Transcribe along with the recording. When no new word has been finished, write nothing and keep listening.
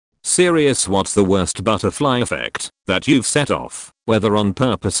Serious, what's the worst butterfly effect that you've set off, whether on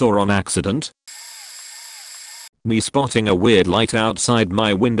purpose or on accident? Me spotting a weird light outside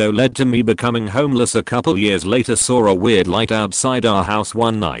my window led to me becoming homeless a couple years later. Saw a weird light outside our house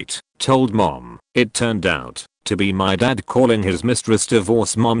one night, told mom. It turned out to be my dad calling his mistress.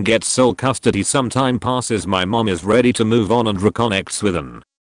 Divorce, mom gets sole custody. Some time passes, my mom is ready to move on and reconnects with an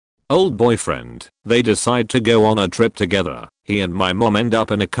old boyfriend. They decide to go on a trip together. He and my mom end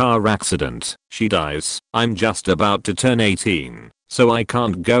up in a car accident. She dies. I'm just about to turn 18, so I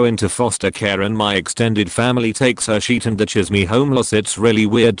can't go into foster care, and my extended family takes her shit and ditches me homeless. It's really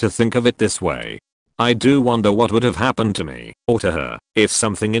weird to think of it this way. I do wonder what would have happened to me or to her if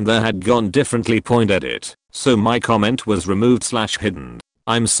something in there had gone differently. Point edit. So my comment was removed/hidden.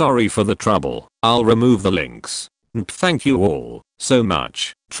 I'm sorry for the trouble. I'll remove the links. And thank you all so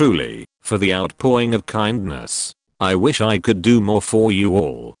much, truly, for the outpouring of kindness. I wish I could do more for you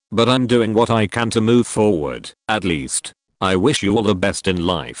all, but I'm doing what I can to move forward, at least. I wish you all the best in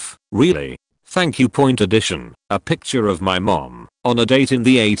life, really. Thank you. Point addition. A picture of my mom on a date in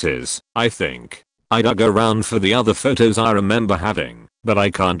the 80s, I think. I dug around for the other photos I remember having, but I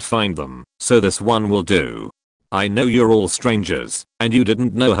can't find them, so this one will do. I know you're all strangers, and you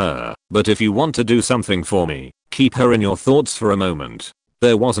didn't know her, but if you want to do something for me, keep her in your thoughts for a moment.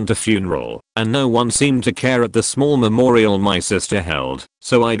 There wasn't a funeral, and no one seemed to care at the small memorial my sister held,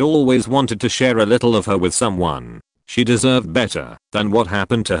 so I'd always wanted to share a little of her with someone. She deserved better than what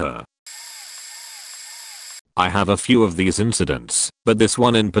happened to her. I have a few of these incidents, but this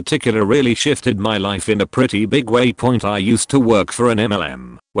one in particular really shifted my life in a pretty big way. Point. I used to work for an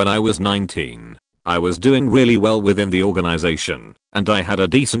MLM when I was 19. I was doing really well within the organization, and I had a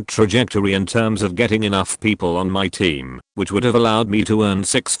decent trajectory in terms of getting enough people on my team, which would have allowed me to earn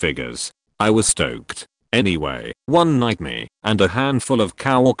 6 figures. I was stoked. Anyway, one night me and a handful of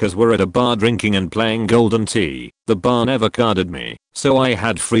coworkers were at a bar drinking and playing Golden Tee. The bar never carded me, so I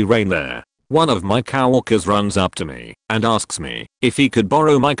had free reign there. One of my coworkers runs up to me and asks me if he could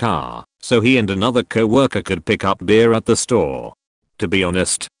borrow my car so he and another coworker could pick up beer at the store. To be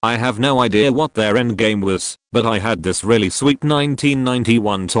honest, I have no idea what their end game was, but I had this really sweet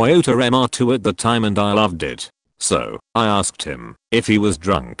 1991 Toyota MR2 at the time and I loved it. So, I asked him if he was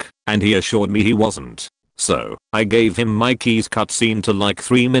drunk, and he assured me he wasn't. So, I gave him my keys. Cutscene to like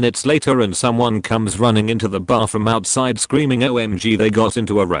 3 minutes later and someone comes running into the bar from outside screaming OMG, they got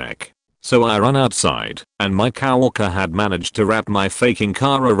into a wreck. So I run outside, and my coworker had managed to wrap my faking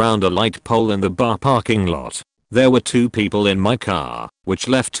car around a light pole in the bar parking lot. There were 2 people in my car, which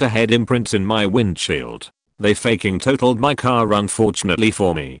left head imprints in my windshield. They faking totaled my car. Unfortunately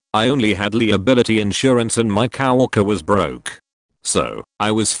for me, I only had liability insurance and my coworker was broke. So, I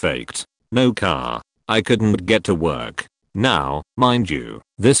was faked. No car. I couldn't get to work. Now, mind you,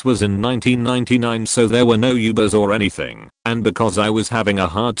 this was in 1999, so there were no Ubers or anything, and because I was having a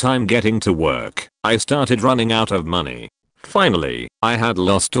hard time getting to work, I started running out of money. Finally, I had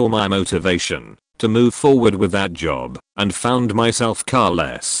lost all my motivation to move forward with that job, and found myself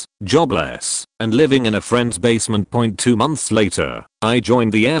carless, jobless, and living in a friend's basement. 2 months later, I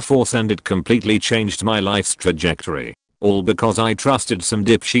joined the Air Force and it completely changed my life's trajectory. All because I trusted some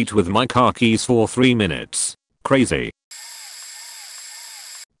dipshit with my car keys for 3 minutes. Crazy.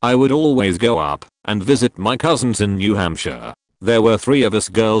 I would always go up and visit my cousins in New Hampshire. There were 3 of us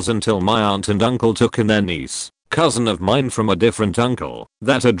girls until my aunt and uncle took in their niece, cousin of mine from a different uncle,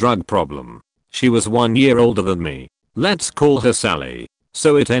 that a drug problem. She was 1 year older than me. Let's call her Sally.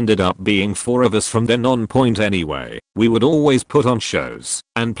 So it ended up being 4 of us from then on. Point anyway, we would always put on shows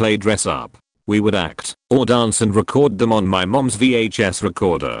and play dress up. We would act or dance and record them on my mom's VHS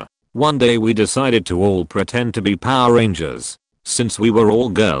recorder. One day we decided to all pretend to be Power Rangers. Since we were all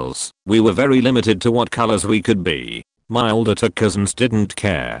girls, we were very limited to what colors we could be. My older 2 cousins didn't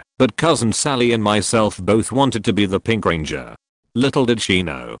care, but cousin Sally and myself both wanted to be the Pink Ranger. Little did she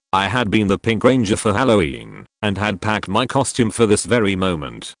know, I had been the Pink Ranger for Halloween, and had packed my costume for this very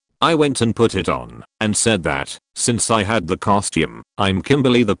moment. I went and put it on, and said that, since I had the costume, I'm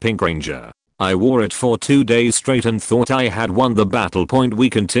Kimberly the Pink Ranger. I wore it for 2 days straight and thought I had won the battle. We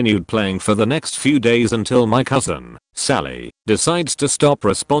continued playing for the next few days until my cousin, Sally, decides to stop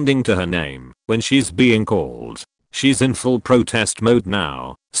responding to her name when she's being called. She's in full protest mode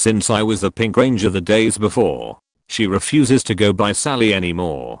now, since I was the Pink Ranger the days before. She refuses to go by Sally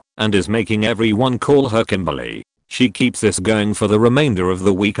anymore, and is making everyone call her Kimberly. She keeps this going for the remainder of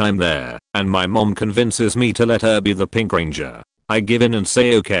the week I'm there, and my mom convinces me to let her be the Pink Ranger. I give in and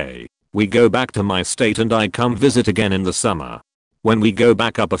say okay. We go back to my state and I come visit again in the summer. When we go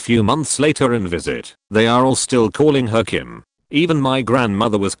back up a few months later and visit, they are all still calling her Kim. Even my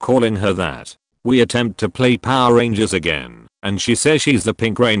grandmother was calling her that. We attempt to play Power Rangers again, and she says she's the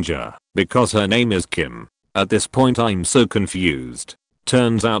Pink Ranger because her name is Kim. At this point I'm so confused.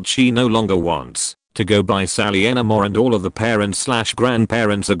 Turns out she no longer wants to go by Sally anymore, and all of the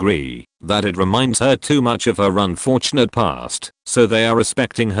parents/grandparents agree that it reminds her too much of her unfortunate past, so they are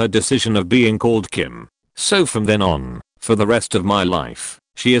respecting her decision of being called Kim. So from then on, for the rest of my life,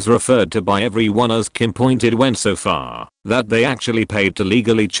 she is referred to by everyone as Kim. It went so far that they actually paid to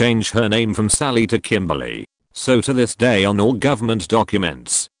legally change her name from Sally to Kimberly. So to this day on all government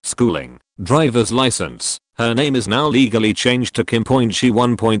documents, schooling, driver's license, her name is now legally changed to Kim. She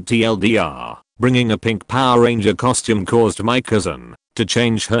won. TLDR, bringing a pink Power Ranger costume caused my cousin to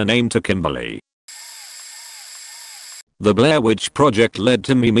change her name to Kimberly. The Blair Witch Project led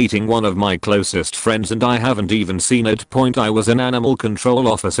to me meeting one of my closest friends, and I haven't even seen it. I was an animal control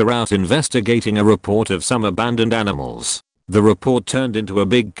officer out investigating a report of some abandoned animals. The report turned into a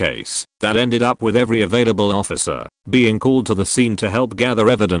big case that ended up with every available officer being called to the scene to help gather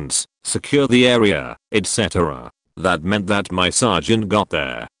evidence, secure the area, etc. That meant that my sergeant got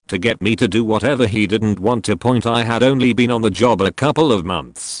there to get me to do whatever he didn't want to. I had only been on the job a couple of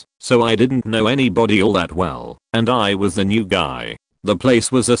months, so I didn't know anybody all that well, and I was the new guy. The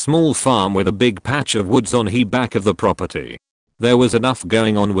place was a small farm with a big patch of woods on the back of the property. There was enough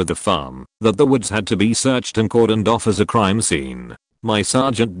going on with the farm that the woods had to be searched and cordoned off as a crime scene. My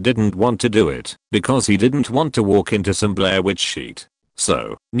sergeant didn't want to do it because he didn't want to walk into some Blair Witch shit.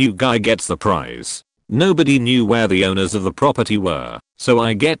 So, new guy gets the prize. Nobody knew where the owners of the property were, so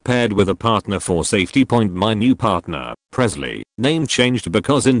I get paired with a partner for safety. My new partner, Presley, name changed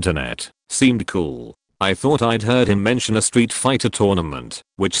because internet seemed cool. I thought I'd heard him mention a Street Fighter tournament,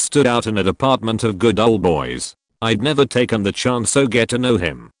 which stood out in a department of good old boys. I'd never taken the chance so get to know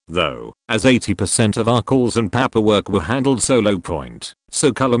him, though, as 80% of our calls and paperwork were handled solo.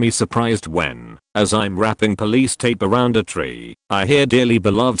 So color me surprised when, as I'm wrapping police tape around a tree, I hear Dearly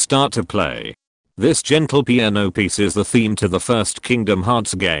Beloved start to play. This gentle piano piece is the theme to the first Kingdom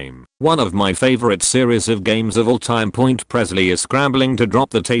Hearts game, one of my favorite series of games of all time. Presley is scrambling to drop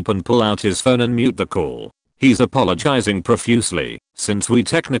the tape and pull out his phone and mute the call. He's apologizing profusely, since we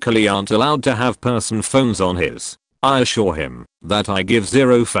technically aren't allowed to have person phones on his. I assure him that I give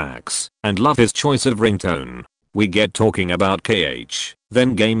zero facts and love his choice of ringtone. We get talking about KH,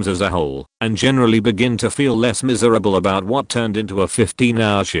 then games as a whole, and generally begin to feel less miserable about what turned into a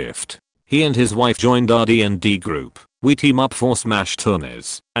 15-hour shift. He and his wife joined our D&D group. We team up for Smash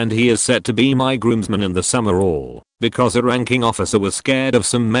tourneys, and he is set to be my groomsman in the summer, all because a ranking officer was scared of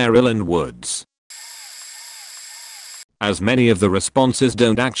some Maryland woods. As many of the responses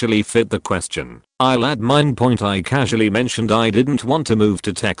don't actually fit the question, I'll add mine. I casually mentioned I didn't want to move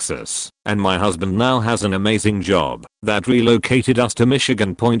to Texas, and my husband now has an amazing job that relocated us to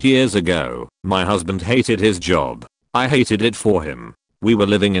Michigan. Years ago, my husband hated his job. I hated it for him. We were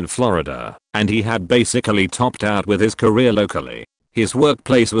living in Florida, and he had basically topped out with his career locally. His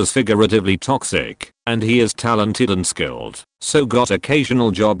workplace was figuratively toxic, and he is talented and skilled, so got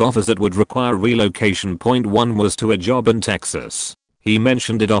occasional job offers that would require relocation. One was to a job in Texas. He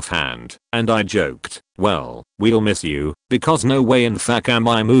mentioned it offhand, and I joked, well, we'll miss you, because no way in fact am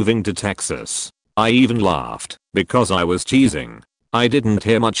I moving to Texas. I even laughed, because I was teasing. I didn't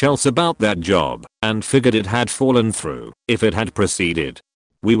hear much else about that job, and figured it had fallen through if it had proceeded.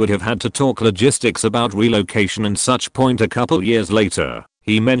 We would have had to talk logistics about relocation and such. A couple years later,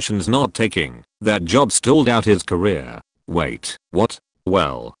 he mentions not taking that job stalled out his career. Wait, what?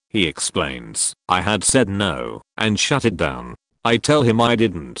 Well, he explains, I had said no and shut it down. I tell him I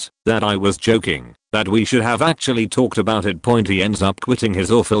didn't, that I was joking, that we should have actually talked about it. He ends up quitting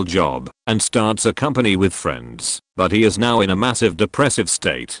his awful job and starts a company with friends, but he is now in a massive depressive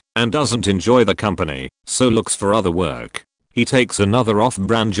state and doesn't enjoy the company, so looks for other work. He takes another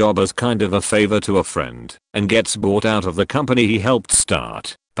off-brand job as kind of a favor to a friend and gets bought out of the company he helped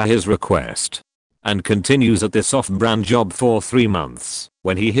start, per his request, and continues at this off-brand job for 3 months.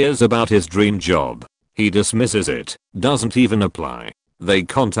 When he hears about his dream job, he dismisses it, doesn't even apply. They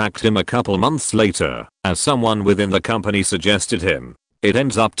contact him a couple months later, as someone within the company suggested him. It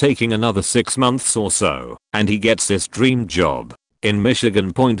ends up taking another 6 months or so, and he gets this dream job in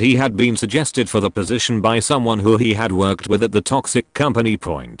Michigan. He had been suggested for the position by someone who he had worked with at the toxic company.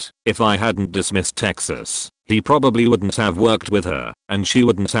 If I hadn't dismissed Texas, he probably wouldn't have worked with her, and she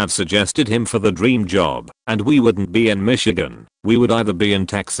wouldn't have suggested him for the dream job, and we wouldn't be in Michigan. We would either be in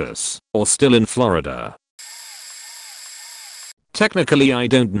Texas or still in Florida. Technically I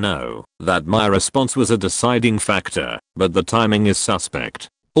don't know that my response was a deciding factor, but the timing is suspect.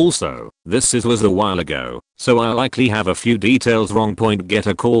 Also, was a while ago, so I likely have a few details wrong. Get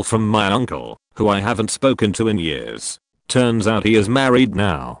a call from my uncle, who I haven't spoken to in years. Turns out he is married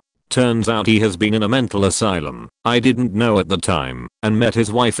now. Turns out he has been in a mental asylum. I didn't know at the time, and met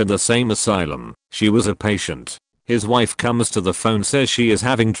his wife in the same asylum. She was a patient. His wife comes to the phone, says she is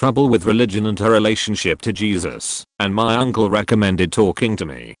having trouble with religion and her relationship to Jesus, and my uncle recommended talking to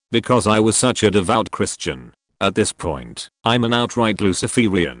me because I was such a devout Christian. At this point, I'm an outright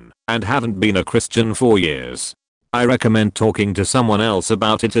Luciferian and haven't been a Christian for years. I recommend talking to someone else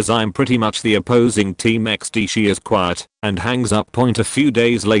about it, as I'm pretty much the opposing team. XD. She is quiet and hangs up. A few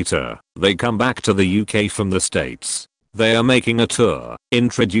days later, they come back to the UK from the States. They are making a tour,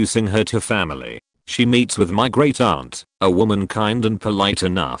 introducing her to family. She meets with my great aunt, a woman kind and polite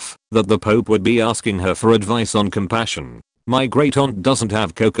enough that the Pope would be asking her for advice on compassion. My great aunt doesn't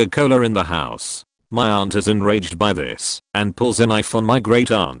have Coca-Cola in the house. My aunt is enraged by this and pulls a knife on my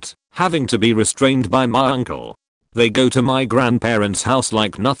great aunt, having to be restrained by my uncle. They go to my grandparents' house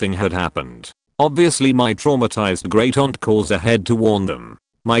like nothing had happened. Obviously my traumatized great aunt calls ahead to warn them.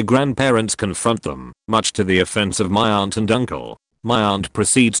 My grandparents confront them, much to the offense of my aunt and uncle. My aunt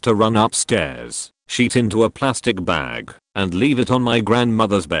proceeds to run upstairs, sheet into a plastic bag, and leave it on my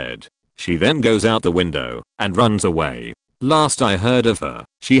grandmother's bed. She then goes out the window and runs away. Last I heard of her,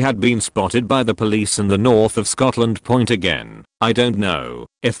 she had been spotted by the police in the north of Scotland. Again, I don't know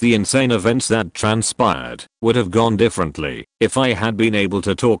if the insane events that transpired would have gone differently if I had been able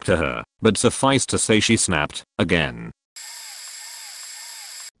to talk to her, but suffice to say she snapped again.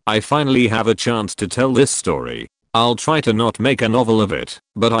 I finally have a chance to tell this story. I'll try to not make a novel of it,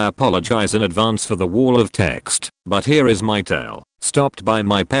 but I apologize in advance for the wall of text. But here is my tale. Stopped by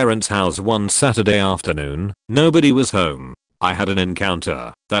my parents' house one Saturday afternoon. Nobody was home. I had an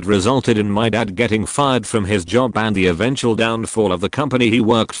encounter that resulted in my dad getting fired from his job and the eventual downfall of the company he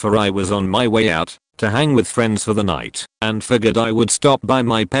worked for. I was on my way out to hang with friends for the night and figured I would stop by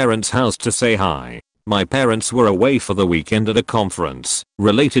my parents' house to say hi. My parents were away for the weekend at a conference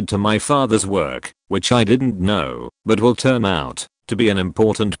related to my father's work, which I didn't know, but will turn out to be an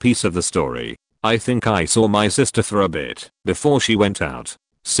important piece of the story. I think I saw my sister for a bit before she went out.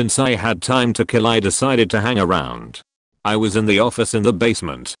 Since I had time to kill, I decided to hang around. I was in the office in the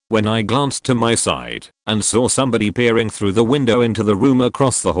basement when I glanced to my side and saw somebody peering through the window into the room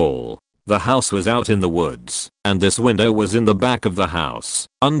across the hall. The house was out in the woods, and this window was in the back of the house,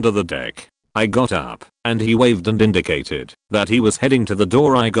 under the deck. I got up, and he waved and indicated that he was heading to the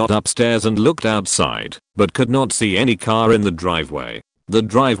door. I got upstairs and looked outside, but could not see any car in the driveway. The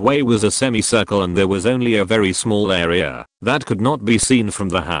driveway was a semicircle and there was only a very small area that could not be seen from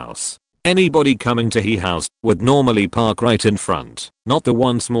the house. Anybody coming to his house would normally park right in front, not the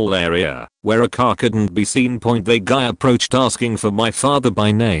one small area where a car couldn't be seen. The guy approached asking for my father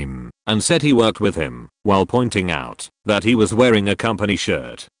by name and said he worked with him, while pointing out that he was wearing a company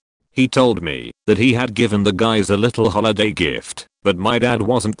shirt. He told me that he had given the guys a little holiday gift, but my dad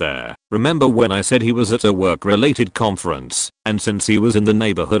wasn't there. Remember when I said he was at a work-related conference, and since he was in the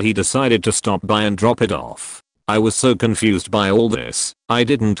neighborhood he decided to stop by and drop it off. I was so confused by all this, I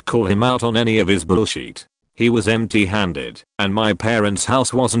didn't call him out on any of his bullshit. He was empty-handed, and my parents'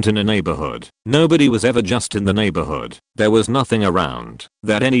 house wasn't in a neighborhood. Nobody was ever just in the neighborhood. There was nothing around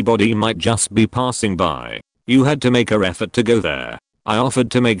that anybody might just be passing by. You had to make an effort to go there. I offered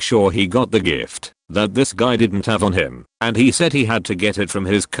to make sure he got the gift that this guy didn't have on him, and he said he had to get it from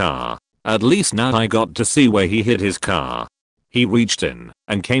his car. At least now I got to see where he hid his car. He reached in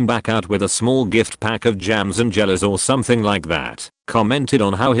and came back out with a small gift pack of jams and jellies or something like that, commented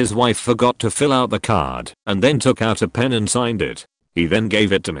on how his wife forgot to fill out the card, and then took out a pen and signed it. He then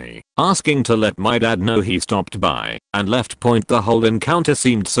gave it to me, asking to let my dad know he stopped by, and left. The whole encounter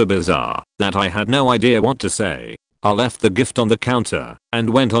seemed so bizarre that I had no idea what to say. I left the gift on the counter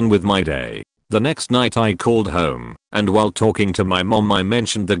and went on with my day. The next night I called home, and while talking to my mom I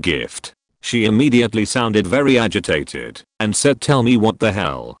mentioned the gift. She immediately sounded very agitated and said, "Tell me what the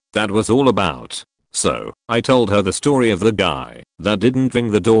hell that was all about." So, I told her the story of the guy that didn't ring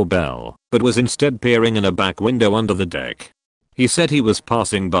the doorbell, but was instead peering in a back window under the deck. He said he was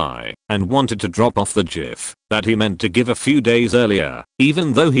passing by and wanted to drop off the GIF that he meant to give a few days earlier,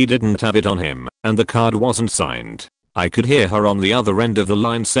 even though he didn't have it on him and the card wasn't signed. I could hear her on the other end of the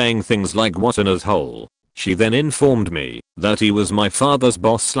line saying things like, "What an asshole." She then informed me that he was my father's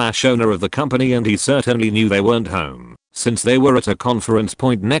boss/owner of the company and he certainly knew they weren't home, since they were at a conference.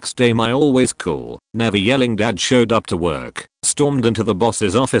 Next day my always cool, never yelling dad showed up to work, stormed into the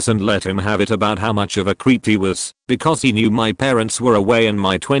boss's office and let him have it about how much of a creep he was, because he knew my parents were away and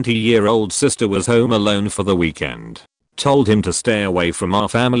my 20-year-old sister was home alone for the weekend. told him to stay away from our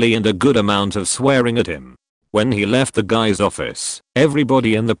family and a good amount of swearing at him. When he left the guy's office,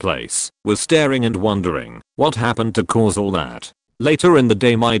 everybody in the place was staring and wondering what happened to cause all that. Later in the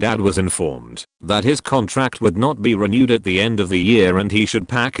day my dad was informed that his contract would not be renewed at the end of the year and he should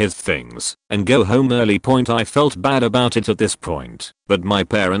pack his things and go home early. I felt bad about it at this point, but my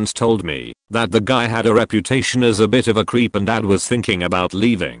parents told me that the guy had a reputation as a bit of a creep and dad was thinking about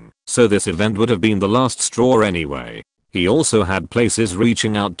leaving, so this event would have been the last straw anyway. He also had places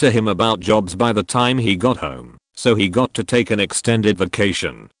reaching out to him about jobs by the time he got home, so he got to take an extended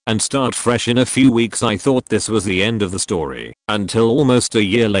vacation and start fresh in a few weeks. I thought this was the end of the story until almost a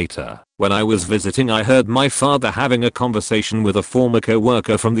year later, when I was visiting. I heard my father having a conversation with a former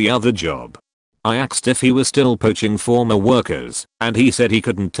co-worker from the other job. I asked if he was still poaching former workers, and he said he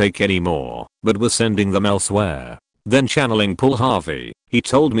couldn't take any more, but was sending them elsewhere. Then, channeling Paul Harvey, he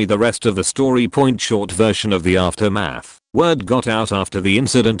told me the rest of the story. Short version of the aftermath. Word got out after the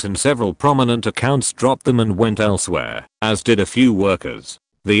incident and several prominent accounts dropped them and went elsewhere, as did a few workers.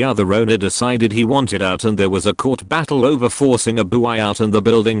 The other owner decided he wanted out and there was a court battle over forcing a buyout in the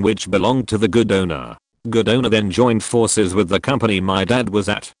building which belonged to the good owner. Good owner then joined forces with the company my dad was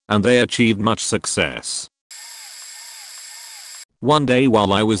at, and they achieved much success. One day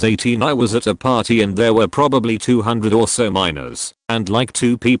while I was 18 I was at a party and there were probably 200 or so minors, and like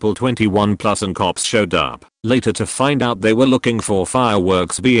 2 people 21 plus, and cops showed up later to find out they were looking for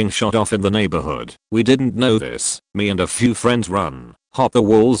fireworks being shot off in the neighborhood. We didn't know this. Me and a few friends hop the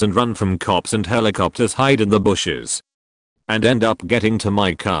walls and run from cops and helicopters, hide in the bushes, and end up getting to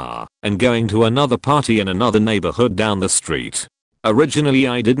my car and going to another party in another neighborhood down the street. Originally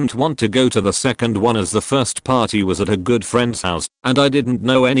I didn't want to go to the second one as the first party was at a good friend's house and I didn't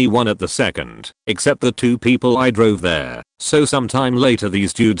know anyone at the second except the 2 people I drove there. So sometime later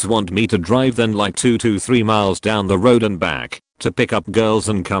these dudes want me to drive then like 2 to 3 miles down the road and back to pick up girls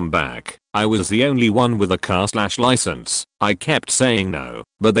and come back. I was the only one with a car/license. I kept saying no,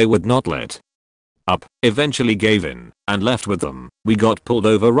 but they would not let up, eventually gave in and left with them. We got pulled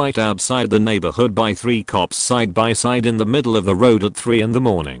over right outside the neighborhood by 3 cops side by side in the middle of the road at 3 in the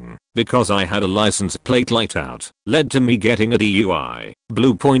morning because I had a license plate light out. Led to me getting a DUI,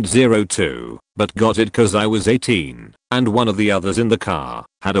 blue .02, but got it cause I was 18 and one of the others in the car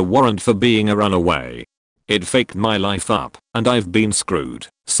had a warrant for being a runaway. It faked my life up and I've been screwed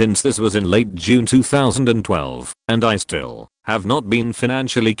since. This was in late June 2012 and I still have not been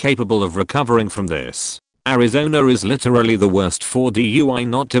financially capable of recovering from this. Arizona is literally the worst for DUI,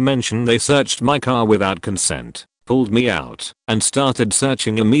 not to mention they searched my car without consent, pulled me out, and started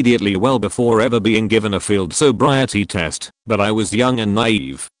searching immediately well before ever being given a field sobriety test, but I was young and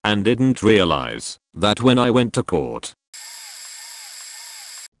naive and didn't realize that when I went to court.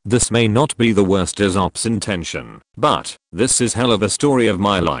 This may not be the worst as ops intention, but this is hell of a story of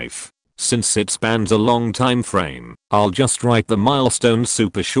my life. Since it spans a long time frame, I'll just write the milestone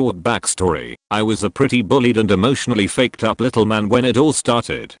super short backstory. I was a pretty bullied and emotionally faked up little man when it all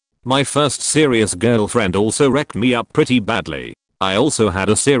started. My first serious girlfriend also wrecked me up pretty badly. I also had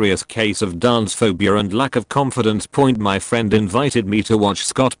a serious case of dance phobia and lack of confidence. My friend invited me to watch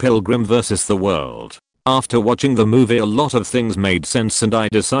Scott Pilgrim vs. the World. After watching the movie a lot of things made sense and I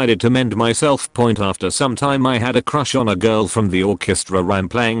decided to mend myself. After some time I had a crush on a girl from the orchestra I'm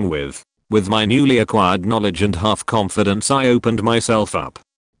playing with. With my newly acquired knowledge and half confidence I opened myself up.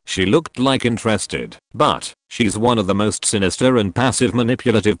 She looked like interested, but she's one of the most sinister and passive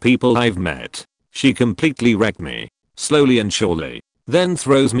manipulative people I've met. She completely wrecked me, slowly and surely, then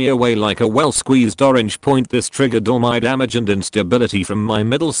throws me away like a well-squeezed orange. This triggered all my damage and instability from my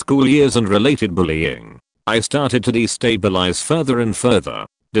middle school years and related bullying. I started to destabilize further and further.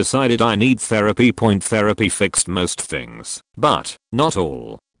 Decided I need therapy. Therapy fixed most things, but not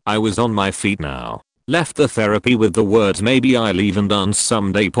all. I was on my feet now. Left the therapy with the words maybe I'll even dance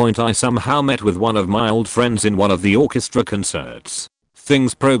someday. I somehow met with one of my old friends in one of the orchestra concerts.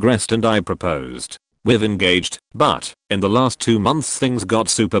 Things progressed and I proposed. We've engaged, but in the last 2 months things got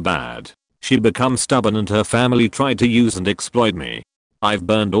super bad. She became stubborn and her family tried to use and exploit me. I've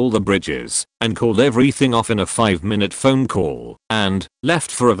burned all the bridges and called everything off in a 5-minute phone call and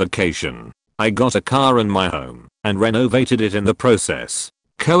left for a vacation. I got a car in my home and renovated it in the process.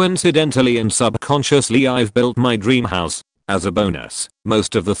 Coincidentally and subconsciously I've built my dream house. As a bonus,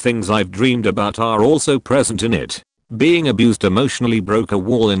 most of the things I've dreamed about are also present in it. Being abused emotionally broke a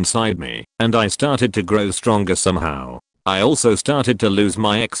wall inside me, and I started to grow stronger somehow. I also started to lose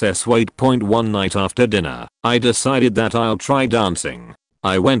my excess weight. One night after dinner, I decided that I'll try dancing.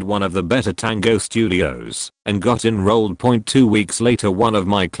 I went one of the better tango studios and got enrolled. 2 weeks later one of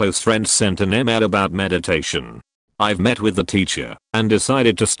my close friends sent an email about meditation. I've met with the teacher and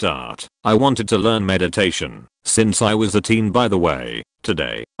decided to start. I wanted to learn meditation since I was a teen, by the way.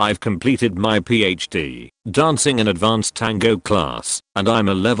 Today, I've completed my PhD, dancing in advanced tango class, and I'm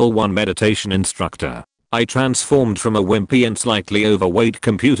a level 1 meditation instructor. I transformed from a wimpy and slightly overweight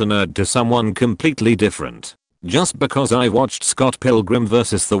computer nerd to someone completely different. Just because I watched Scott Pilgrim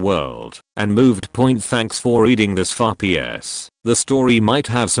vs. the World and moved. Thanks for reading this far. PS. The story might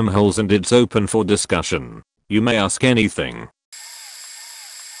have some holes and it's open for discussion. You may ask anything.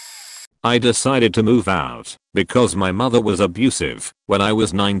 I decided to move out because my mother was abusive when I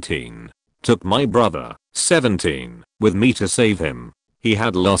was 19. Took my brother, 17, with me to save him. He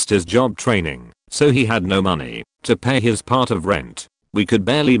had lost his job training, so he had no money to pay his part of rent. We could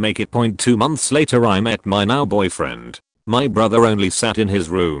barely make it. 2 months later I met my now boyfriend. My brother only sat in his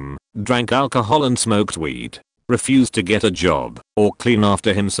room, drank alcohol and smoked weed. Refused to get a job or clean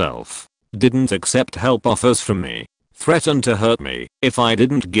after himself. Didn't accept help offers from me. Threatened to hurt me if I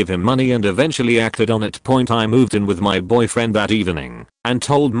didn't give him money and eventually acted on it. I moved in with my boyfriend that evening and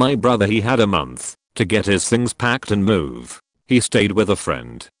told my brother he had a month to get his things packed and move. He stayed with a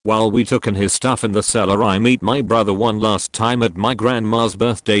friend while we took in his stuff in the cellar. I meet my brother one last time at my grandma's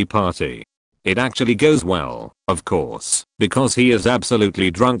birthday party. It actually goes well, of course, because he is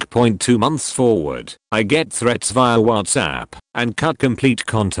absolutely drunk. 2 months forward, I get threats via WhatsApp and cut complete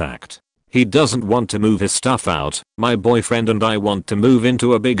contact. He doesn't want to move his stuff out. My boyfriend and I want to move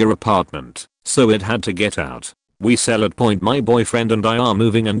into a bigger apartment, so it had to get out. We sell at. My boyfriend and I are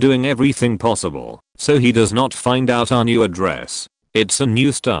moving and doing everything possible so he does not find out our new address. It's a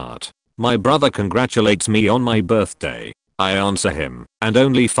new start. My brother congratulates me on my birthday. I answer him and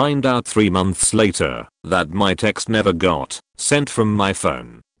only find out 3 months later that my text never got sent from my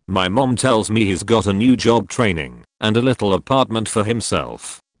phone. My mom tells me he's got a new job training and a little apartment for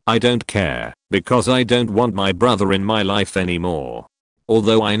himself. I don't care because I don't want my brother in my life anymore.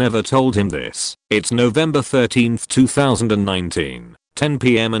 Although I never told him this. It's November 13th 2019, 10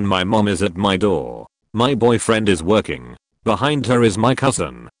 PM and my mom is at my door. My boyfriend is working. Behind her is my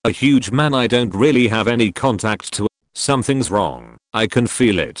cousin, a huge man I don't really have any contact to. Something's wrong. I can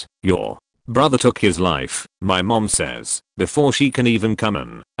feel it. Your brother took his life, my mom says, before she can even come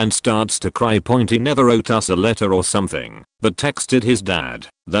in, and starts to cry. He never wrote us a letter or something, but texted his dad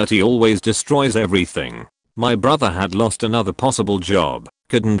that he always destroys everything. My brother had lost another possible job,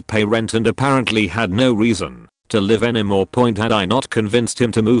 couldn't pay rent and apparently had no reason to live anymore. Had I not convinced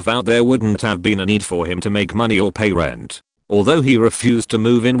him to move out, there wouldn't have been a need for him to make money or pay rent. Although he refused to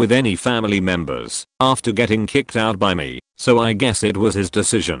move in with any family members after getting kicked out by me, so I guess it was his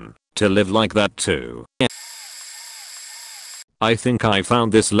decision to live like that too. I think I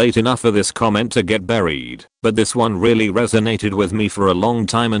found this late enough for this comment to get buried, but this one really resonated with me for a long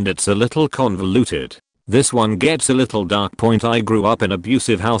time and it's a little convoluted. This one gets a little dark. I grew up in an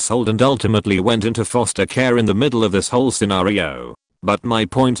abusive household and ultimately went into foster care in the middle of this whole scenario. But my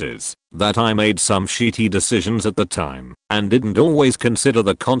point is that I made some shitty decisions at the time and didn't always consider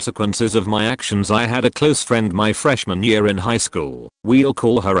the consequences of my actions. I had a close friend my freshman year in high school. We'll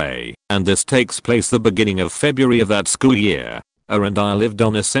call her A, and this takes place the beginning of February of that school year. Her and I lived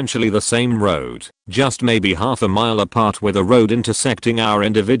on essentially the same road, just maybe half a mile apart with a road intersecting our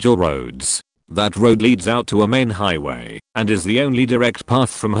individual roads. That road leads out to a main highway and is the only direct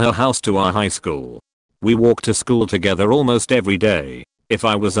path from her house to our high school. We walked to school together almost every day. If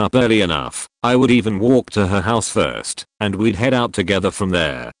I was up early enough, I would even walk to her house first, and we'd head out together from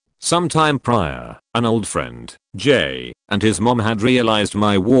there. Sometime prior, an old friend, Jay, and his mom had realized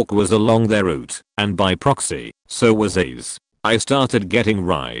my walk was along their route, and by proxy, so was A's. I started getting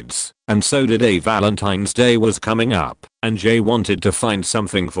rides, and so did A. Valentine's Day was coming up, and Jay wanted to find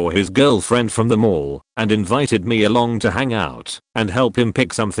something for his girlfriend from the mall, and invited me along to hang out and help him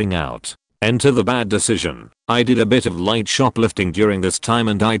pick something out. Enter the bad decision. I did a bit of light shoplifting during this time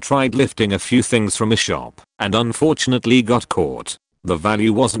and I tried lifting a few things from a shop and unfortunately got caught. The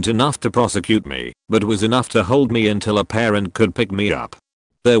value wasn't enough to prosecute me, but was enough to hold me until a parent could pick me up.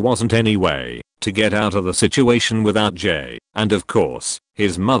 There wasn't any way to get out of the situation without Jay, and of course,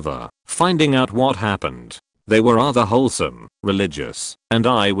 his mother, finding out what happened. They were rather wholesome, religious, and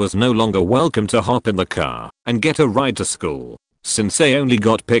I was no longer welcome to hop in the car and get a ride to school. Since they only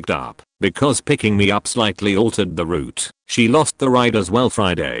got picked up because picking me up slightly altered the route, she lost the ride as well.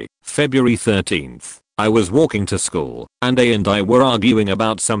 Friday, February 13th. I was walking to school, and A and I were arguing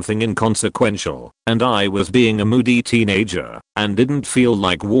about something inconsequential, and I was being a moody teenager, and didn't feel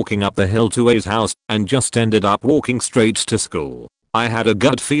like walking up the hill to A's house, and just ended up walking straight to school. I had a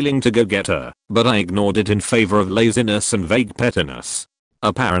gut feeling to go get her, but I ignored it in favor of laziness and vague pettiness.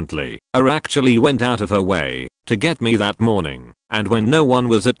 Apparently, actually went out of her way to get me that morning, and when no one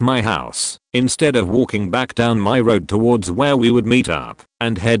was at my house, instead of walking back down my road towards where we would meet up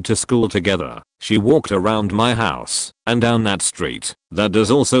and head to school together, she walked around my house and down that street that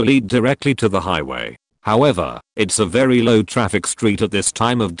does also lead directly to the highway. However, it's a very low traffic street at this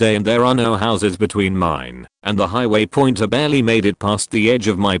time of day and there are no houses between mine and the highway point. I barely made it past the edge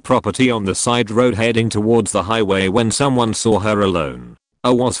of my property on the side road heading towards the highway when someone saw her alone. I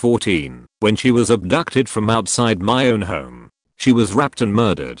was 14 when she was abducted from outside my own home. She was wrapped and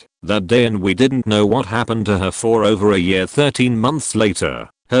murdered that day and we didn't know what happened to her for over a year. 13 months later,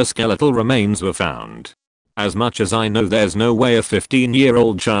 her skeletal remains were found. As much as I know there's no way a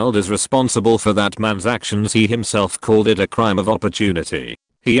 15-year-old child is responsible for that man's actions, he himself called it a crime of opportunity.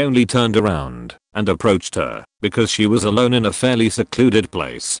 He only turned around and approached her because she was alone in a fairly secluded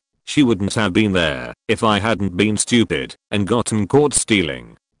place. She wouldn't have been there if I hadn't been stupid and gotten caught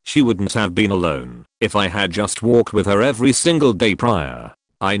stealing. She wouldn't have been alone if I had just walked with her every single day prior.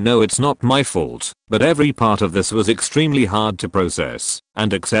 I know it's not my fault, but every part of this was extremely hard to process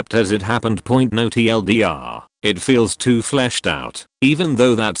and accept as it happened. No TLDR, it feels too fleshed out, even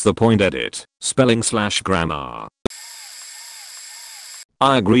though that's the point. Edit, spelling/grammar.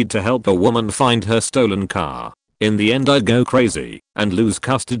 I agreed to help a woman find her stolen car. In the end I'd go crazy and lose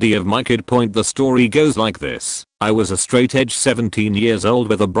custody of my kid. The story goes like this. I was a straight edge 17 years old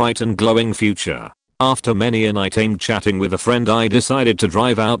with a bright and glowing future. After many a night aimed chatting with a friend, I decided to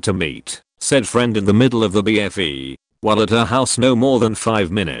drive out to meet said friend in the middle of the BFE. While at her house no more than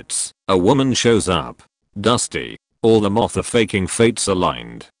 5 minutes, a woman shows up. Dusty. All the moth faking fates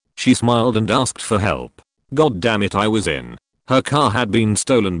aligned. She smiled and asked for help. God damn it, I was in. Her car had been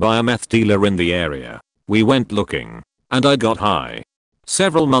stolen by a meth dealer in the area. We went looking, and I got high.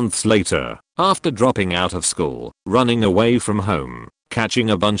 Several months later, after dropping out of school, running away from home, catching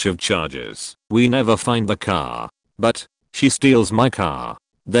a bunch of charges, we never find the car. But she steals my car.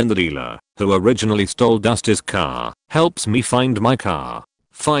 Then the dealer, who originally stole Dusty's car, helps me find my car.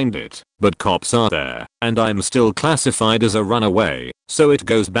 Find it, but cops are there, and I'm still classified as a runaway, so it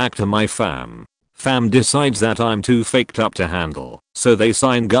goes back to my fam. Fam decides that I'm too faked up to handle, so they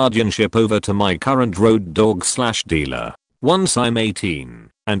sign guardianship over to my current road dog/dealer. Once I'm 18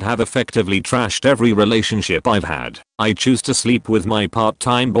 and have effectively trashed every relationship I've had, I choose to sleep with my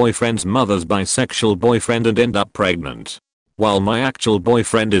part-time boyfriend's mother's bisexual boyfriend and end up pregnant. While my actual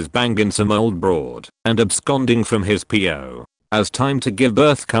boyfriend is banging some old broad and absconding from his PO. As time to give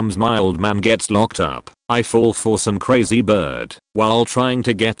birth comes, my old man gets locked up. I fall for some crazy bird while trying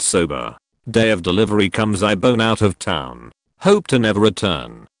to get sober. Day of delivery comes, I bone out of town. Hope to never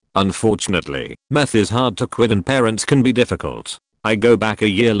return. Unfortunately, meth is hard to quit and parents can be difficult. I go back a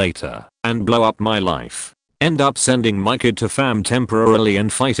year later and blow up my life. End up sending my kid to fam temporarily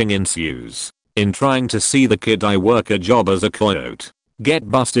and fighting ensues. In trying to see the kid I work a job as a coyote.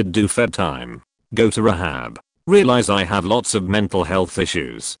 Get busted, do fed time. Go to rehab. Realize I have lots of mental health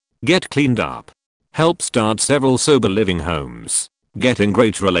issues. Get cleaned up. Help start several sober living homes. Get in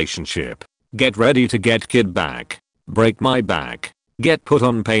great relationship. Get ready to get kid back. Break my back. Get put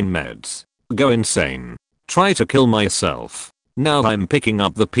on pain meds. Go insane. Try to kill myself. Now I'm picking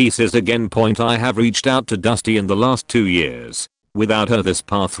up the pieces again. I have reached out to Dusty in the last 2 years. Without her this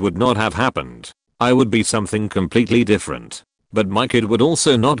path would not have happened. I would be something completely different. But my kid would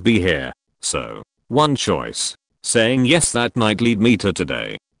also not be here. So, one choice. Saying yes that night lead me to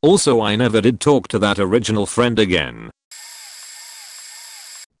today. Also, I never did talk to that original friend again.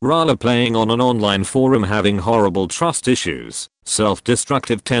 Role playing on an online forum, having horrible trust issues,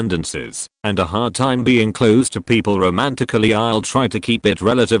 self-destructive tendencies, and a hard time being close to people romantically. I'll try to keep it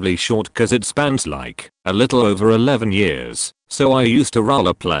relatively short cause it spans like a little over 11 years. So I used to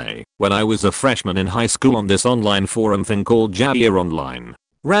role play when I was a freshman in high school on this online forum thing called Javier Online.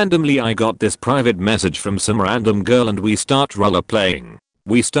 Randomly I got this private message from some random girl and we start role playing.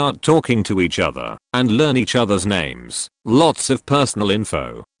 We start talking to each other and learn each other's names. Lots of personal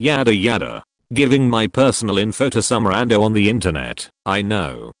info, yada yada. Giving my personal info to some rando on the internet. I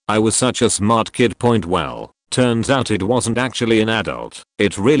know, I was such a smart kid. Well, turns out it wasn't actually an adult.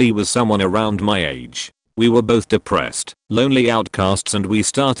 It really was someone around my age. We were both depressed, lonely outcasts, and we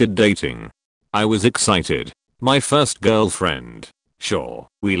started dating. I was excited. My first girlfriend. Sure,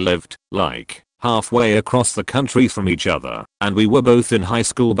 we lived, like, halfway across the country from each other, and we were both in high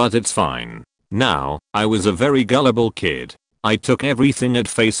school, but it's fine. Now, I was a very gullible kid. I took everything at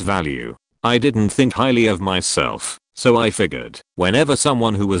face value. I didn't think highly of myself, so I figured, whenever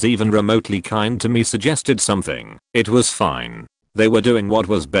someone who was even remotely kind to me suggested something, it was fine. They were doing what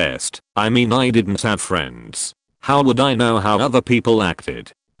was best. I mean, I didn't have friends. How would I know how other people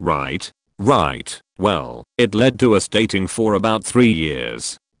acted? Right? Right. Well, it led to us dating for about 3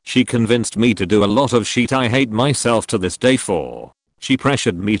 years. She convinced me to do a lot of shit I hate myself to this day for. She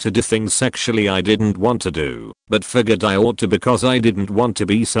pressured me to do things sexually I didn't want to do, but figured I ought to because I didn't want to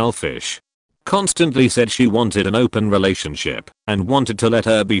be selfish. Constantly said she wanted an open relationship and wanted to let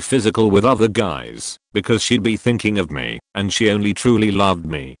her be physical with other guys because she'd be thinking of me and she only truly loved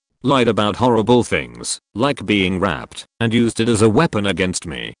me. Lied about horrible things like being raped and used it as a weapon against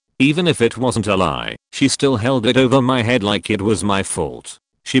me. Even if it wasn't a lie, she still held it over my head like it was my fault.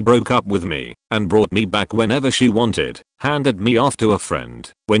 She broke up with me and brought me back whenever she wanted, handed me off to a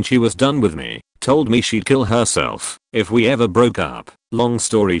friend when she was done with me, told me she'd kill herself if we ever broke up. Long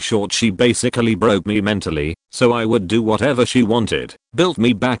story short, she basically broke me mentally so I would do whatever she wanted, built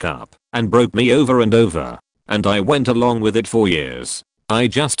me back up, and broke me over and over. And I went along with it for years. I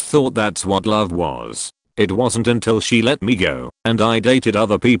just thought that's what love was. It wasn't until she let me go and I dated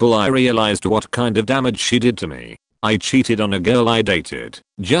other people I realized what kind of damage she did to me. I cheated on a girl I dated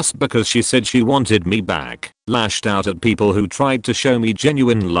just because she said she wanted me back, lashed out at people who tried to show me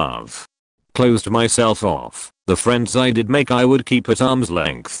genuine love. Closed myself off. The friends I did make I would keep at arm's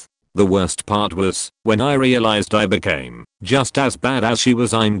length. The worst part was when I realized I became just as bad as she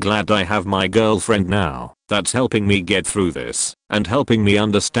was. I'm glad I have my girlfriend now that's helping me get through this and helping me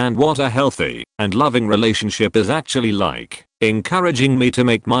understand what a healthy and loving relationship is actually like, encouraging me to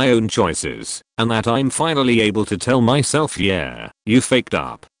make my own choices, and that I'm finally able to tell myself, yeah, you faked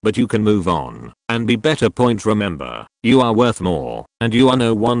up, but you can move on and be better. Point: remember, you are worth more and you are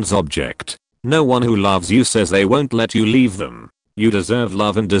no one's object. No one who loves you says they won't let you leave them. You deserve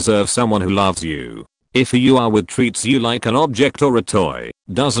love and deserve someone who loves you. If who you are with treats you like an object or a toy,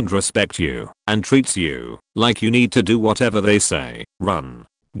 doesn't respect you, and treats you like you need to do whatever they say, run.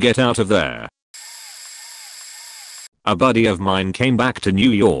 Get out of there. A buddy of mine came back to New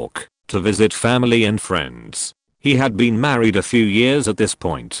York to visit family and friends. He had been married a few years at this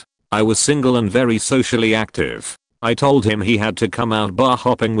point. I was single and very socially active. I told him he had to come out bar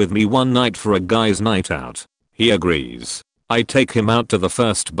hopping with me one night for a guy's night out. He agrees. I take him out to the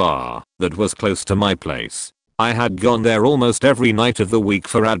first bar that was close to my place. I had gone there almost every night of the week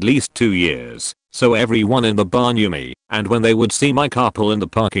for at least 2 years, so everyone in the bar knew me, and when they would see my car pull in the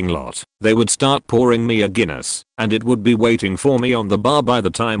parking lot, they would start pouring me a Guinness, and it would be waiting for me on the bar by the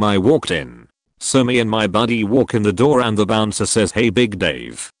time I walked in. So me and my buddy walk in the door and the bouncer says, "Hey Big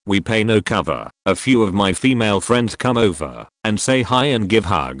Dave." We pay no cover. A few of my female friends come over and say hi and give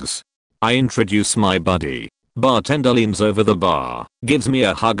hugs. I introduce my buddy. Bartender leans over the bar, gives me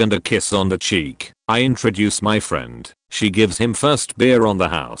a hug and a kiss on the cheek. I introduce my friend. She gives him first beer on the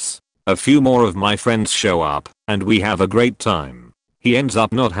house. A few more of my friends show up, and we have a great time. He ends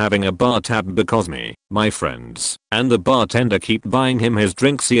up not having a bar tab because me, my friends, and the bartender keep buying him his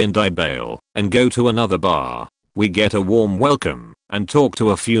drinks. He and I bail and go to another bar. We get a warm welcome and talk to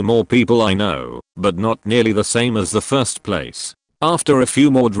a few more people I know, but not nearly the same as the first place. After a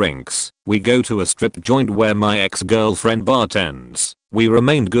few more drinks, we go to a strip joint where my ex-girlfriend bartends. We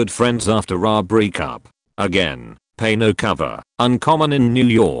remained good friends after our breakup. Again, pay no cover, uncommon in New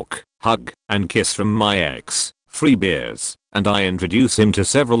York, hug and kiss from my ex, free beers, and I introduce him to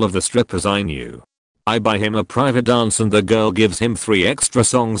several of the strippers I knew. I buy him a private dance and the girl gives him 3 extra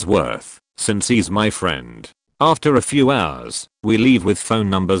songs worth, since he's my friend. After a few hours, we leave with phone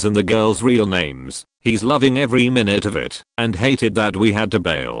numbers and the girls' real names. He's loving every minute of it and hated that we had to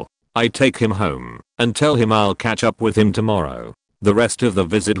bail. I take him home and tell him I'll catch up with him tomorrow. The rest of the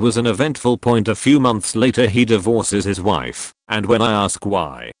visit was an eventful point. A few months later he divorces his wife, and when I ask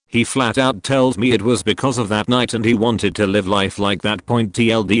why, he flat out tells me it was because of that night and he wanted to live life like that. Point: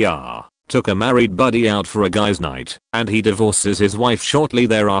 TLDR. Took a married buddy out for a guy's night, and he divorces his wife shortly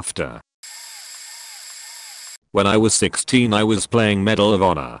thereafter. When I was 16 I was playing Medal of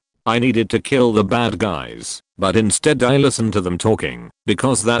Honor. I needed to kill the bad guys, but instead I listened to them talking,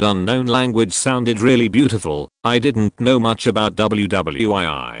 because that unknown language sounded really beautiful. I didn't know much about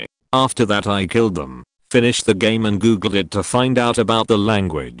WWII. After that I killed them, finished the game and googled it to find out about the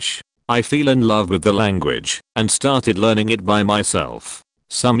language. I fell in love with the language and started learning it by myself.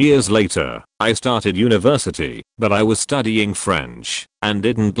 Some years later, I started university, but I was studying French and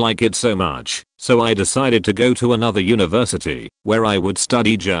didn't like it so much, so I decided to go to another university where I would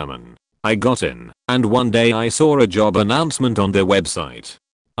study German. I got in, and one day I saw a job announcement on their website.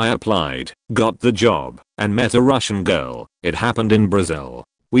 I applied, got the job, and met a Russian girl. It happened in Brazil.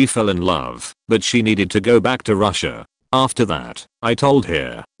 We fell in love, but she needed to go back to Russia. After that, I told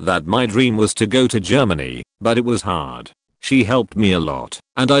her that my dream was to go to Germany, but it was hard. She helped me a lot,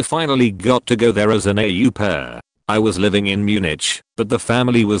 and I finally got to go there as an au pair. I was living in Munich, but the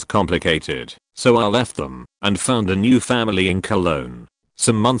family was complicated, so I left them and found a new family in Cologne.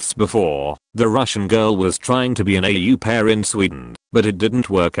 Some months before, the Russian girl was trying to be an au pair in Sweden, but it didn't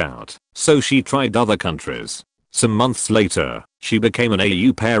work out, so she tried other countries. Some months later, she became an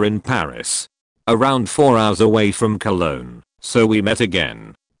au pair in Paris, around 4 hours away from Cologne, so we met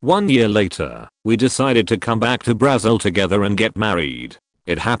again. 1 year later, we decided to come back to Brazil together and get married.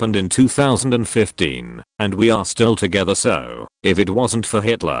 It happened in 2015, and we are still together, so if it wasn't for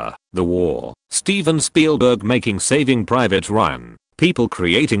Hitler, the war, Steven Spielberg making Saving Private Ryan, people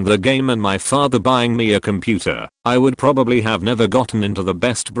creating the game and my father buying me a computer, I would probably have never gotten into the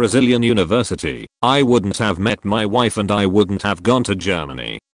best Brazilian university, I wouldn't have met my wife, and I wouldn't have gone to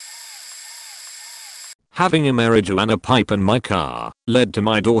Germany. Having a marijuana pipe in my car led to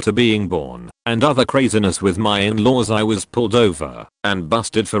my daughter being born, and other craziness with my in-laws. I was pulled over and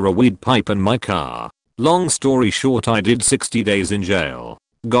busted for a weed pipe in my car. Long story short, I did 60 days in jail,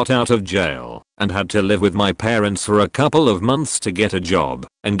 got out of jail, and had to live with my parents for a couple of months to get a job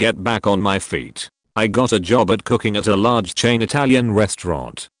and get back on my feet. I got a job at cooking at a large chain Italian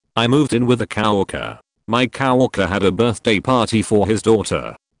restaurant. I moved in with a coworker. My coworker had a birthday party for his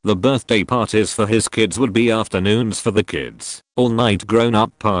daughter. The birthday parties for his kids would be afternoons for the kids, all night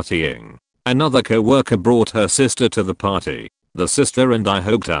grown-up partying. Another co-worker brought her sister to the party. The sister and I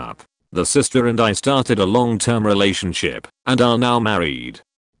hooked up. The sister and I started a long-term relationship and are now married.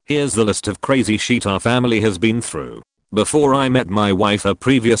 Here's the list of crazy shit our family has been through. Before I met my wife, her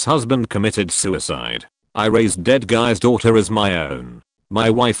previous husband committed suicide. I raised dead guy's daughter as my own.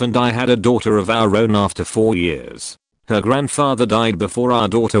 My wife and I had a daughter of our own after 4 years. Her grandfather died before our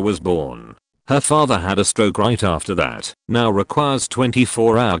daughter was born. Her father had a stroke right after that, now requires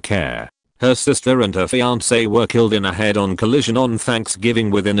 24-hour care. Her sister and her fiancé were killed in a head-on collision on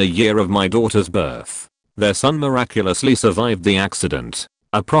Thanksgiving within a year of my daughter's birth. Their son miraculously survived the accident.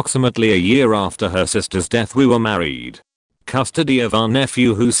 Approximately a year after her sister's death, we were married. Custody of our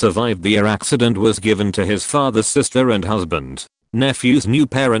nephew who survived the accident was given to his father's sister and husband. Nephew's new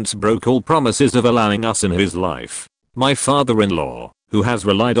parents broke all promises of allowing us in his life. My father-in-law, who has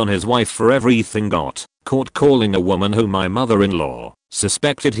relied on his wife for everything, got caught calling a woman who my mother-in-law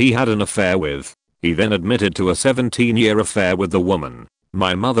suspected he had an affair with. He then admitted to a 17-year affair with the woman.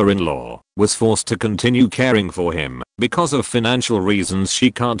 My mother-in-law was forced to continue caring for him because of financial reasons.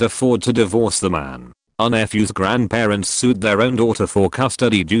 She can't afford to divorce the man. Our nephew's grandparents sued their own daughter for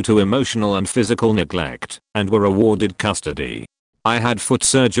custody due to emotional and physical neglect and were awarded custody. I had foot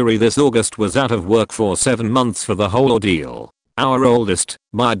surgery this August, was out of work for 7 months for the whole ordeal. Our oldest,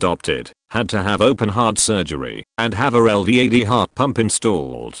 my adopted, had to have open heart surgery and have a LVAD heart pump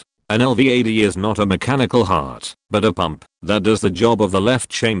installed. An LVAD is not a mechanical heart, but a pump that does the job of the left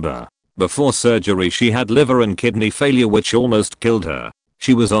chamber. Before surgery she had liver and kidney failure which almost killed her.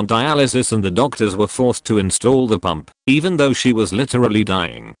 She was on dialysis and the doctors were forced to install the pump, even though she was literally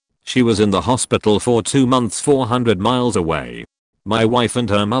dying. She was in the hospital for 2 months 400 miles away. My wife and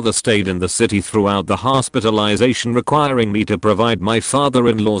her mother stayed in the city throughout the hospitalization, requiring me to provide my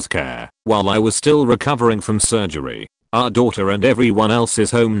father-in-law's care while I was still recovering from surgery. Our daughter and everyone else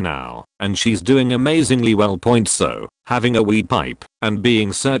is home now, and she's doing amazingly well. So, having a weed pipe and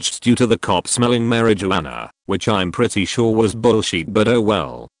being searched due to the cop smelling marijuana, which I'm pretty sure was bullshit but oh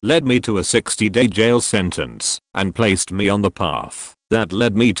well, led me to a 60-day jail sentence and placed me on the path that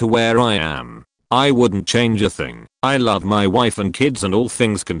led me to where I am. I wouldn't change a thing. I love my wife and kids and all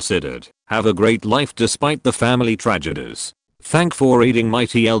things considered, have a great life despite the family tragedies. Thank for reading my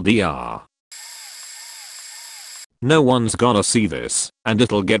TLDR. No one's gonna see this, and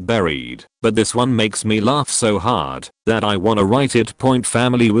it'll get buried, but this one makes me laugh so hard that I wanna write it.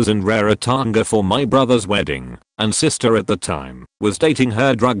 Family was in Rarotonga for my brother's wedding, and sister at the time was dating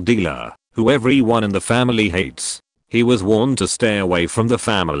her drug dealer, who everyone in the family hates. He was warned to stay away from the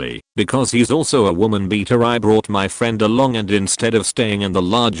family because he's also a woman beater. I brought my friend along, and instead of staying in the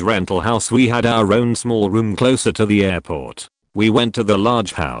large rental house we had our own small room closer to the airport. We went to the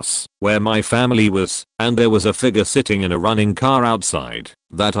large house where my family was, and there was a figure sitting in a running car outside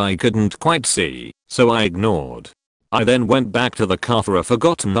that I couldn't quite see, so I ignored. I then went back to the car for a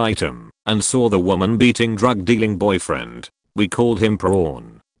forgotten item and saw the woman beating drug dealing boyfriend. We called him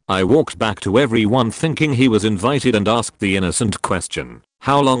Prawn. I walked back to everyone thinking he was invited and asked the innocent question,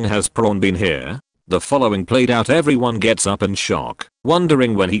 "How long has Prawn been here?" The following played out. Everyone gets up in shock,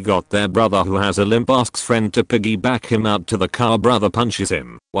 wondering when he got there. Brother who has a limp asks friend to piggyback him out to the car. Brother punches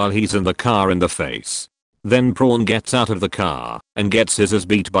him while he's in the car in the face. Then Prawn gets out of the car and gets his ass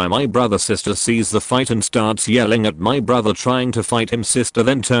beat by my brother. Sister sees the fight and starts yelling at my brother trying to fight him. Sister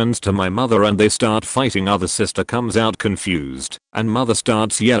then turns to my mother and they start fighting. Other sister comes out confused and mother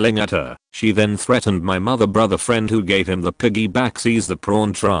starts yelling at her. She then threatened my mother brother friend who gave him the piggyback sees the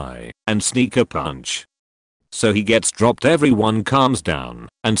Prawn try and sneak a punch. So he gets dropped. Everyone calms down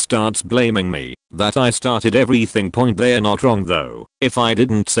and starts blaming me that I started everything. They're not wrong though. If I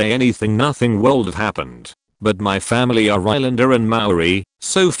didn't say anything nothing would have happened. But my family are Islander and Maori,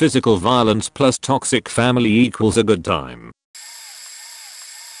 so physical violence plus toxic family equals a good time.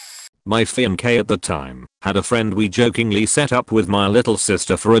 My fiancé at the time had a friend we jokingly set up with my little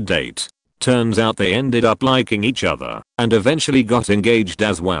sister for a date. Turns out they ended up liking each other and eventually got engaged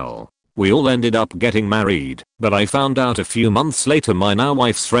as well. We all ended up getting married, but I found out a few months later my now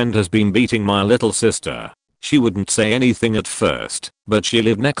wife's friend has been beating my little sister. She wouldn't say anything at first, but she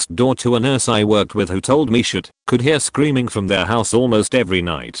lived next door to a nurse I worked with who told me she could hear screaming from their house almost every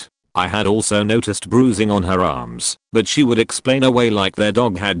night. I had also noticed bruising on her arms, but she would explain away like their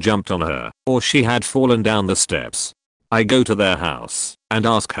dog had jumped on her or she had fallen down the steps. I go to their house and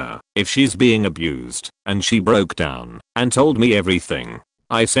ask her if she's being abused, and she broke down and told me everything.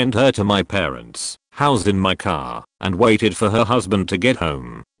 I sent her to my parents' house in my car and waited for her husband to get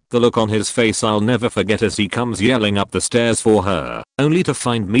home. The look on his face I'll never forget as he comes yelling up the stairs for her, only to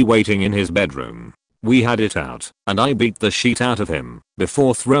find me waiting in his bedroom. We had it out, and I beat the shit out of him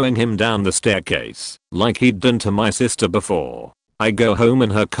before throwing him down the staircase like he'd done to my sister before. I go home in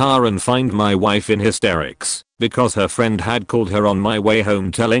her car and find my wife in hysterics because her friend had called her on my way home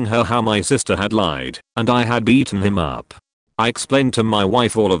telling her how my sister had lied and I had beaten him up. I explained to my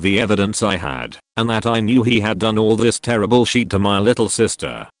wife all of the evidence I had and that I knew he had done all this terrible shit to my little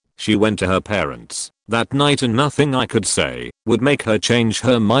sister. She went to her parents that night and nothing I could say would make her change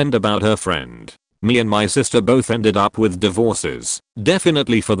her mind about her friend. Me and my sister both ended up with divorces,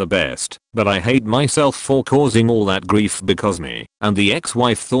 definitely for the best, but I hate myself for causing all that grief because me and the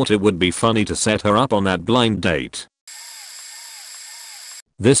ex-wife thought it would be funny to set her up on that blind date.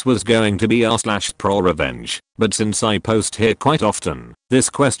 This was going to be r/pro revenge, but since I post here quite often, this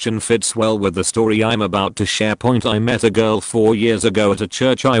question fits well with the story I'm about to share. I met a girl 4 years ago at a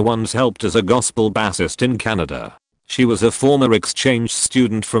church I once helped as a gospel bassist in Canada. She was a former exchange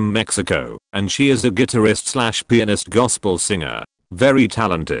student from Mexico, and she is a guitarist/pianist gospel singer. Very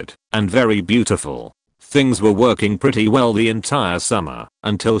talented and very beautiful. Things were working pretty well the entire summer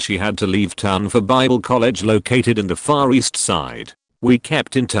until she had to leave town for Bible college located in the Far East Side. We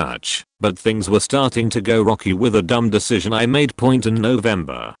kept in touch, but things were starting to go rocky with a dumb decision I made. In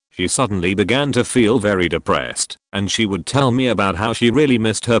November, she suddenly began to feel very depressed, and she would tell me about how she really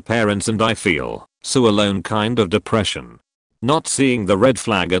missed her parents and I feel so alone kind of depression. Not seeing the red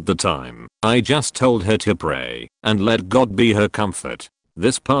flag at the time, I just told her to pray and let God be her comfort.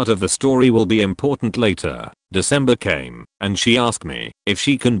 This part of the story will be important later. December came, and she asked me if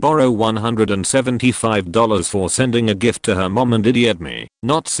she can borrow $175 for sending a gift to her mom, and idiot me,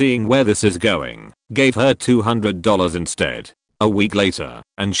 not seeing where this is going, gave her $200 instead. A week later,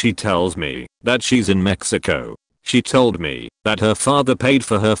 and she tells me that she's in Mexico. She told me that her father paid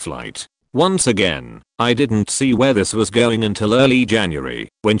for her flight. Once again, I didn't see where this was going until early January,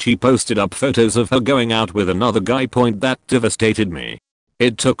 when she posted up photos of her going out with another guy. That devastated me.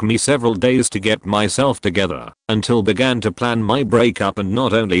 It took me several days to get myself together until began to plan my breakup, and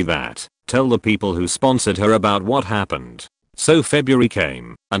not only that, tell the people who sponsored her about what happened. So February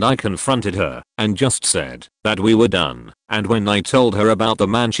came and I confronted her and just said that we were done, and when I told her about the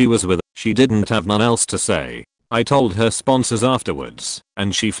man she was with, she didn't have none else to say. I told her sponsors afterwards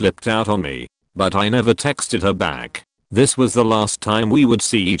and she flipped out on me, but I never texted her back. This was the last time we would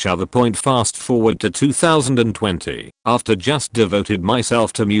see each other. Fast forward to 2020, after just devoted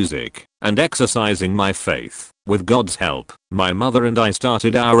myself to music and exercising my faith. With God's help, my mother and I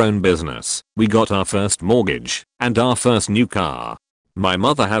started our own business. We got our first mortgage and our first new car. My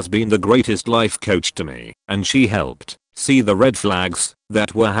mother has been the greatest life coach to me, and she helped see the red flags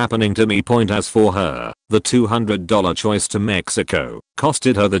that were happening to me. As for her, the $200 choice to Mexico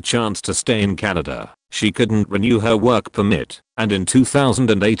costed her the chance to stay in Canada. She couldn't renew her work permit, and in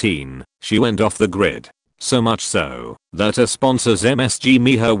 2018, she went off the grid. So much so that her sponsors MSG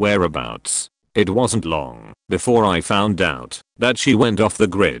me her whereabouts. It wasn't long before I found out that she went off the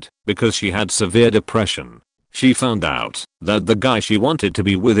grid because she had severe depression. She found out that the guy she wanted to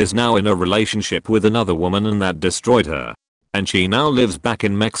be with is now in a relationship with another woman, and that destroyed her. And she now lives back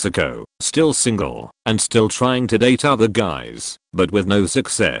in Mexico, still single, and still trying to date other guys, but with no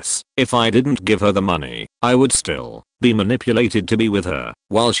success. If I didn't give her the money, I would still be manipulated to be with her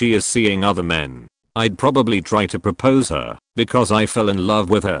while she is seeing other men. I'd probably try to propose her because I fell in love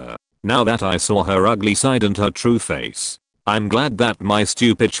with her. Now that I saw her ugly side and her true face, I'm glad that my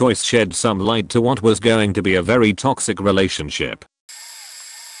stupid choice shed some light to what was going to be a very toxic relationship.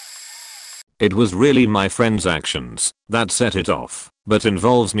 It was really my friend's actions that set it off, but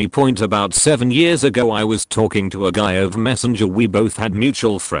involves me. About 7 years ago I was talking to a guy over Messenger. We both had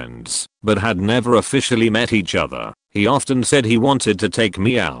mutual friends, but had never officially met each other. He often said he wanted to take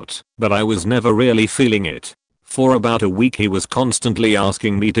me out, but I was never really feeling it. For about a week he was constantly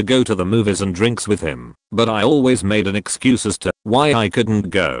asking me to go to the movies and drinks with him, but I always made an excuse as to why I couldn't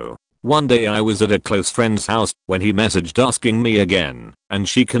go. One day I was at a close friend's house when he messaged asking me again, and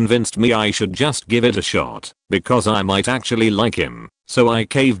she convinced me I should just give it a shot, because I might actually like him. So I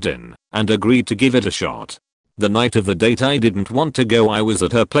caved in and agreed to give it a shot. The night of the date I didn't want to go. I was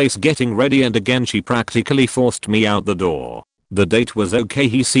at her place getting ready and again she practically forced me out the door. The date was okay.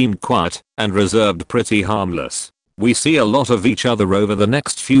 He seemed quiet and reserved, pretty harmless. We see a lot of each other over the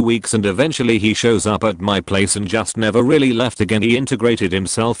next few weeks and eventually he shows up at my place and just never really left again. He integrated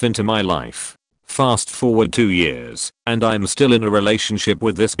himself into my life. Fast forward 2 years, and I'm still in a relationship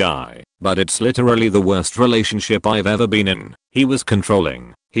with this guy, but it's literally the worst relationship I've ever been in. He was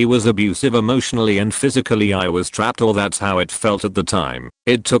controlling. He was abusive emotionally and physically. I was trapped, or that's how it felt at the time.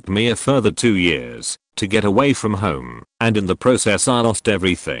 It took me a further 2 years to get away from home, and in the process I lost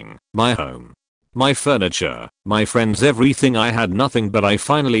everything. My home, my furniture, my friends, everything. I had nothing, but I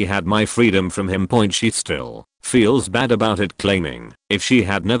finally had my freedom from him. She still feels bad about it, claiming if she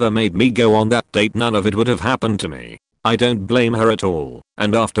had never made me go on that date none of it would have happened to me. I don't blame her at all,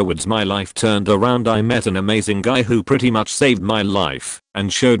 and afterwards my life turned around. I met an amazing guy who pretty much saved my life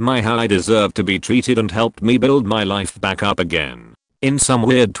and showed me how I deserved to be treated and helped me build my life back up again. In some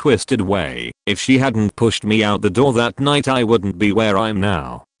weird twisted way, if she hadn't pushed me out the door that night I wouldn't be where I'm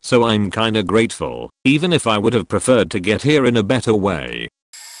now. So I'm kinda grateful, even if I would have preferred to get here in a better way.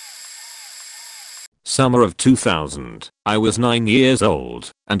 Summer of 2000, I was 9 years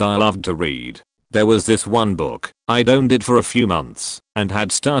old, and I loved to read. There was this one book, I'd owned it for a few months, and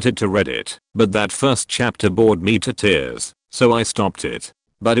had started to read it, but that first chapter bored me to tears, so I stopped it.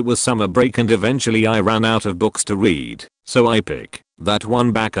 But it was summer break and eventually I ran out of books to read, so I picked that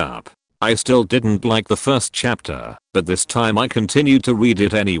one back up. I still didn't like the first chapter, but this time I continued to read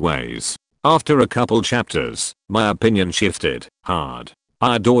it anyways. After a couple chapters, my opinion shifted hard.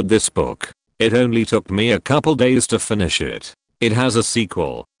 I adored this book. It only took me a couple days to finish it. It has a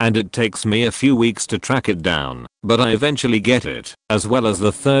sequel, and it takes me a few weeks to track it down, but I eventually get it, as well as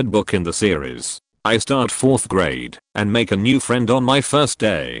the third book in the series. I start 4th grade, and make a new friend on my first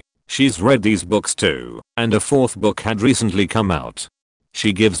day. She's read these books too, and a 4th book had recently come out.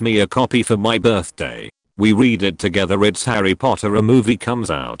 She gives me a copy for my birthday. We read it together. It's Harry Potter. A movie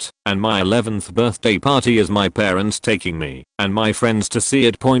comes out, and my 11th birthday party is my parents taking me and my friends to see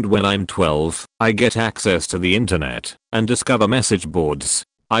it. When I'm 12, I get access to the internet and discover message boards.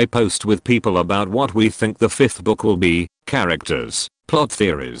 I post with people about what we think the 5th book will be, characters, plot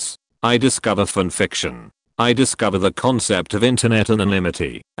theories. I discover fanfiction. I discover the concept of internet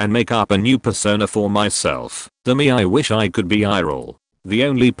anonymity and make up a new persona for myself. The me I wish I could be. Iroll. The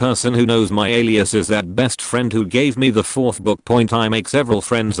only person who knows my alias is that best friend who gave me the 4th book. I make several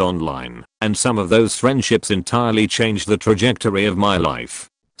friends online, and some of those friendships entirely changed the trajectory of my life.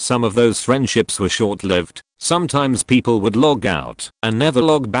 Some of those friendships were short-lived. Sometimes people would log out and never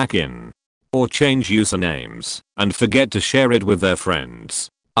log back in, or change usernames and forget to share it with their friends.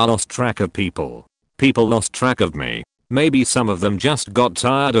 I lost track of people. People lost track of me. Maybe some of them just got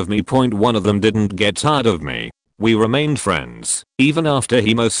tired of me. One of them didn't get tired of me. We remained friends, even after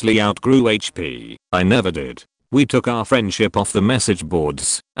he mostly outgrew HP. I never did. We took our friendship off the message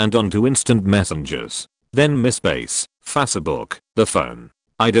boards and onto instant messengers. Then MySpace, Facebook, the phone.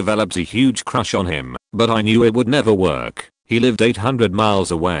 I developed a huge crush on him, but I knew it would never work. He lived 800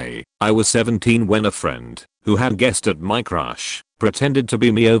 miles away. I was 17 when a friend, who had guessed at my crush, pretended to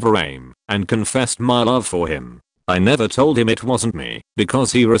be me over AIM, and confessed my love for him. I never told him it wasn't me,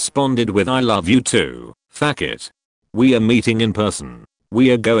 because he responded with "I love you too, fuck it. We are meeting in person.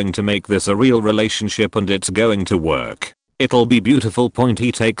 We are going to make this a real relationship and it's going to work. It'll be beautiful."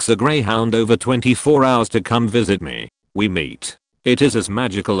 He takes a Greyhound over 24 hours to come visit me. We meet. It is as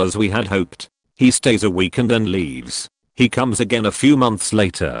magical as we had hoped. He stays a week and then leaves. He comes again a few months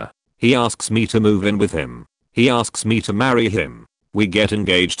later. He asks me to move in with him. He asks me to marry him. We get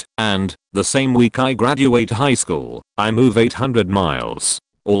engaged, and, the same week I graduate high school, I move 800 miles.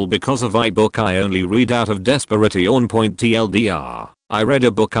 All because of a book I only read out of desperation. TLDR, I read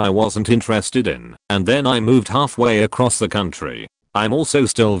a book I wasn't interested in, and then I moved halfway across the country. I'm also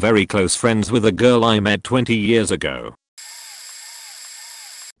still very close friends with a girl I met 20 years ago.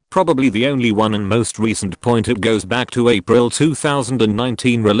 Probably the only one and most recent point, it goes back to April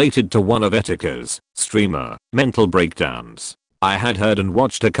 2019, related to one of Etika's streamer mental breakdowns. I had heard and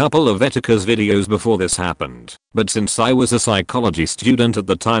watched a couple of Etika's videos before this happened, but since I was a psychology student at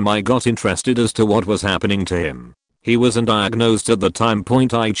the time, I got interested as to what was happening to him. He wasn't diagnosed at the time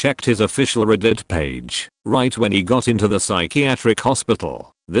point. I checked his official Reddit page right when he got into the psychiatric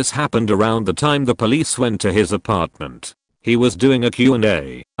hospital. This happened around the time the police went to his apartment. He was doing a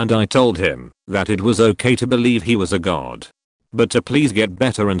Q&A, and I told him that it was okay to believe he was a god, but to please get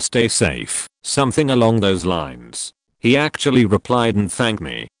better and stay safe, something along those lines. He actually replied and thanked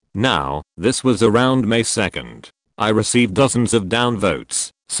me. Now, this was around May 2nd. I received dozens of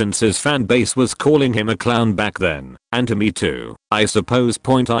downvotes, since his fan base was calling him a clown back then, and to me too, I suppose.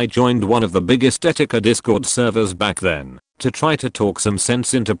 I joined one of the biggest Etika Discord servers back then, to try to talk some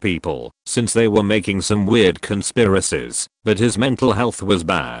sense into people, since they were making some weird conspiracies, but his mental health was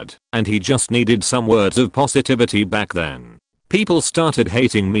bad, and he just needed some words of positivity back then. People started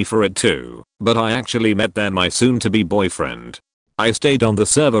hating me for it too, but I actually met my soon-to-be boyfriend. I stayed on the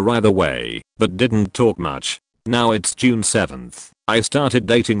server either way, but didn't talk much. Now it's June 7th. I started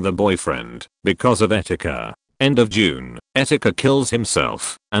dating the boyfriend, because of Etika. End of June, Etika kills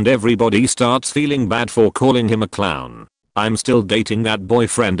himself, and everybody starts feeling bad for calling him a clown. I'm still dating that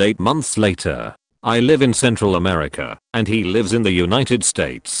boyfriend 8 months later. I live in Central America, and he lives in the United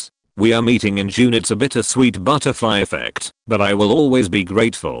States. We are meeting in June. It's a bittersweet butterfly effect, but I will always be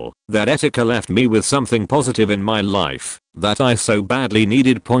grateful that Etika left me with something positive in my life that I so badly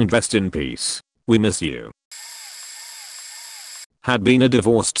needed. Rest in peace. We miss you. Had been a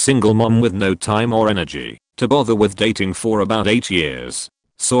divorced single mom with no time or energy to bother with dating for about 8 years.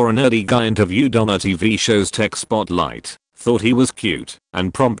 Saw a nerdy guy interviewed on a TV show's Tech Spotlight, thought he was cute,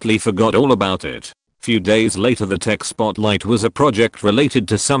 and promptly forgot all about it. Few days later, the Tech Spotlight was a project related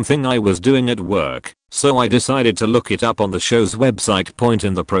to something I was doing at work, so I decided to look it up on the show's website.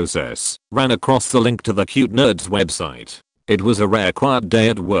 In the process, ran across the link to the cute nerd's website. It was a rare quiet day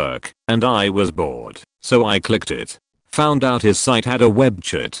at work, and I was bored, so I clicked it. Found out his site had a web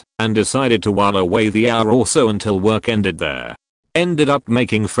chat, and decided to while away the hour or so until work ended there. Ended up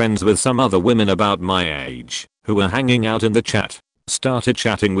making friends with some other women about my age, who were hanging out in the chat. Started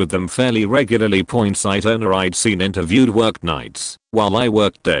chatting with them fairly regularly. Site owner I'd seen interviewed worked nights, while I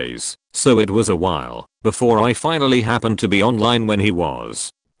worked days, so it was a while before I finally happened to be online when he was.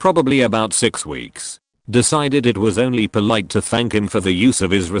 Probably about 6 weeks. Decided it was only polite to thank him for the use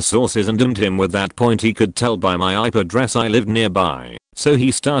of his resources and DM'd him with that. He could tell by my IP address I lived nearby, so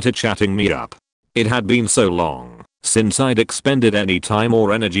he started chatting me up. It had been so long since I'd expended any time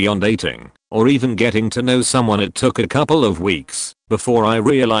or energy on dating, or even getting to know someone. It took a couple of weeks before I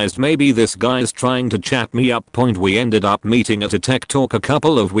realized maybe this guy's trying to chat me up. We ended up meeting at a tech talk a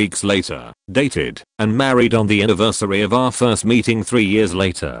couple of weeks later, dated, and married on the anniversary of our first meeting 3 years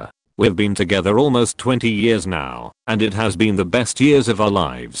later. We've been together almost 20 years now, and it has been the best years of our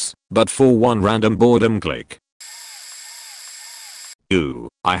lives, but for one random boredom click. Ooh,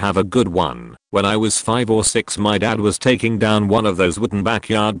 I have a good one. When I was 5 or 6, my dad was taking down one of those wooden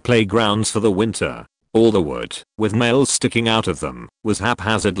backyard playgrounds for the winter. All the wood, with nails sticking out of them, was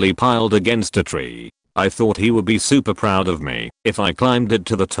haphazardly piled against a tree. I thought he would be super proud of me if I climbed it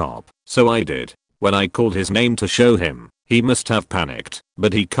to the top, so I did. When I called his name to show him, he must have panicked,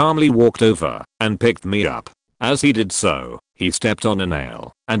 but he calmly walked over and picked me up. As he did so, he stepped on a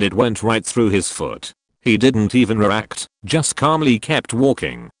nail, and it went right through his foot. He didn't even react, just calmly kept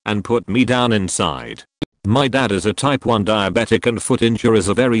walking and put me down inside. My dad is a type 1 diabetic, and foot injuries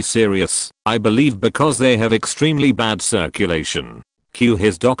are very serious, I believe because they have extremely bad circulation. Cue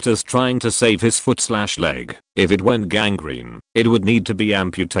his doctors trying to save his foot/leg. If it went gangrene, it would need to be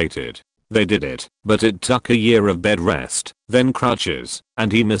amputated. They did it, but it took a year of bed rest, then crutches,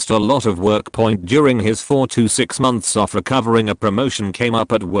 and he missed a lot of work. During his 4 to 6 months off recovering, a promotion came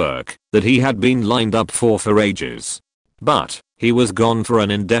up at work that he had been lined up for ages. But he was gone for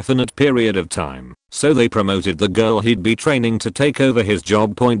an indefinite period of time, so they promoted the girl he'd be training to take over his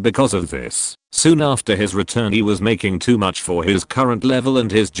job. Because of this, soon after his return, he was making too much for his current level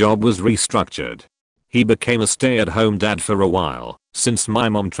and his job was restructured. He became a stay-at-home dad for a while, since my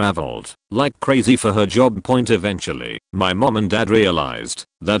mom traveled like crazy for her job. Eventually, my mom and dad realized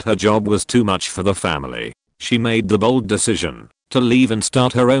that her job was too much for the family. She made the bold decision to leave and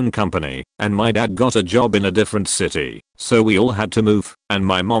start her own company, and my dad got a job in a different city, so we all had to move, and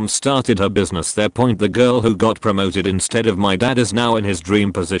my mom started her business there. The girl who got promoted instead of my dad is now in his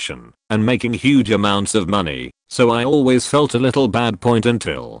dream position and making huge amounts of money, so I always felt a little bad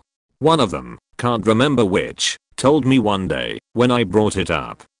until one of them, can't remember which, told me one day, when I brought it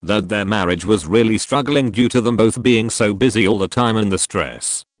up, that their marriage was really struggling due to them both being so busy all the time and the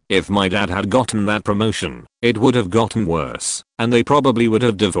stress. If my dad had gotten that promotion, it would have gotten worse, and they probably would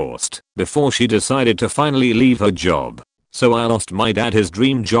have divorced before she decided to finally leave her job. So I lost my dad his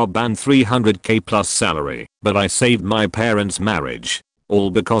dream job and 300k plus salary, but I saved my parents' marriage. All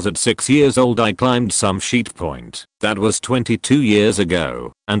because at 6 years old I climbed some sheet point that was 22 years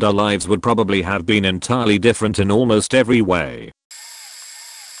ago, and our lives would probably have been entirely different in almost every way.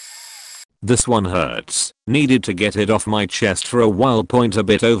 This one hurts. Needed to get it off my chest for a while. A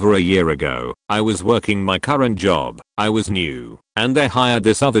bit over a year ago, I was working my current job. I was new, and they hired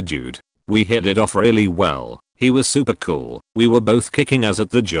this other dude. We hit it off really well. He was super cool. We were both kicking ass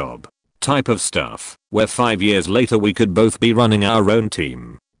at the job. Type of stuff where 5 years later we could both be running our own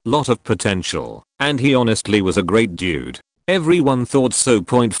team. Lot of potential, and he honestly was a great dude. Everyone thought so.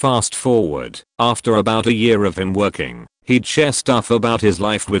 Fast forward, after about a year of him working, he'd share stuff about his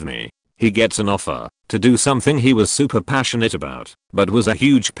life with me. He gets an offer to do something he was super passionate about, but was a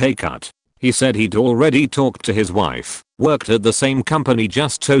huge pay cut. He said he'd already talked to his wife, worked at the same company,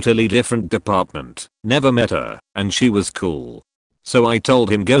 just totally different department, never met her, and she was cool. So I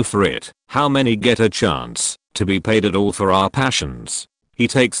told him go for it. How many get a chance to be paid at all for our passions? He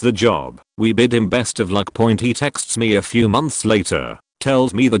takes the job. We bid him best of luck. He texts me a few months later,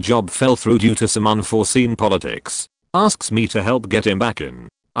 tells me the job fell through due to some unforeseen politics, asks me to help get him back in.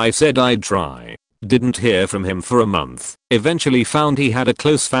 I said I'd try. Didn't hear from him for a month. Eventually found he had a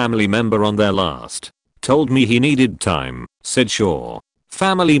close family member on their last. Told me he needed time. Said sure.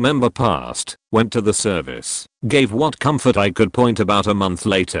 Family member passed. Went to the service. Gave what comfort I could. About a month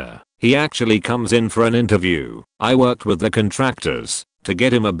later, he actually comes in for an interview. I worked with the contractors to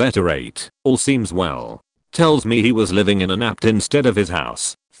get him a better rate. All seems well. Tells me he was living in an apt instead of his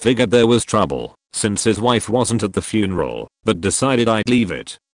house. Figured there was trouble since his wife wasn't at the funeral, but decided I'd leave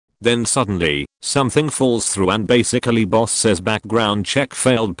it. Then suddenly, something falls through and basically boss says background check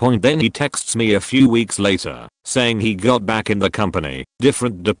failed. Then he texts me a few weeks later, saying he got back in the company,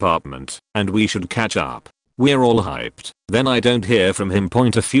 different department, and we should catch up. We're all hyped. Then I don't hear from him.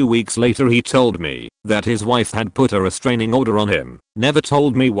 A few weeks later he told me that his wife had put a restraining order on him, never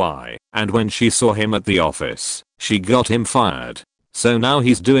told me why, and when she saw him at the office, she got him fired. So now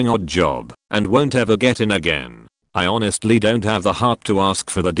he's doing odd job and won't ever get in again. I honestly don't have the heart to ask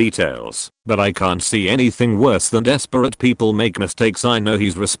for the details, but I can't see anything worse than desperate people make mistakes. I know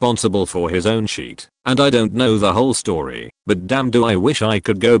he's responsible for his own shit, and I don't know the whole story, but damn do I wish I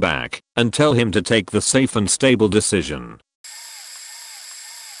could go back and tell him to take the safe and stable decision.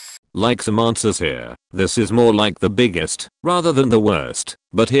 Like some answers here. This is more like the biggest rather than the worst,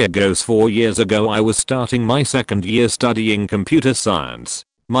 but here goes. 4 years ago I was starting my second year studying computer science.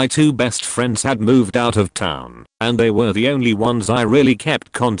 My two best friends had moved out of town, and they were the only ones I really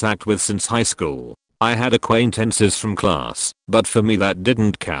kept contact with since high school. I had acquaintances from class, but for me that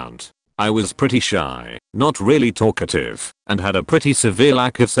didn't count. I was pretty shy, not really talkative, and had a pretty severe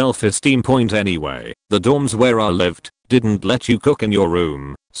lack of self-esteem. Anyway, the dorms where I lived didn't let you cook in your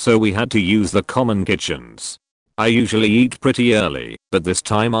room, so we had to use the common kitchens. I usually eat pretty early, but this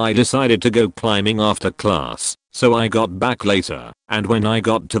time I decided to go climbing after class, so I got back later, and when I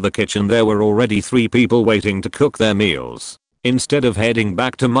got to the kitchen there were already 3 people waiting to cook their meals. Instead of heading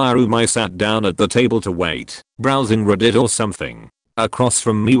back to my room I sat down at the table to wait, browsing Reddit or something. Across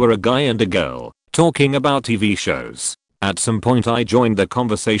from me were a guy and a girl, talking about TV shows. At some point I joined the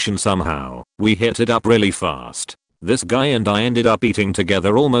conversation somehow. We hit it up really fast. This guy and I ended up eating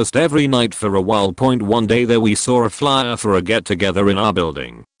together almost every night for a while. One day there we saw a flyer for a get together in our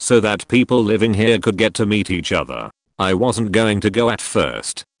building, so that people living here could get to meet each other. I wasn't going to go at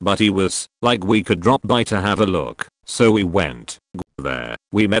first, but he was, like we could drop by to have a look, so we went. There,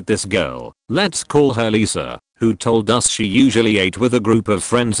 we met this girl, let's call her Lisa, who told us she usually ate with a group of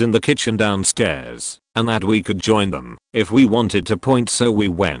friends in the kitchen downstairs, and that we could join them if we wanted to. So we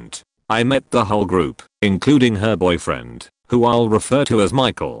went. I met the whole group, including her boyfriend, who I'll refer to as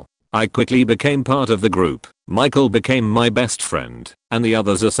Michael. I quickly became part of the group. Michael became my best friend, and the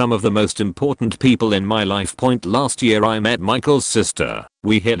others are some of the most important people in my life. Last year I met Michael's sister.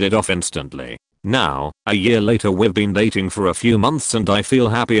 We hit it off instantly. Now, a year later we've been dating for a few months and I feel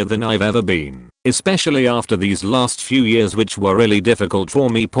happier than I've ever been, especially after these last few years which were really difficult for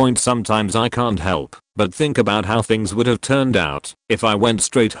me. Sometimes I can't help But think about how things would have turned out if I went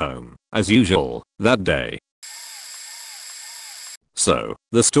straight home, as usual, that day. So,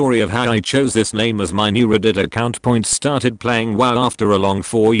 the story of how I chose this name as my new Reddit account point started playing WoW after a long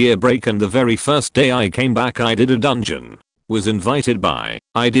 4-year break, and the very first day I came back I did a dungeon. Was invited by,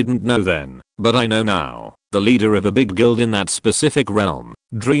 I didn't know then, but I know now, the leader of a big guild in that specific realm,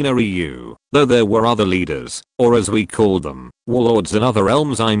 Dreener EU, though there were other leaders, or as we called them, warlords in other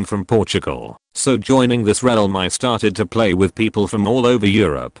realms. I'm from Portugal, so joining this realm I started to play with people from all over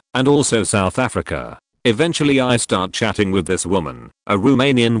Europe, and also South Africa. Eventually I start chatting with this woman, a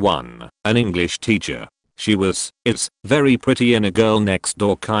Romanian one, an English teacher. It's very pretty in a girl next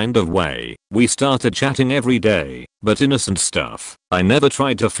door kind of way. We started chatting every day, but innocent stuff. I never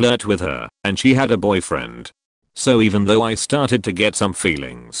tried to flirt with her, and she had a boyfriend. So even though I started to get some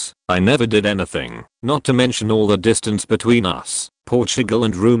feelings, I never did anything, not to mention all the distance between us. Portugal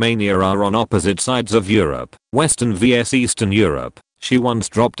and Romania are on opposite sides of Europe, Western vs Eastern Europe. She once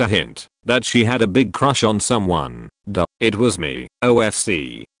dropped a hint that she had a big crush on someone. It was me,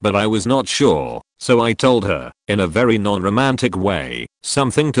 OFC, but I was not sure, so I told her, in a very non-romantic way,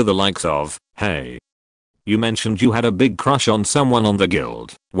 something to the likes of, "Hey, you mentioned you had a big crush on someone on the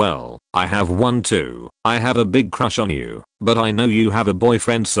guild. Well, I have one too. I have a big crush on you, but I know you have a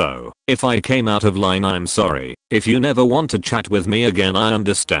boyfriend, so if I came out of line I'm sorry. If you never want to chat with me again I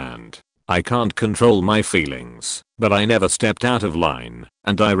understand. I can't control my feelings, but I never stepped out of line,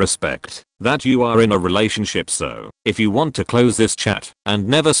 and I respect that you are in a relationship, so if you want to close this chat and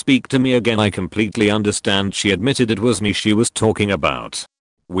never speak to me again I completely understand." She admitted it was me she was talking about.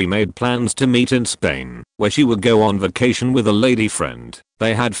 We made plans to meet in Spain, where she would go on vacation with a lady friend.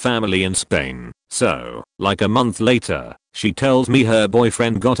 They had family in Spain, so, like a month later, she tells me her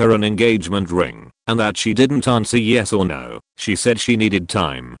boyfriend got her an engagement ring, and that she didn't answer yes or no. She said she needed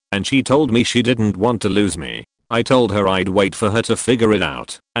time, and she told me she didn't want to lose me. I told her I'd wait for her to figure it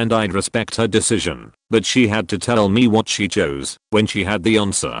out, and I'd respect her decision, but she had to tell me what she chose. When she had the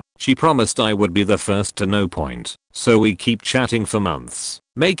answer, she promised I would be the first to know. So we keep chatting for months,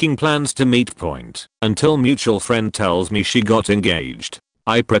 making plans to meet until mutual friend tells me she got engaged.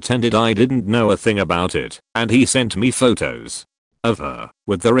 I pretended I didn't know a thing about it, and he sent me photos of her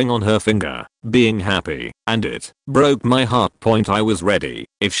with the ring on her finger, being happy, and it broke my heart. I was ready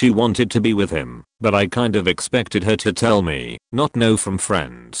if she wanted to be with him, but I kind of expected her to tell me, not know from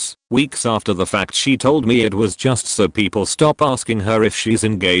friends. Weeks after the fact she told me it was just so people stop asking her if she's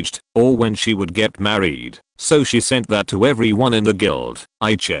engaged, or when she would get married. So she sent that to everyone in the guild.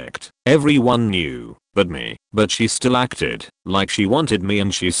 I checked, everyone knew but me, but she still acted like she wanted me,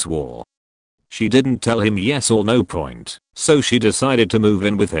 and she swore she didn't tell him yes or no. So she decided to move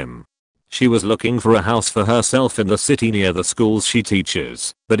in with him. She was looking for a house for herself in the city near the schools she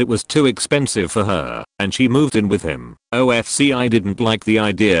teaches, but it was too expensive for her, and she moved in with him. OFC, I didn't like the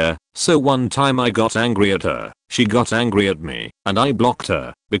idea, so one time I got angry at her. She got angry at me, and I blocked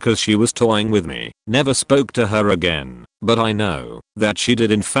her because she was toying with me. Never spoke to her again, but I know that she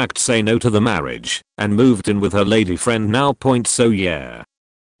did in fact say no to the marriage and moved in with her lady friend now. So yeah.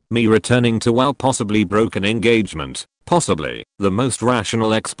 Me returning to WoW, possibly broken engagement. Possibly, the most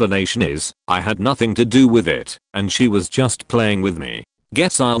rational explanation is, I had nothing to do with it, and she was just playing with me.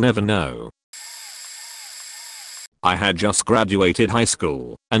 Guess I'll never know. I had just graduated high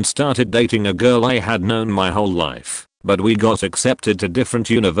school, and started dating a girl I had known my whole life, but we got accepted to different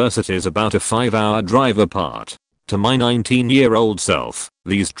universities about a 5-hour drive apart. To my 19-year-old self,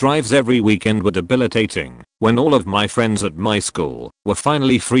 these drives every weekend were debilitating. When all of my friends at my school were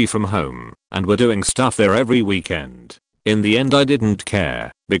finally free from home and were doing stuff there every weekend. In the end I didn't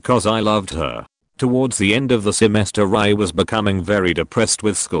care, because I loved her. Towards the end of the semester I was becoming very depressed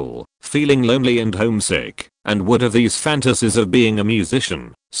with school, feeling lonely and homesick, and would have these fantasies of being a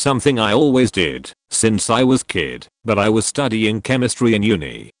musician, something I always did since I was kid, but I was studying chemistry in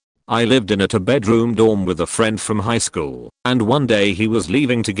uni. I lived in a 2-bedroom dorm with a friend from high school, and one day he was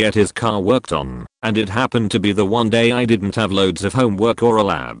leaving to get his car worked on, and it happened to be the one day I didn't have loads of homework or a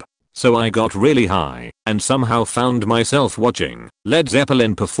lab. So I got really high, and somehow found myself watching Led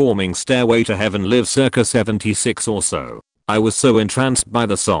Zeppelin performing Stairway to Heaven Live circa 76 or so. I was so entranced by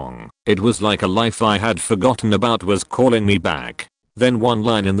the song, it was like a life I had forgotten about was calling me back. Then one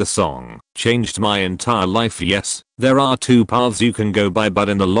line in the song changed my entire life. Yes, there are 2 paths you can go by, but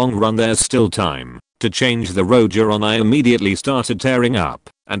in the long run there's still time to change the road you're on. I immediately started tearing up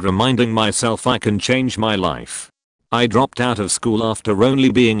and reminding myself I can change my life. I dropped out of school after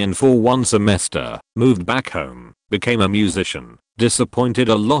only being in for 1 semester, moved back home, became a musician, disappointed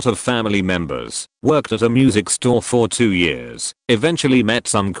a lot of family members, worked at a music store for 2 years, eventually met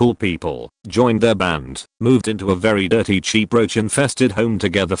some cool people, joined their band, moved into a very dirty cheap roach infested home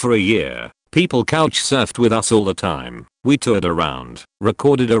together for a year. People couch surfed with us all the time. We toured around,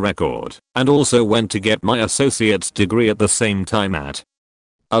 recorded a record, and also went to get my associate's degree at the same time at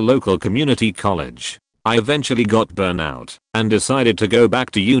a local community college. I eventually got burnout and decided to go back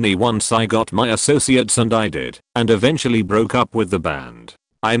to uni once I got my associates, and I did, and eventually broke up with the band.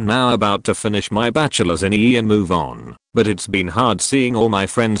 I'm now about to finish my bachelor's in EE and move on, but it's been hard seeing all my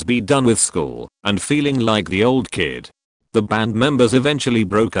friends be done with school and feeling like the old kid. The band members eventually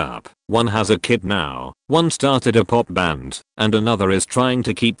broke up. One has a kid now, one started a pop band, and another is trying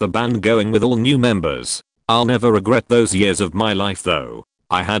to keep the band going with all new members. I'll never regret those years of my life though.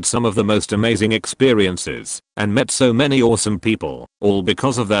 I had some of the most amazing experiences and met so many awesome people, all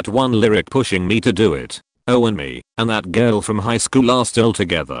because of that one lyric pushing me to do it. Oh, and me and that girl from high school are still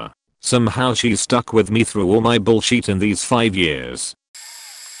together. Somehow she's stuck with me through all my bullshit in these 5 years.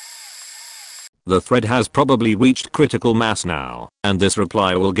 The thread has probably reached critical mass now, and this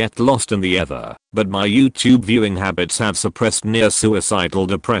reply will get lost in the ether, but my YouTube viewing habits have suppressed near suicidal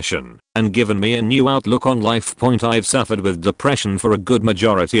depression and given me a new outlook on life. I've suffered with depression for a good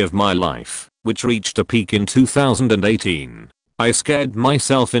majority of my life, which reached a peak in 2018. I scared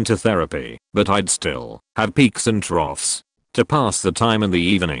myself into therapy, but I'd still have peaks and troughs. To pass the time in the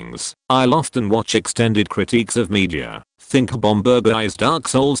evenings, I'll often watch extended critiques of media. Think Bomberguy's Dark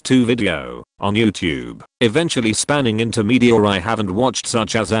Souls 2 video on YouTube, eventually spanning into media I haven't watched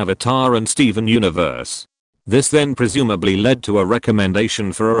such as Avatar and Steven Universe. This then presumably led to a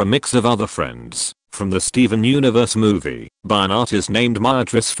recommendation for a mix of other friends from the Steven Universe movie by an artist named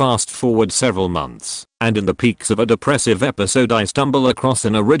Myatris. Fast forward several months, and in the peaks of a depressive episode I stumble across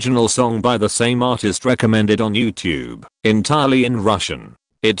an original song by the same artist recommended on YouTube, entirely in Russian.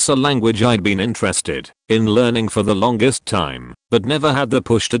 It's a language I'd been interested in learning for the longest time, but never had the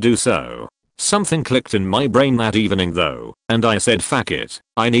push to do so. Something clicked in my brain that evening though, and I said fuck it,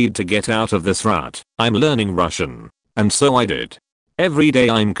 I need to get out of this rut. I'm learning Russian. And so I did. Every day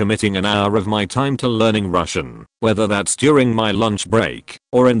I'm committing an hour of my time to learning Russian, whether that's during my lunch break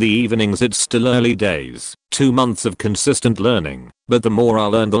or in the evenings. It's still early days, 2 months of consistent learning, but the more I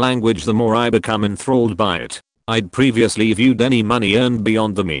learn the language the more I become enthralled by it. I'd previously viewed any money earned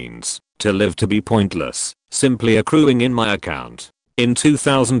beyond the means to live to be pointless, simply accruing in my account. In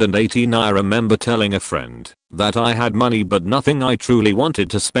 2018 I remember telling a friend that I had money but nothing I truly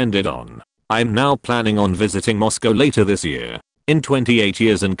wanted to spend it on. I'm now planning on visiting Moscow later this year, in 28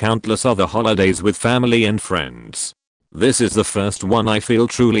 years, and countless other holidays with family and friends. This is the first one I feel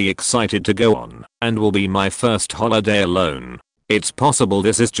truly excited to go on, and will be my first holiday alone. It's possible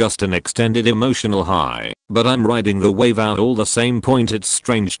this is just an extended emotional high, but I'm riding the wave out all the same. It's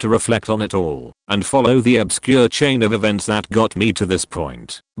strange to reflect on it all and follow the obscure chain of events that got me to this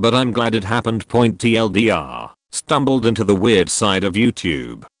point, but I'm glad it happened. TLDR, stumbled into the weird side of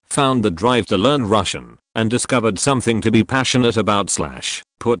YouTube, found the drive to learn Russian, and discovered something to be passionate about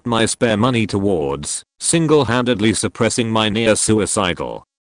 / put my spare money towards, single-handedly suppressing my near suicidal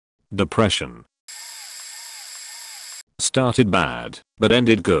depression. Started bad, but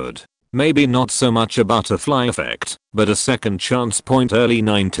ended good. Maybe not so much a butterfly effect, but a second chance. Early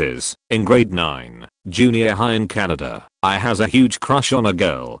 90s, in grade 9, junior high in Canada, I has a huge crush on a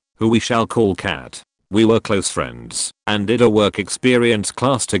girl, who we shall call Kat. We were close friends, and did a work experience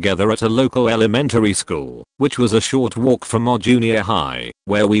class together at a local elementary school, which was a short walk from our junior high,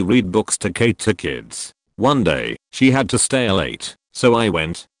 where we read books to cater to kids. One day, she had to stay late, so I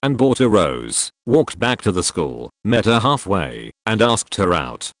went and bought a rose, walked back to the school, met her halfway, and asked her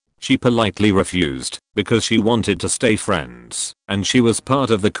out. She politely refused, because she wanted to stay friends, and she was part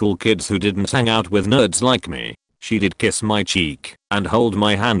of the cool kids who didn't hang out with nerds like me. She did kiss my cheek and hold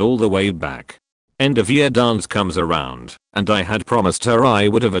my hand all the way back. End of year dance comes around, and I had promised her I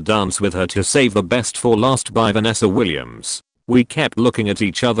would have a dance with her to Save the Best for Last by Vanessa Williams. We kept looking at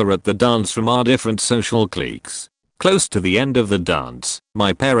each other at the dance from our different social cliques. Close to the end of the dance,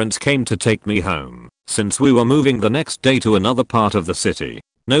 my parents came to take me home, since we were moving the next day to another part of the city.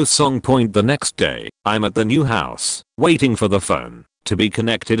 No song. The next day, I'm at the new house, waiting for the phone to be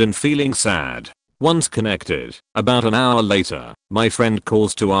connected and feeling sad. Once connected, about an hour later, my friend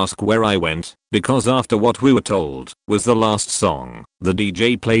calls to ask where I went, because after what we were told was the last song, the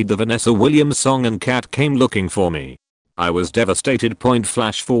DJ played the Vanessa Williams song and Kat came looking for me. I was devastated.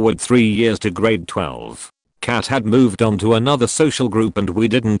 Flash forward 3 years to grade 12. Kat had moved on to another social group and we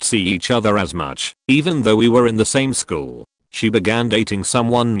didn't see each other as much, even though we were in the same school. She began dating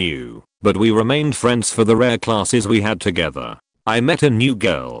someone new, but we remained friends for the rare classes we had together. I met a new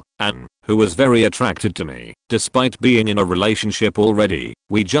girl, Anne, who was very attracted to me, despite being in a relationship already.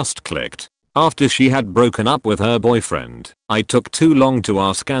 We just clicked. After she had broken up with her boyfriend, I took too long to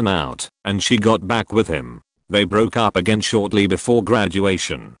ask Anne out, and she got back with him. They broke up again shortly before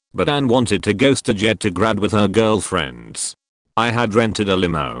graduation, but Anne wanted to ghost a jet to grad with her girlfriends. I had rented a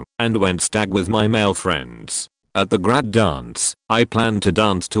limo and went stag with my male friends. At the grad dance, I planned to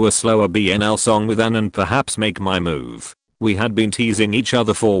dance to a slower BNL song with Anne and perhaps make my move. We had been teasing each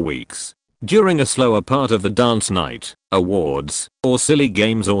other for weeks. During a slower part of the dance night, awards, or silly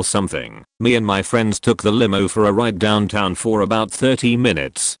games or something, me and my friends took the limo for a ride downtown for about 30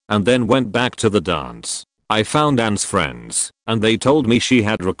 minutes and then went back to the dance. I found Anne's friends, and they told me she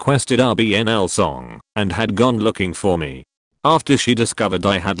had requested our BNL song and had gone looking for me. After she discovered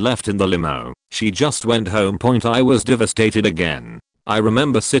I had left in the limo, she just went home. I was devastated again. I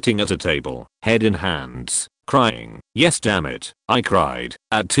remember sitting at a table, head in hands, crying. Yes, damn it, I cried.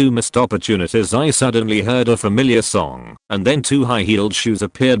 At 2 missed opportunities I suddenly heard a familiar song, and then 2 high-heeled shoes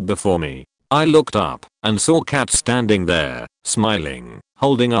appeared before me. I looked up and saw Kat standing there, smiling,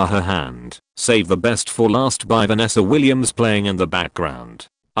 holding her hand. Save the Best for Last by Vanessa Williams playing in the background.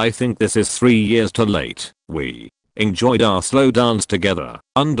 I think this is 3 years too late. We enjoyed our slow dance together,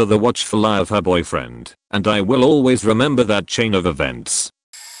 under the watchful eye of her boyfriend, and I will always remember that chain of events.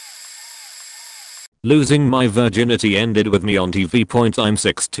 Losing my virginity ended with me on TV. I'm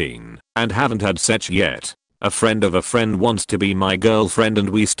 16 and haven't had sex yet. A friend of a friend wants to be my girlfriend and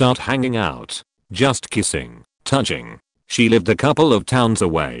we start hanging out. Just kissing, touching. She lived a couple of towns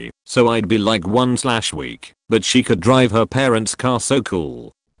away, so I'd be like once/week, but she could drive her parents' car, so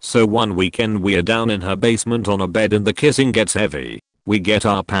cool. So one weekend we're down in her basement on a bed and the kissing gets heavy. We get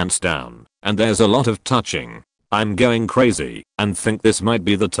our pants down, and there's a lot of touching. I'm going crazy and think this might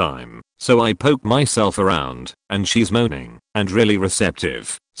be the time, so I poke myself around, and she's moaning and really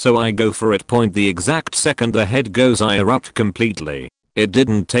receptive, so I go for it. The exact second the head goes I erupt completely. It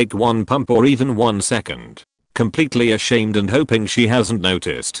didn't take one pump or even 1 second. Completely ashamed and hoping she hasn't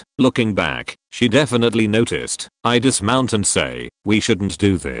noticed. Looking back, she definitely noticed. I dismount and say, we shouldn't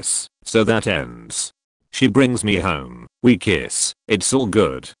do this, so that ends. She brings me home, we kiss, it's all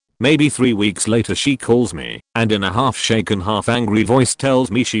good. Maybe 3 weeks later she calls me and in a half shaken half angry voice tells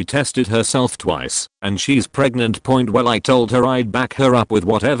me she tested herself twice and she's pregnant. Well, I told her I'd back her up with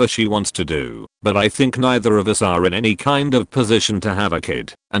whatever she wants to do, but I think neither of us are in any kind of position to have a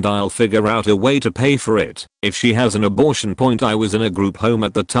kid, and I'll figure out a way to pay for it if she has an abortion. I was in a group home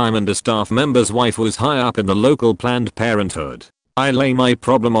at the time and a staff member's wife was high up in the local Planned Parenthood. I lay my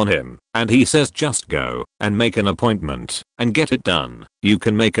problem on him, and he says just go and make an appointment and get it done. You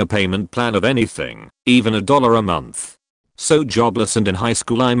can make a payment plan of anything, even $1 a month. So jobless and in high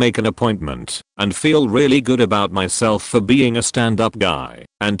school I make an appointment and feel really good about myself for being a stand-up guy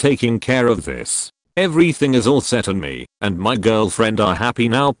and taking care of this. Everything is all set on me and my girlfriend are happy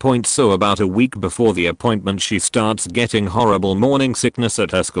now. So about a week before the appointment she starts getting horrible morning sickness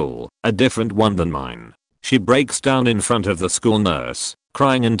at her school, a different one than mine. She breaks down in front of the school nurse,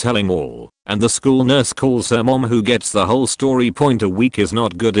 crying and telling all, and the school nurse calls her mom who gets the whole story. A week is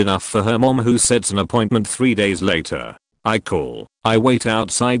not good enough for her mom who sets an appointment 3 days later. I wait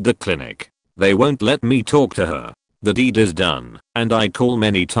outside the clinic. They won't let me talk to her. The deed is done, and I call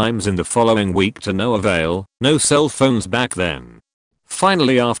many times in the following week to no avail. No cell phones back then.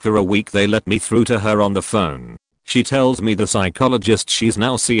 Finally after a week they let me through to her on the phone. She tells me the psychologist she's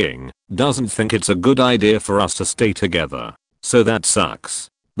now seeing doesn't think it's a good idea for us to stay together. So that sucks.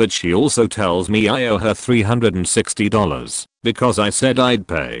 But she also tells me I owe her $360 because I said I'd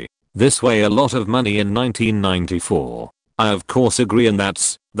pay this way a lot of money in 1994. I of course agree, and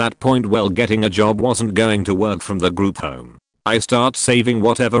that's that point. Well, getting a job wasn't going to work from the group home. I start saving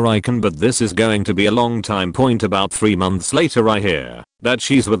whatever I can, but this is going to be a long time. About 3 months later I hear that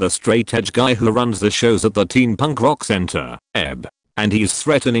she's with a straight edge guy who runs the shows at the Teen Punk Rock Center, EB, and he's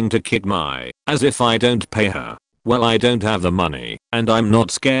threatening to kick my ass if I don't pay her. Well, I don't have the money and I'm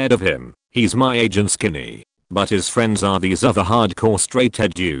not scared of him. He's my age and skinny, but his friends are these other hardcore straight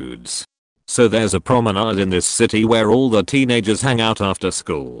edge dudes. So there's a promenade in this city where all the teenagers hang out after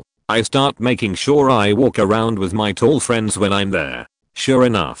school. I start making sure I walk around with my tall friends when I'm there. Sure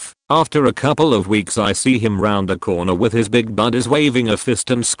enough, after a couple of weeks I see him round a corner with his big buddies waving a fist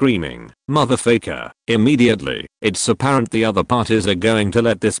and screaming, "Motherfucker." Immediately, it's apparent the other parties are going to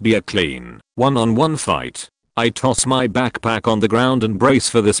let this be a clean, one-on-one fight. I toss my backpack on the ground and brace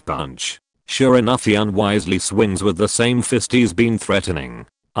for this punch. Sure enough, he unwisely swings with the same fist he's been threatening.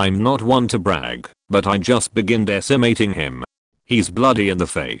 I'm not one to brag, but I just begin decimating him. He's bloody in the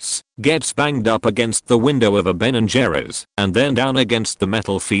face, gets banged up against the window of a Ben & Jerry's, and then down against the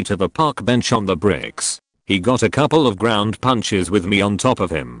metal feet of a park bench on the bricks. He got a couple of ground punches with me on top of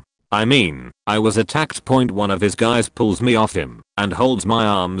him. I mean, I was attacked. One of his guys pulls me off him and holds my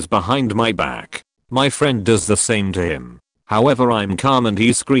arms behind my back. My friend does the same to him. However, I'm calm and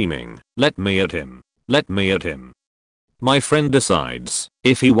he's screaming, "Let me at him. Let me at him." My friend decides,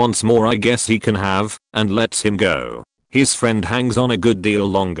 if he wants more I guess he can have, and lets him go. His friend hangs on a good deal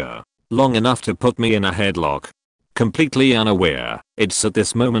longer. Long enough to put me in a headlock. Completely unaware, it's at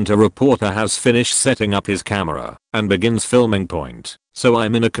this moment a reporter has finished setting up his camera and begins filming. So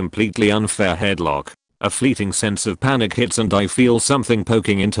I'm in a completely unfair headlock. A fleeting sense of panic hits and I feel something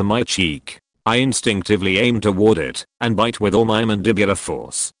poking into my cheek. I instinctively aim toward it and bite with all my mandibular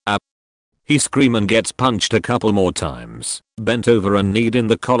force. He screams and gets punched a couple more times, bent over and kneed in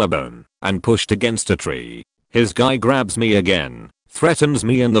the collarbone, and pushed against a tree. His guy grabs me again, threatens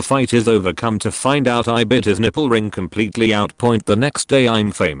me, and the fight is over. Come to find out I bit his nipple ring completely out. The next day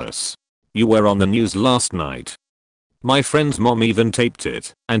I'm famous. You were on the news last night. My friend's mom even taped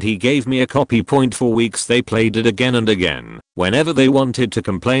it, and he gave me a copy. For weeks they played it again and again, whenever they wanted to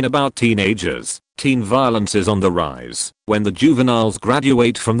complain about teenagers. Teen violence is on the rise. When the juveniles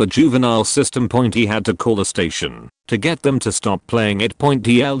graduate from the juvenile system. He had to call the station to get them to stop playing it.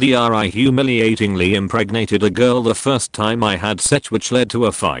 TLDR, I humiliatingly impregnated a girl the first time I had sex, which led to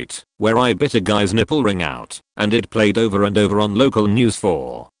a fight where I bit a guy's nipple ring out, and it played over and over on local news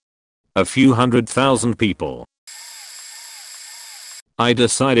for a few 100,000 people. I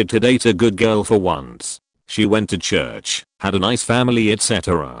decided to date a good girl for once. She went to church, had a nice family,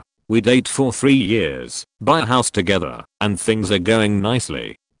 etc. We date for 3 years, buy a house together, and things are going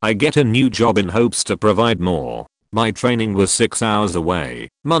nicely. I get a new job in hopes to provide more. My training was 6 hours away,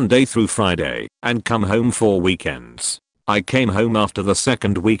 Monday through Friday, and come home for weekends. I came home after the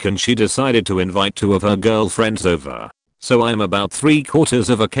second week and she decided to invite 2 of her girlfriends over. So I'm about 3/4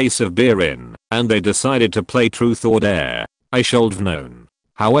 of a case of beer in, and they decided to play truth or dare. I should've known.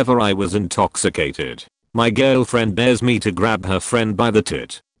 However, I was intoxicated. My girlfriend dares me to grab her friend by the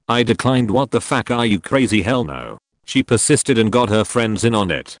tit. I declined. What the fuck, are you crazy? Hell no. She persisted and got her friends in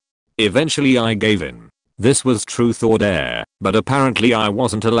on it. Eventually I gave in. This was truth or dare, but apparently I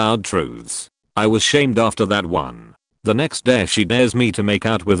wasn't allowed truths. I was shamed after that one. The next day she dares me to make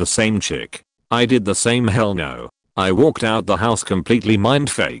out with the same chick. I did the same. Hell no. I walked out the house completely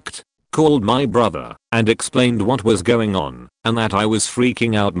mind-faked. Called my brother and explained what was going on and that I was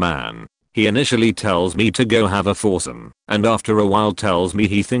freaking out. Man. He initially tells me to go have a foursome, and after a while tells me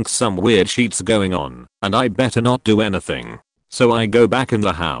he thinks some weird shit's going on and I better not do anything. So I go back in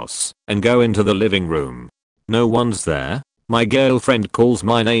the house and go into the living room. No one's there. My girlfriend calls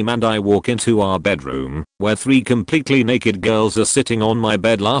my name and I walk into our bedroom where 3 completely naked girls are sitting on my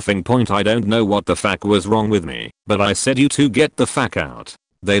bed laughing. I don't know what the fuck was wrong with me, but I said, "You two get the fuck out."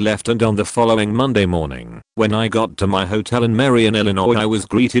 They left, and on the following Monday morning, when I got to my hotel in Marion, Illinois, I was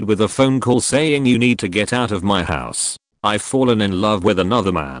greeted with a phone call saying, "You need to get out of my house. I've fallen in love with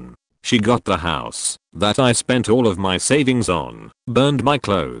another man." She got the house that I spent all of my savings on, burned my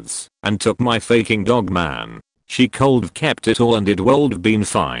clothes, and took my faking dog. Man. She cold kept it all and it would have been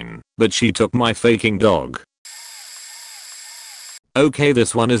fine, but she took my faking dog. Okay,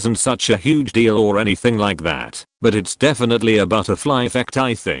 this one isn't such a huge deal or anything like that, but it's definitely a butterfly effect,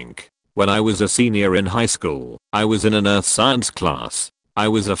 I think. When I was a senior in high school, I was in an earth science class. I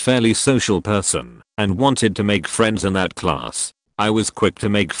was a fairly social person and wanted to make friends in that class. I was quick to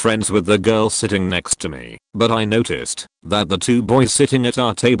make friends with the girl sitting next to me, but I noticed that the 2 boys sitting at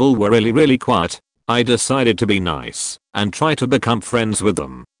our table were really quiet. I decided to be nice and try to become friends with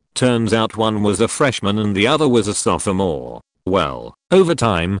them. Turns out one was a freshman and the other was a sophomore. Well, over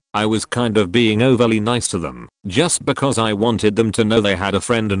time, I was kind of being overly nice to them, just because I wanted them to know they had a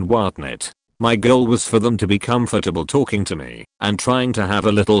friend and whatnot. My goal was for them to be comfortable talking to me and trying to have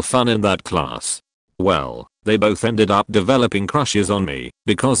a little fun in that class. Well, they both ended up developing crushes on me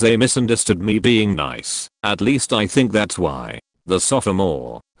because they misunderstood me being nice. At least I think that's why. The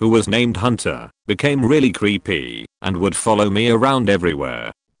sophomore, who was named Hunter, became really creepy and would follow me around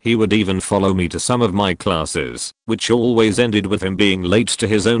everywhere. He would even follow me to some of my classes, which always ended with him being late to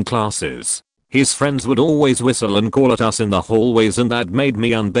his own classes. His friends would always whistle and call at us in the hallways, and that made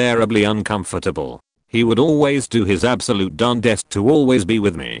me unbearably uncomfortable. He would always do his absolute darndest to always be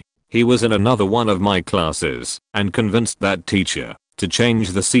with me. He was in another one of my classes and convinced that teacher to change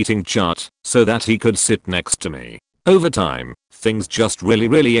the seating chart so that he could sit next to me. Over time, things just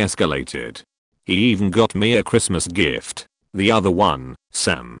really escalated. He even got me a Christmas gift. The other one,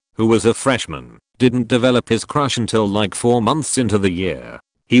 Sam, who was a freshman, didn't develop his crush until like 4 months into the year.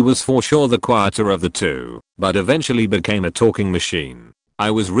 He was for sure the quieter of the two, but eventually became a talking machine.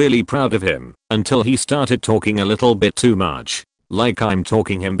 I was really proud of him until he started talking a little bit too much. Like I'm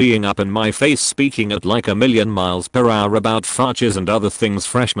talking him being up in my face speaking at like a million miles per hour about farches and other things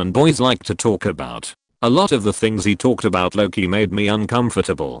freshmen boys like to talk about. A lot of the things he talked about low-key made me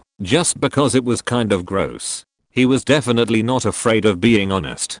uncomfortable, just because it was kind of gross. He was definitely not afraid of being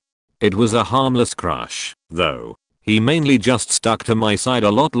honest. It was a harmless crush, though. He mainly just stuck to my side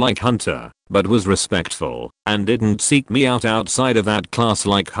a lot like Hunter, but was respectful and didn't seek me out outside of that class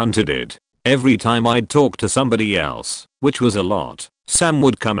like Hunter did. Every time I'd talk to somebody else, which was a lot, Sam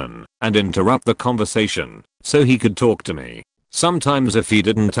would come in and interrupt the conversation so he could talk to me. Sometimes if he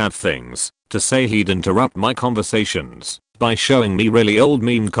didn't have things to say, he'd interrupt my conversations by showing me really old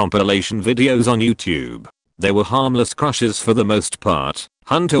meme compilation videos on YouTube. They were harmless crushes for the most part.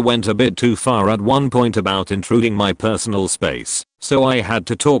 Hunter went a bit too far at one point about intruding my personal space, so I had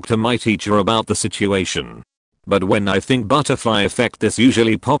to talk to my teacher about the situation. But when I think butterfly effect, this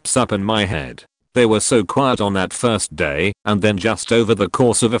usually pops up in my head. They were so quiet on that first day, and then just over the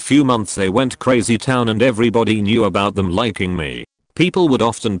course of a few months they went crazy town and everybody knew about them liking me. People would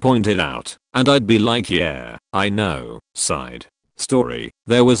often point it out, and I'd be like, yeah, I know. Side story,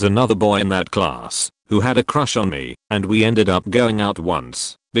 there was another boy in that class who had a crush on me, and we ended up going out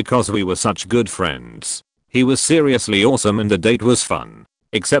once because we were such good friends. He was seriously awesome and the date was fun.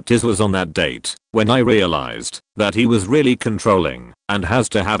 Except his was on that date when I realized that he was really controlling and has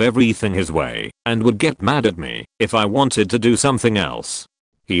to have everything his way and would get mad at me if I wanted to do something else.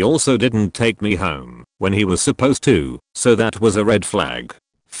 He also didn't take me home when he was supposed to, so that was a red flag.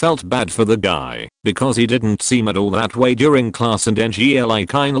 Felt bad for the guy because he didn't seem at all that way during class, and NGL I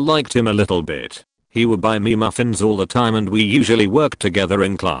kinda liked him a little bit. He would buy me muffins all the time and we usually worked together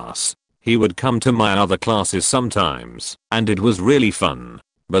in class. He would come to my other classes sometimes, and it was really fun.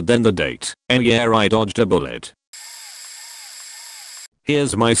 But then the date, and yeah, I dodged a bullet.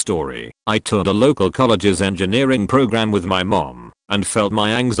 Here's my story. I toured a local college's engineering program with my mom, and felt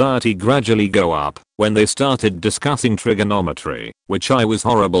my anxiety gradually go up when they started discussing trigonometry, which I was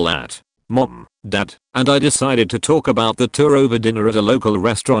horrible at. Mom, Dad, and I decided to talk about the tour over dinner at a local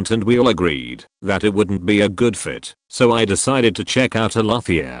restaurant, and we all agreed that it wouldn't be a good fit, so I decided to check out a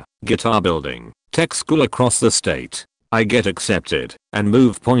luthier, guitar building, tech school across the state. I get accepted, and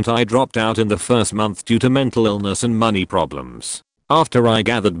move point I dropped out in the first month due to mental illness and money problems. After I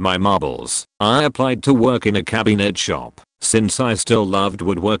gathered my marbles, I applied to work in a cabinet shop, since I still loved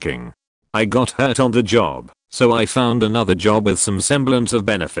woodworking. I got hurt on the job, so I found another job with some semblance of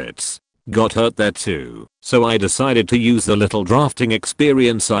benefits. Got hurt there too, so I decided to use the little drafting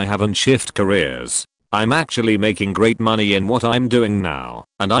experience I have and shift careers. I'm actually making great money in what I'm doing now,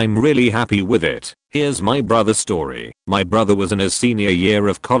 and I'm really happy with it. Here's my brother's story. My brother was in his senior year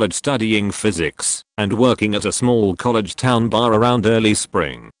of college studying physics and working at a small college town bar around early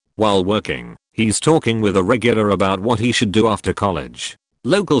spring. While working, he's talking with a regular about what he should do after college.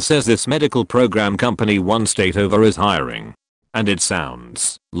 Local says this medical program company one state over is hiring. And it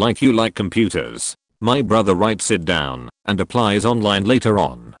sounds like you like computers. My brother writes it down and applies online later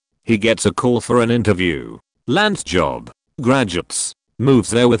on. He gets a call for an interview. Lands job. Graduates.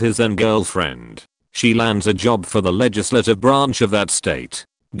 Moves there with his then girlfriend. She lands a job for the legislative branch of that state.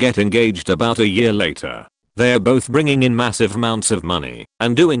 Get engaged about a year later. They're both bringing in massive amounts of money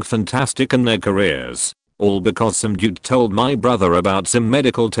and doing fantastic in their careers. All because some dude told my brother about some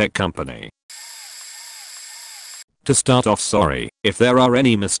medical tech company. To start off, sorry if there are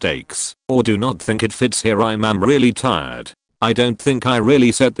any mistakes or do not think it fits here. I'm really tired. I don't think I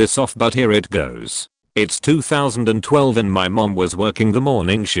really set this off, but here it goes. It's 2012 and my mom was working the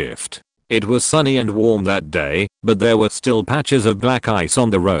morning shift. It was sunny and warm that day, but there were still patches of black ice on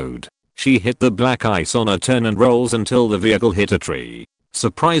the road. She hit the black ice on a turn and rolls until the vehicle hit a tree.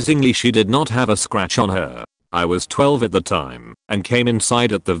 Surprisingly, she did not have a scratch on her. I was 12 at the time and came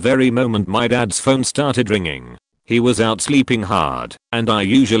inside at the very moment my dad's phone started ringing. He was out sleeping hard, and I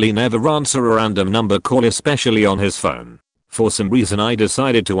usually never answer a random number call, especially on his phone. For some reason I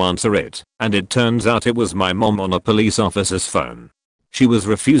decided to answer it, and it turns out it was my mom on a police officer's phone. She was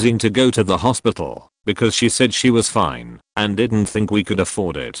refusing to go to the hospital because she said she was fine and didn't think we could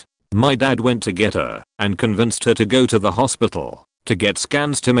afford it. My dad went to get her and convinced her to go to the hospital to get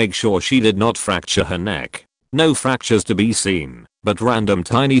scans to make sure she did not fracture her neck. No fractures to be seen, but random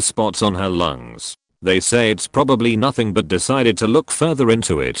tiny spots on her lungs. They say it's probably nothing, but decided to look further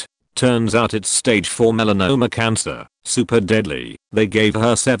into it. Turns out it's stage 4 melanoma cancer, super deadly. They gave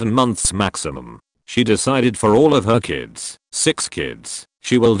her 7 months maximum. She decided for all of her kids, 6 kids,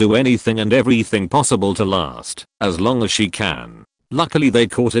 she will do anything and everything possible to last, as long as she can. Luckily they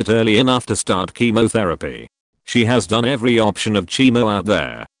caught it early enough to start chemotherapy. She has done every option of chemo out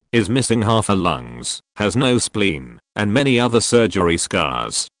there, is missing half her lungs, has no spleen, and many other surgery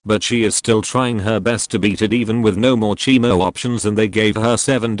scars, but she is still trying her best to beat it even with no more chemo options, and they gave her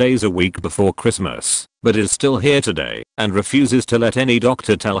 7 days a week before Christmas, but is still here today and refuses to let any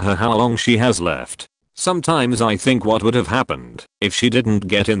doctor tell her how long she has left. Sometimes I think what would have happened if she didn't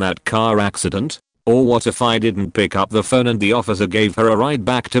get in that car accident? Or what if I didn't pick up the phone and the officer gave her a ride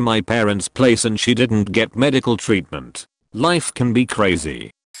back to my parents' place and she didn't get medical treatment? Life can be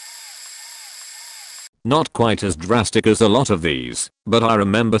crazy. Not quite as drastic as a lot of these, but I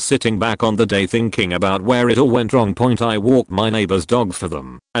remember sitting back on the day thinking about where it all went wrong. I walked my neighbor's dog for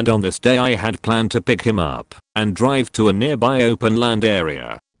them, and on this day I had planned to pick him up and drive to a nearby open land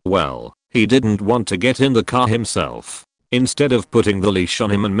area. Well, he didn't want to get in the car himself. Instead of putting the leash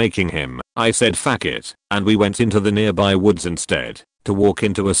on him and making him, I said fuck it, and we went into the nearby woods instead, to walk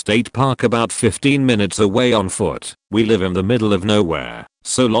into a state park about 15 minutes away on foot. We live in the middle of nowhere,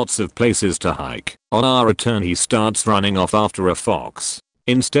 so lots of places to hike. On our return he starts running off after a fox.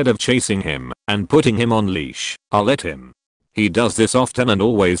 Instead of chasing him and putting him on leash, I'll let him. He does this often and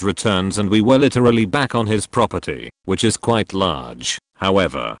always returns, and we were literally back on his property, which is quite large.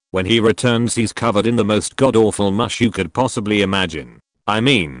 However, when he returns he's covered in the most god-awful mush you could possibly imagine. I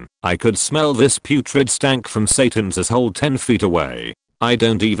mean, I could smell this putrid stank from Satan's asshole 10 feet away. I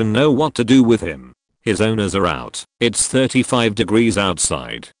don't even know what to do with him. His owners are out. It's 35 degrees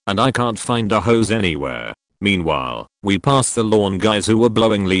outside, and I can't find a hose anywhere. Meanwhile, we passed the lawn guys who were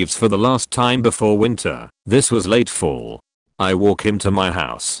blowing leaves for the last time before winter. This was late fall. I walk him to my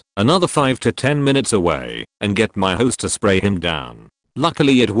house, another 5 to 10 minutes away, and get my hose to spray him down.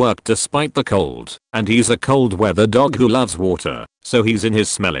 Luckily it worked despite the cold, and he's a cold weather dog who loves water, so he's in his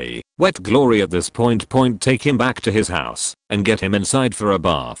smelly, wet glory at this point. Take him back to his house and get him inside for a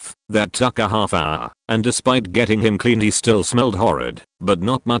bath. That took a half hour, and despite getting him clean he still smelled horrid, but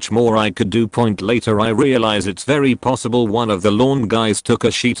not much more I could do. Later I realize it's very possible one of the lawn guys took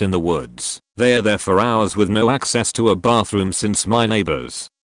a sheet in the woods. They're there for hours with no access to a bathroom since my neighbors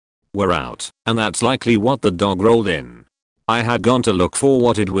were out, and that's likely what the dog rolled in. I had gone to look for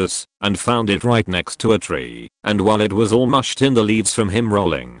what it was, and found it right next to a tree, and while it was all mushed in the leaves from him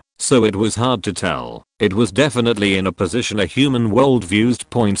rolling, so it was hard to tell, it was definitely in a position a human world used.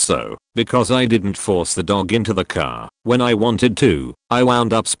 So, because I didn't force the dog into the car when I wanted to, I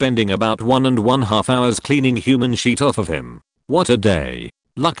wound up spending about 1.5 hours cleaning human sheet off of him. What a day.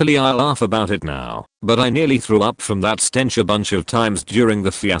 Luckily I laugh about it now, but I nearly threw up from that stench a bunch of times during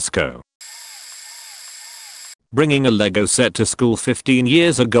the fiasco. Bringing a Lego set to school 15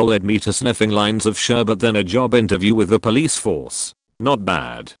 years ago led me to sniffing lines of sherbet, then a job interview with the police force. Not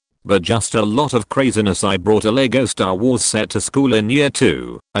bad, but just a lot of craziness. I brought a Lego Star Wars set to school in year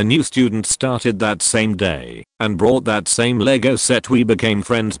 2. A new student started that same day and brought that same Lego set. We became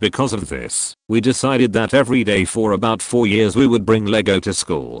friends because of this. We decided that every day for about 4 years we would bring Lego to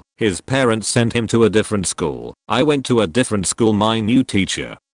school. His parents sent him to a different school. I went to a different school. My new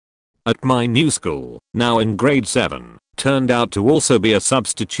teacher at my new school, now in grade 7, turned out to also be a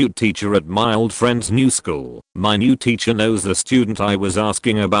substitute teacher at my old friend's new school. My new teacher knows the student I was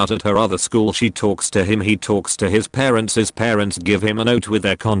asking about at her other school. She talks to him, he talks to his parents give him a note with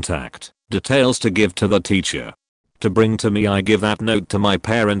their contact details to give to the teacher to bring to me. I give that note to my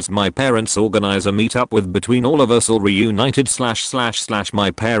parents organize a meetup with between all of us all reunited / my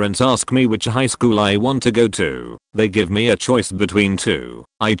parents ask me which high school I want to go to. They give me a choice between 2.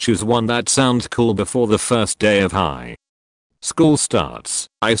 I choose one that sounds cool before the first day of high school starts.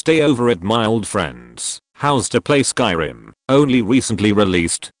 I stay over at my old friend's house to play Skyrim, only recently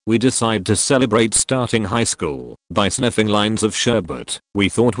released. We decide to celebrate starting high school by sniffing lines of sherbet. We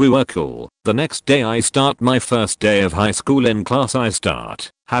thought we were cool. The next day I start my first day of high school. In class I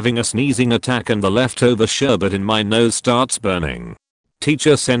start having a sneezing attack and the leftover sherbet in my nose starts burning.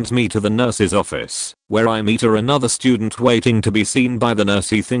 Teacher sends me to the nurse's office, where I meet another student waiting to be seen by the nurse.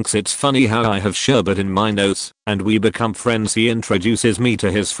 He thinks it's funny how I have sherbet in my nose, and we become friends. He introduces me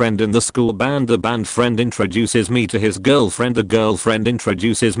to his friend in the school band. The band friend introduces me to his girlfriend. The girlfriend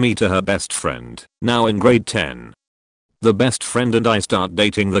introduces me to her best friend, now in grade 10. The best friend and I start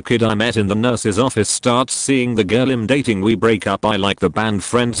dating. The kid I met in the nurse's office starts seeing the girl I'm dating. We break up. I like the band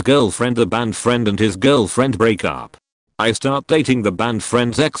friend's girlfriend. The band friend and his girlfriend break up. I start dating the band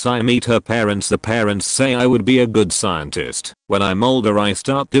friend's ex. I meet her parents. The parents say I would be a good scientist. When I'm older I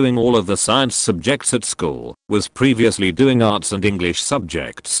start doing all of the science subjects at school. Was previously doing arts and English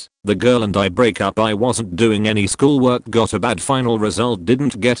subjects. The girl and I break up. I wasn't doing any schoolwork, got a bad final result,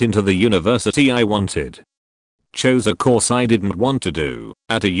 didn't get into the university I wanted. Chose a course I didn't want to do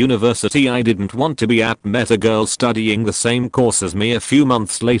at a university I didn't want to be at. Met a girl studying the same course as me. A few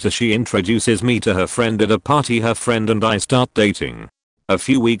months later she introduces me to her friend at a party. Her friend and I start dating. A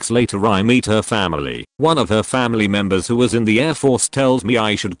few weeks later I meet her family. One of her family members who was in the Air Force tells me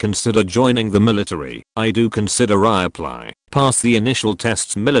I should consider joining the military. I do consider. I apply. Pass the initial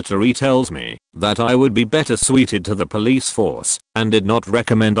tests. Military tells me that I would be better suited to the police force and did not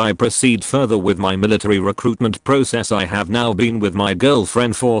recommend I proceed further with my military recruitment process. I have now been with my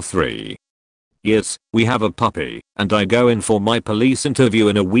girlfriend for 3 years. We have a puppy and I go in for my police interview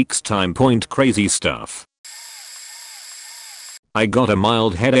in a week's time. Crazy stuff. I got a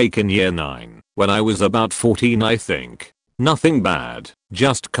mild headache in year 9 when I was about 14 I think. Nothing bad,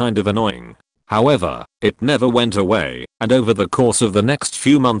 just kind of annoying. However, it never went away and over the course of the next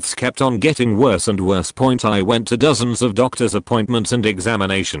few months kept on getting worse and worse. I went to dozens of doctor's appointments and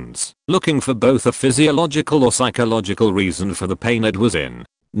examinations looking for both a physiological or psychological reason for the pain it was in.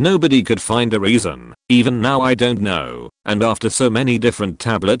 Nobody could find a reason. Even now I don't know, and after so many different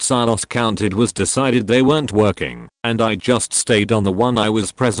tablets I lost count. It was decided they weren't working and I just stayed on the one I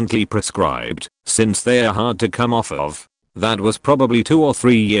was presently prescribed since they are hard to come off of. That was probably 2 or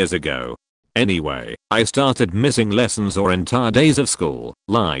 3 years ago. Anyway, I started missing lessons or entire days of school.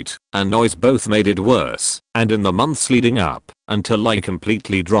 Light and noise both made it worse, and in the months leading up until I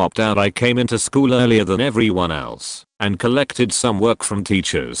completely dropped out I came into school earlier than everyone else and collected some work from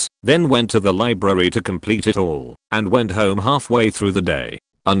teachers, then went to the library to complete it all, and went home halfway through the day.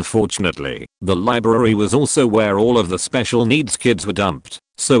 Unfortunately, the library was also where all of the special needs kids were dumped,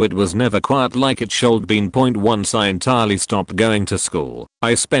 so it was never quite like it should been. Once I entirely stopped going to school,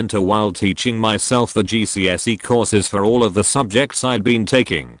 I spent a while teaching myself the GCSE courses for all of the subjects I'd been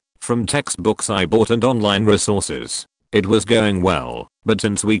taking, from textbooks I bought and online resources. It was going well, but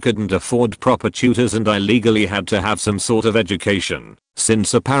since we couldn't afford proper tutors and I legally had to have some sort of education,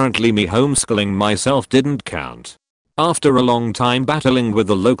 since apparently me homeschooling myself didn't count. After a long time battling with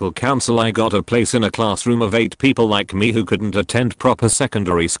the local council I got a place in a classroom of 8 people like me who couldn't attend proper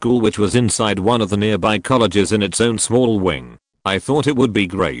secondary school, which was inside one of the nearby colleges in its own small wing. I thought it would be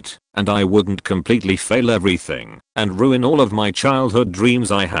great, and I wouldn't completely fail everything and ruin all of my childhood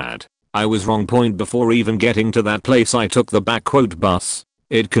dreams I had. I was wrong. Before even getting to that place I took the bus.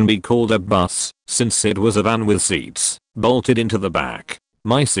 It can be called a bus since it was a van with seats bolted into the back.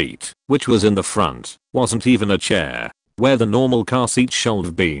 My seat, which was in the front, wasn't even a chair. Where the normal car seat should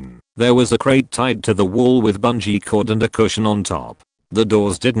have been, there was a crate tied to the wall with bungee cord and a cushion on top. The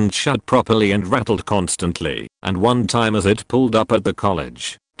doors didn't shut properly and rattled constantly, and one time as it pulled up at the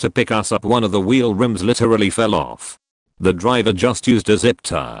college to pick us up one of the wheel rims literally fell off. The driver just used a zip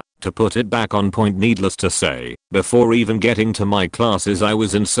tie to put it back on. Needless to say, before even getting to my classes I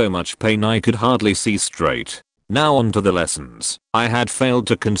was in so much pain I could hardly see straight. Now on to the lessons. I had failed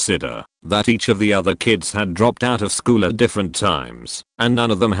to consider that each of the other kids had dropped out of school at different times, and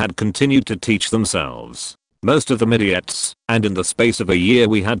none of them had continued to teach themselves. Most of them idiots, and in the space of a year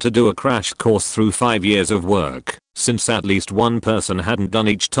we had to do a crash course through 5 years of work, since at least one person hadn't done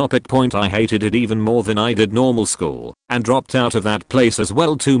each topic. I hated it even more than I did normal school, and dropped out of that place as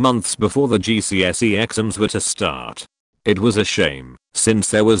well 2 months before the GCSE exams were to start. It was a shame,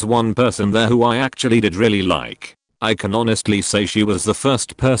 since there was one person there who I actually did really like. I can honestly say she was the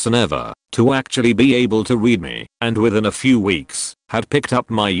first person ever to actually be able to read me, and within a few weeks had picked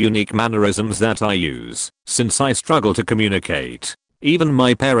up my unique mannerisms that I use since I struggle to communicate. Even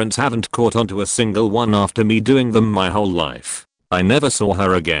my parents haven't caught onto a single one after me doing them my whole life. I never saw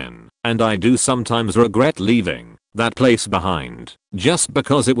her again, and I do sometimes regret leaving that place behind, just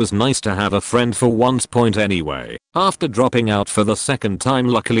because it was nice to have a friend for once. Anyway, after dropping out for the second time,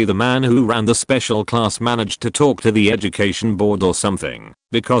 luckily the man who ran the special class managed to talk to the education board or something,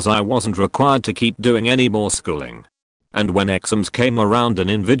 because I wasn't required to keep doing any more schooling. And when exams came around, an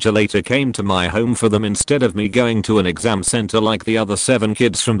invigilator came to my home for them instead of me going to an exam center like the other 7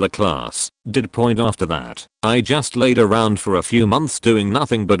 kids from the class did. After that, I just laid around for a few months doing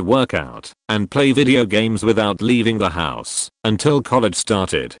nothing but work out and play video games without leaving the house until college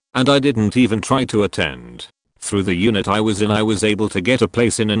started, and I didn't even try to attend. Through the unit I was in, I was able to get a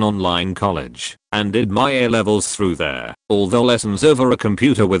place in an online college and did my A-levels through there, although lessons over a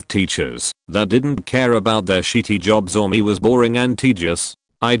computer with teachers that didn't care about their shitty jobs or me was boring and tedious.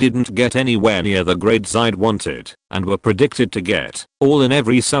 I didn't get anywhere near the grades I'd wanted and were predicted to get all in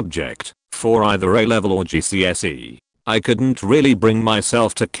every subject for either A-level or GCSE. I couldn't really bring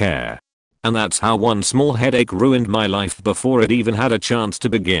myself to care. And that's how one small headache ruined my life before it even had a chance to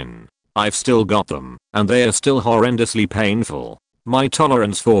begin. I've still got them, and they are still horrendously painful. My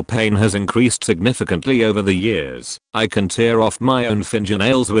tolerance for pain has increased significantly over the years. I can tear off my own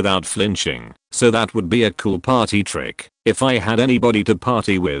fingernails without flinching, so that would be a cool party trick if I had anybody to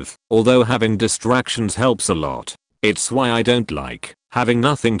party with, although having distractions helps a lot. It's why I don't like having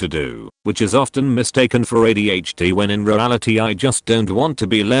nothing to do, which is often mistaken for ADHD when in reality I just don't want to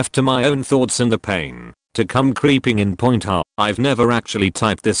be left to my own thoughts and the pain to come creeping in. I've never actually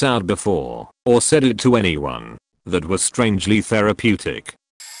typed this out before or said it to anyone. That was strangely therapeutic.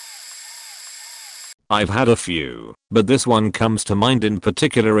 I've had a few, but this one comes to mind in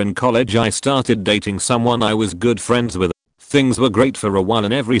particular. In college I started dating someone I was good friends with. Things were great for a while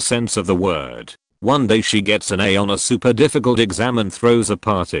in every sense of the word. One day she gets an A on a super difficult exam and throws a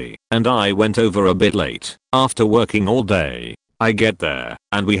party, and I went over a bit late after working all day. I get there,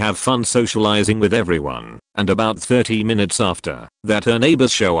 and we have fun socializing with everyone, and about 30 minutes after that her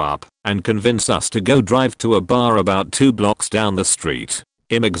neighbors show up and convince us to go drive to a bar about 2 blocks down the street.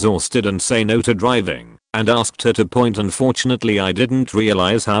 I'm exhausted and say no to driving, and asked her to point. Unfortunately I didn't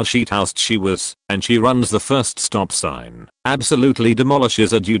realize how shithoused she was, and she runs the first stop sign, absolutely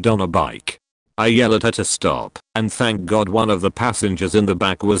demolishes a dude on a bike. I yell at her to stop, and thank God one of the passengers in the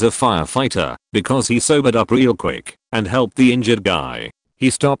back was a firefighter, because he sobered up real quick and helped the injured guy. He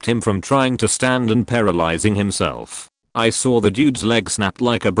stopped him from trying to stand and paralyzing himself. I saw the dude's leg snapped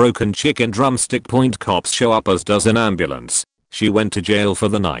like a broken chicken drumstick. Cops show up as does an ambulance. She went to jail for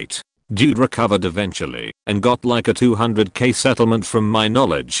the night. Dude recovered eventually and got like a $200k settlement from my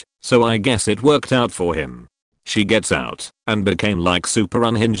knowledge, so I guess it worked out for him. She gets out and became like super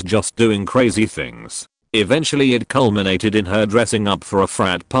unhinged, just doing crazy things. Eventually it culminated in her dressing up for a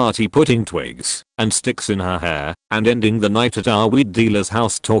frat party, putting twigs and sticks in her hair, and ending the night at our weed dealer's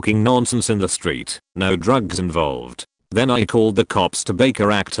house talking nonsense in the street. No drugs involved. Then I called the cops to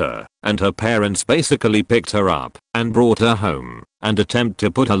Baker Act her, and her parents basically picked her up and brought her home and attempt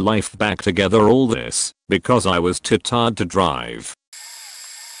to put her life back together. All this because I was too tired to drive.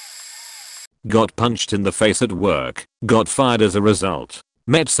 Got punched in the face at work, got fired as a result,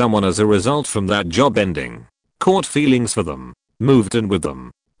 met someone as a result from that job ending, caught feelings for them, moved in with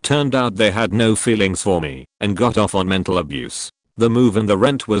them, turned out they had no feelings for me, and got off on mental abuse. The move and the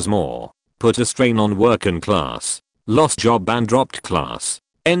rent was more, put a strain on work and class, lost job and dropped class,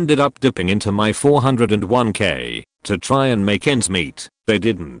 ended up dipping into my 401k to try and make ends meet. They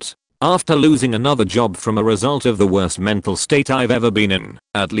didn't. After losing another job from a result of the worst mental state I've ever been in,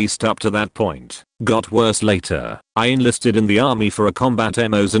 at least up to that point. Got worse later. I enlisted in the army for a combat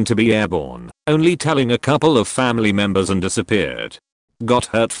MOs and to be airborne, only telling a couple of family members, and disappeared. Got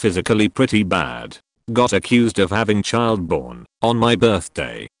hurt physically pretty bad. Got accused of having child born on my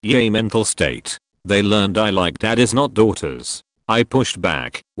birthday. Yay, mental state. They learned I like daddies not daughters. I pushed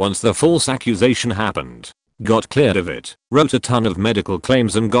back once the false accusation happened. Got cleared of it, wrote a ton of medical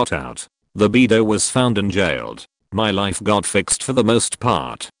claims and got out. The Bedo was found and jailed. My life got fixed for the most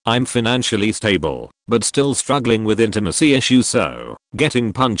part. I'm financially stable, but still struggling with intimacy issues, so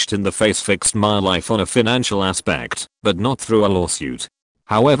getting punched in the face fixed my life on a financial aspect, but not through a lawsuit.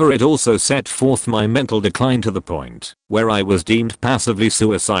 However, it also set forth my mental decline to the point where I was deemed passively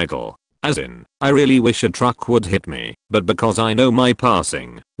suicidal. As in, I really wish a truck would hit me, but because I know my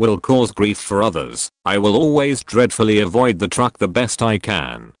passing will cause grief for others, I will always dreadfully avoid the truck the best I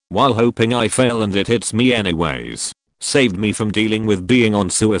can, while hoping I fail and it hits me anyways. Saved me from dealing with being on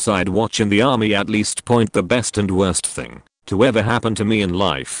suicide watch in the army at least. The best and worst thing to ever happen to me in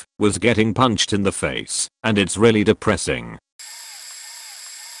life was getting punched in the face, and it's really depressing.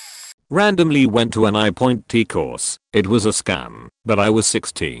 Randomly went to an I.T course. It was a scam, but I was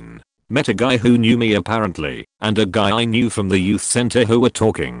 16. Met a guy who knew me apparently, and a guy I knew from the youth center who were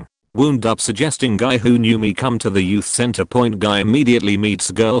talking. Wound up suggesting guy who knew me come to the youth center. Guy immediately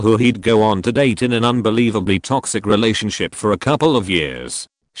meets girl who he'd go on to date in an unbelievably toxic relationship for a couple of years.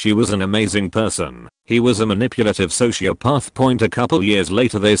 She was an amazing person. He was a manipulative sociopath. A couple years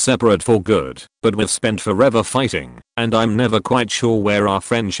later they separate for good, but we've spent forever fighting, and I'm never quite sure where our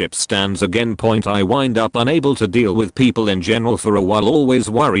friendship stands again. I wind up unable to deal with people in general for a while, always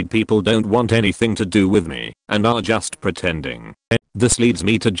worried people don't want anything to do with me and are just pretending. This leads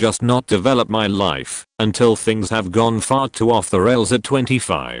me to just not develop my life until things have gone far too off the rails at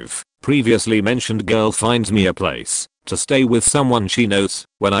 25. Previously mentioned girl finds me a place to stay with someone she knows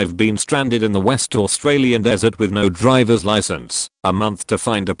when I've been stranded in the West Australian desert with no driver's license, a month to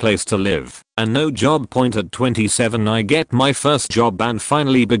find a place to live, and no job. At 27 I get my first job and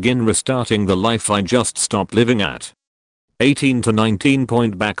finally begin restarting the life I just stopped living at. 18 to 19.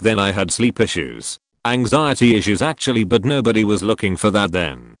 Back then I had sleep issues. Anxiety issues actually, but nobody was looking for that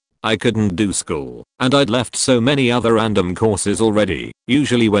then. I couldn't do school, and I'd left so many other random courses already,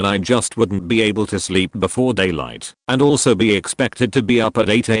 usually when I just wouldn't be able to sleep before daylight, and also be expected to be up at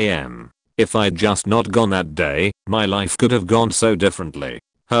 8 AM. If I'd just not gone that day, my life could have gone so differently.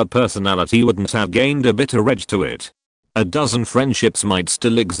 Her personality wouldn't have gained a bitter edge to it. A dozen friendships might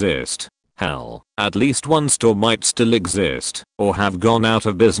still exist. Hell, at least one store might still exist, or have gone out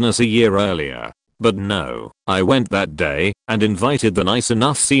of business a year earlier. But no, I went that day and invited the nice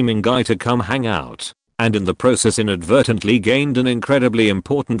enough seeming guy to come hang out, and in the process inadvertently gained an incredibly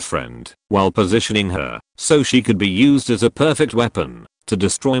important friend while positioning her so she could be used as a perfect weapon to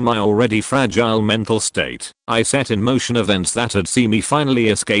destroy my already fragile mental state. I set in motion events that had seen me finally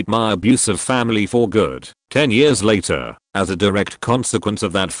escape my abusive family for good 10 years later as a direct consequence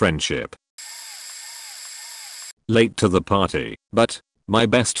of that friendship. Late to the party, but my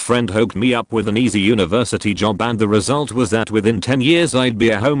best friend hooked me up with an easy university job, and the result was that within 10 years I'd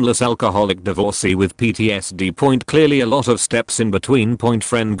be a homeless alcoholic divorcee with PTSD. Clearly a lot of steps in between.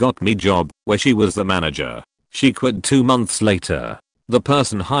 Friend got me job where she was the manager. She quit 2 months later. The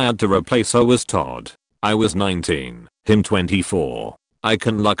person hired to replace her was Todd. I was 19, him 24. I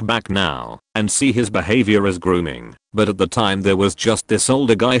can look back now and see his behavior as grooming, but at the time there was just this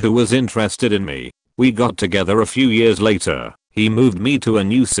older guy who was interested in me. We got together a few years later. He moved me to a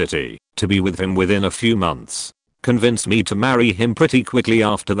new city to be with him within a few months. Convinced me to marry him pretty quickly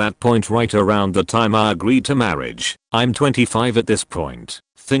after that point, right around the time I agreed to marriage. I'm 25 at this point.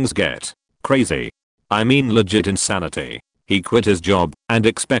 Things get crazy. I mean legit insanity. He quit his job and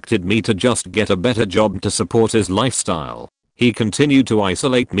expected me to just get a better job to support his lifestyle. He continued to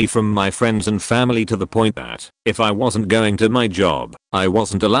isolate me from my friends and family to the point that if I wasn't going to my job, I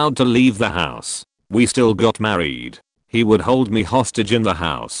wasn't allowed to leave the house. We still got married. He would hold me hostage in the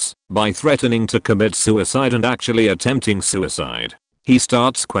house by threatening to commit suicide and actually attempting suicide. He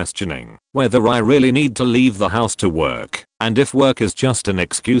starts questioning whether I really need to leave the house to work, and if work is just an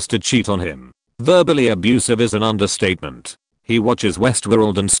excuse to cheat on him. Verbally abusive is an understatement. He watches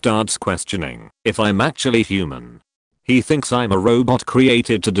Westworld and starts questioning if I'm actually human. He thinks I'm a robot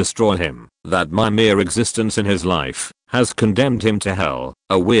created to destroy him, that my mere existence in his life has condemned him to hell,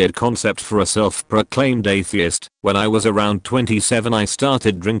 a weird concept for a self-proclaimed atheist. When I was around 27 I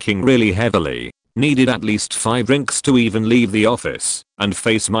started drinking really heavily, needed at least 5 drinks to even leave the office and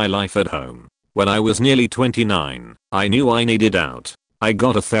face my life at home. When I was nearly 29, I knew I needed out. I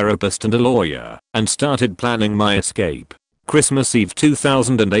got a therapist and a lawyer and started planning my escape. Christmas Eve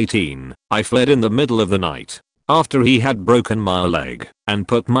 2018, I fled in the middle of the night. After he had broken my leg and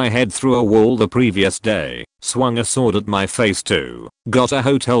put my head through a wall the previous day, swung a sword at my face too, got a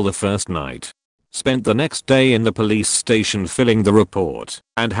hotel the first night. Spent the next day in the police station filling the report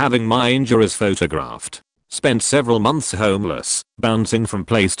and having my injuries photographed. Spent several months homeless, bouncing from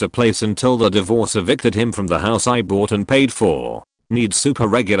place to place until the divorce evicted him from the house I bought and paid for. Need super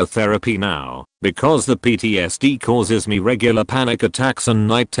regular therapy now because the PTSD causes me regular panic attacks and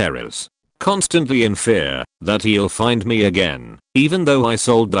night terrors. Constantly in fear that he'll find me again, even though I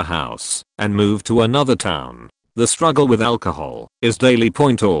sold the house and moved to another town. The struggle with alcohol is daily.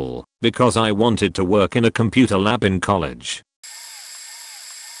 All because I wanted to work in a computer lab in college.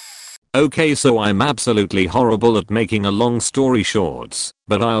 Okay, so I'm absolutely horrible at making a long story shorts,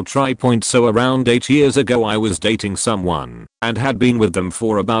 but I'll try. So around 8 years ago I was dating someone and had been with them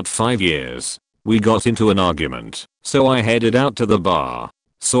for about 5 years. We got into an argument, so I headed out to the bar.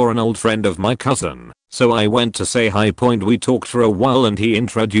 Saw an old friend of my cousin, so I went to say hi. We talked for a while and he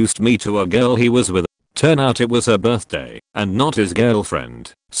introduced me to a girl he was with. Turn out it was her birthday and not his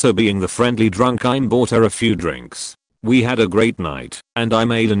girlfriend, so being the friendly drunk I bought her a few drinks. We had a great night and I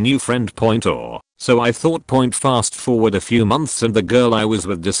made a new friend. So I thought. Fast forward a few months and the girl I was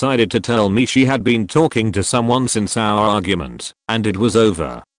with decided to tell me she had been talking to someone since our argument and it was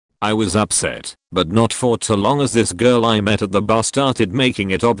over. I was upset, but not for so long as this girl I met at the bar started making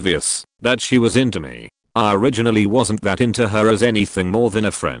it obvious that she was into me. I originally wasn't that into her as anything more than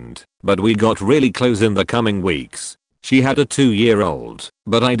a friend, but we got really close in the coming weeks. She had a 2-year-old,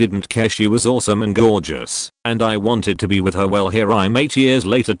 but I didn't care. She was awesome and gorgeous, and I wanted to be with her. Well, here I'm 8 years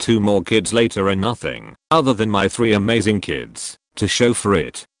later, 2 more kids later, and nothing other than my 3 amazing kids to show for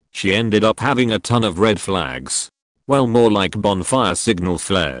it. She ended up having a ton of red flags. Well, more like bonfire signal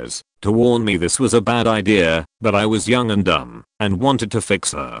flares. to warn me this was a bad idea, but I was young and dumb and wanted to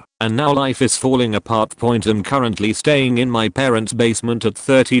fix her. And now life is falling apart. I'm currently staying in my parents' basement at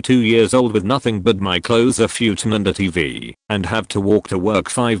 32 years old with nothing but my clothes, a futon and a TV, and have to walk to work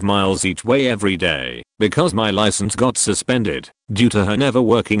 5 miles each way every day because my license got suspended due to her never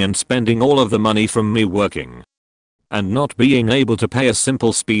working and spending all of the money from me working and not being able to pay a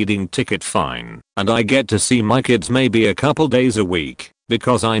simple speeding ticket fine. And I get to see my kids maybe a couple days a week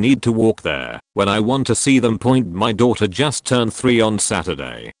because I need to walk there when I want to see them. My daughter just turned 3 on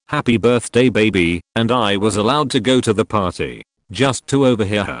Saturday. Happy birthday baby, and I was allowed to go to the party just to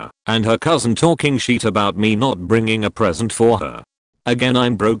overhear her and her cousin talking shit about me not bringing a present for her. Again,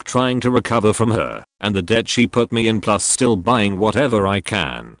 I'm broke trying to recover from her and the debt she put me in, plus still buying whatever I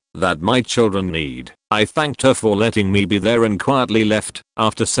can that my children need. I thanked her for letting me be there and quietly left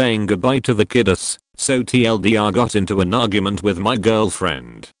after saying goodbye to the kiddos. So TLDR, got into an argument with my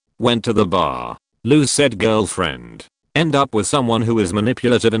girlfriend. Went to the bar. Lose said girlfriend. End up with someone who is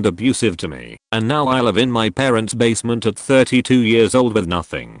manipulative and abusive to me. And now I live in my parents' basement at 32 years old with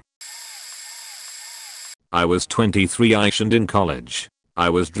nothing. I was 23 and in college. I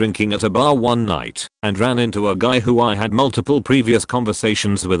was drinking at a bar one night and ran into a guy who I had multiple previous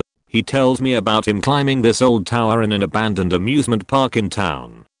conversations with. He tells me about him climbing this old tower in an abandoned amusement park in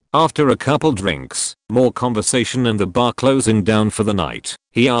town. After a couple drinks, more conversation and the bar closing down for the night,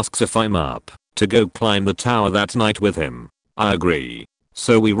 he asks if I'm up to go climb the tower that night with him. I agree.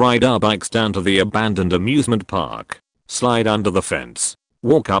 So we ride our bikes down to the abandoned amusement park, slide under the fence,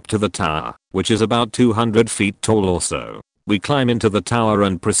 walk up to the tower, which is about 200 feet tall or so. We climb into the tower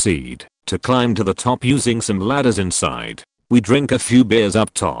and proceed to climb to the top using some ladders inside. We drink a few beers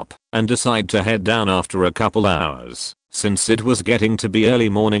up top and decide to head down after a couple hours, since it was getting to be early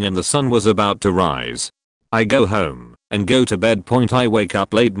morning and the sun was about to rise. I go home and go to bed. I wake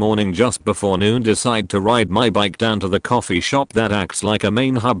up late morning just before noon, decide to ride my bike down to the coffee shop that acts like a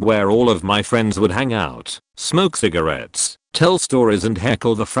main hub where all of my friends would hang out, smoke cigarettes, tell stories and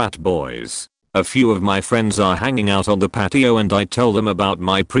heckle the frat boys. A few of my friends are hanging out on the patio and I tell them about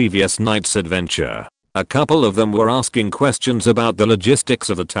my previous night's adventure. A couple of them were asking questions about the logistics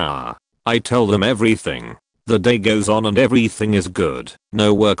of the tower. I tell them everything. The day goes on and everything is good.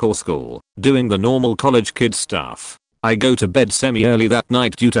 No work or school. Doing the normal college kid stuff. I go to bed semi-early that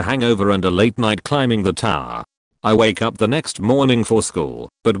night due to hangover and a late night climbing the tower. I wake up the next morning for school,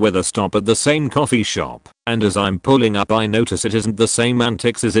 but with a stop at the same coffee shop, and as I'm pulling up I notice it isn't the same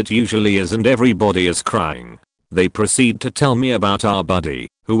antics as it usually is and everybody is crying. They proceed to tell me about our buddy,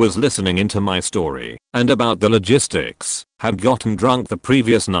 who was listening into my story, and about the logistics, had gotten drunk the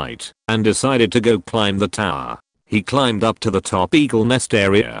previous night, and decided to go climb the tower. He climbed up to the top eagle nest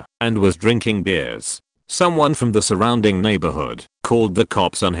area, and was drinking beers. Someone from the surrounding neighborhood called the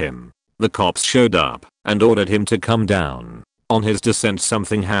cops on him. The cops showed up and ordered him to come down. On his descent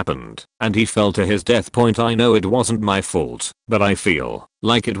something happened and he fell to his death. I know it wasn't my fault, but I feel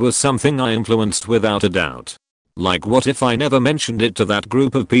like it was something I influenced without a doubt. Like, what if I never mentioned it to that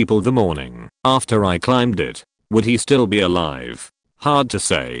group of people the morning after I climbed it? Would he still be alive? Hard to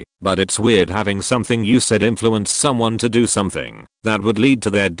say, but it's weird having something you said influence someone to do something that would lead to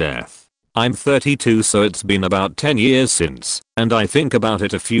their death. I'm 32, so it's been about 10 years since, and I think about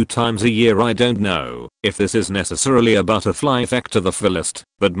it a few times a year. I don't know if this is necessarily a butterfly effect to the fullest,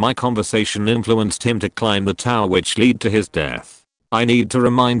 but my conversation influenced him to climb the tower, which led to his death. I need to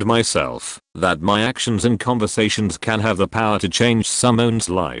remind myself that my actions and conversations can have the power to change someone's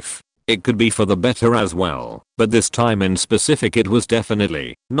life. It could be for the better as well, but this time in specific it was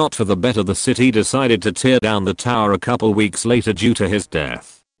definitely not for the better. The city decided to tear down the tower a couple weeks later due to his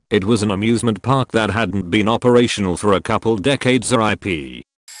death. It was an amusement park that hadn't been operational for a couple decades. RIP.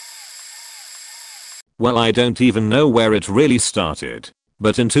 Well, I don't even know where it really started.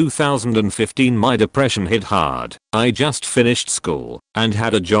 But in 2015 my depression hit hard. I just finished school and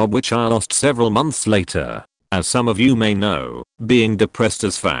had a job which I lost several months later. As some of you may know, being depressed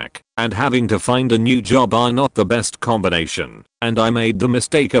as fuck and having to find a new job are not the best combination, and I made the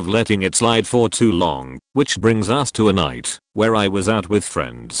mistake of letting it slide for too long, which brings us to a night where I was out with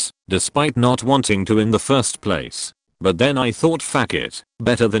friends, despite not wanting to in the first place. But then I thought, fuck it,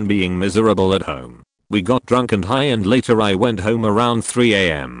 better than being miserable at home. We got drunk and high and later I went home around 3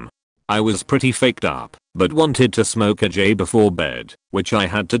 AM. I was pretty faked up, but wanted to smoke a J before bed, which I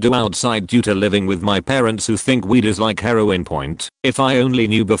had to do outside due to living with my parents who think weed is like heroin. If I only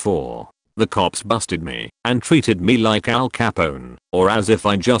knew before. The cops busted me and treated me like Al Capone, or as if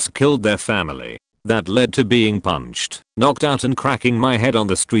I just killed their family. That led to being punched, knocked out and cracking my head on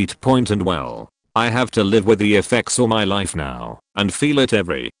the street. And well, I have to live with the effects all my life now and feel it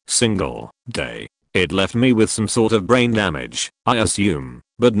every single day. It left me with some sort of brain damage, I assume,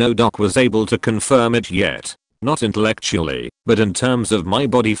 but no doc was able to confirm it yet. Not intellectually, but in terms of my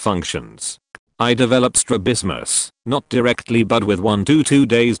body functions. I developed strabismus, not directly but with 1 to 2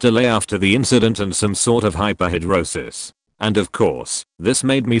 days delay after the incident and some sort of hyperhidrosis. And of course, this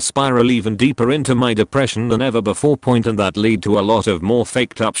made me spiral even deeper into my depression than ever before. And that lead to a lot of more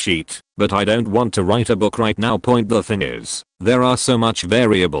faked up shit. But I don't want to write a book right now. The thing is, there are so much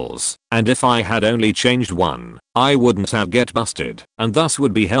variables, and if I had only changed one, I wouldn't have get busted, and thus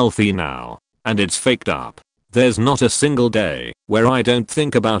would be healthy now. And it's faked up. There's not a single day where I don't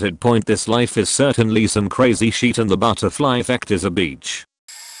think about it. This life is certainly some crazy shit, and the butterfly effect is a beach.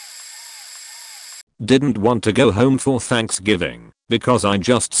 Didn't want to go home for Thanksgiving because I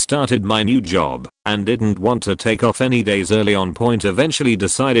just started my new job and didn't want to take off any days early on. Eventually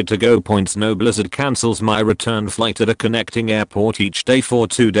decided to go. Snow blizzard cancels my return flight at a connecting airport each day for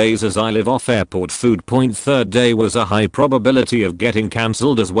 2 days as I live off airport food. Third day was a high probability of getting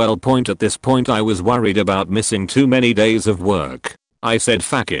cancelled as well. At this point I was worried about missing too many days of work. I said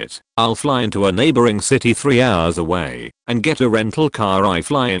fuck it, I'll fly into a neighboring city 3 hours away and get a rental car. I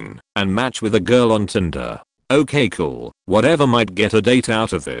fly in and match with a girl on Tinder. Okay cool, whatever, might get a date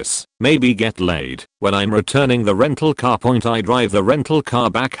out of this, maybe get laid. When I'm returning the rental car, I drive the rental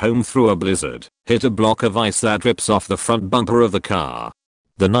car back home through a blizzard, hit a block of ice that rips off the front bumper of the car.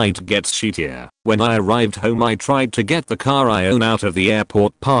 The night gets shittier. When I arrived home I tried to get the car I own out of the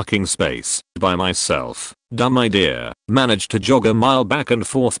airport parking space by myself. Dumb idea. Managed to jog a mile back and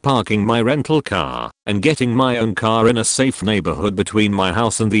forth parking my rental car and getting my own car in a safe neighborhood between my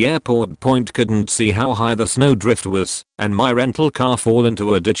house and the airport. Couldn't see how high the snow drift was and my rental car fall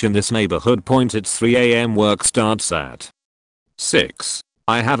into a ditch in this neighborhood. It's 3 AM. Work starts at 6.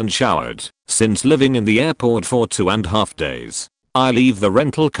 I haven't showered since living in the airport for 2.5 days. I leave the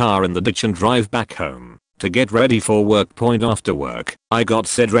rental car in the ditch and drive back home to get ready for work. After work, I got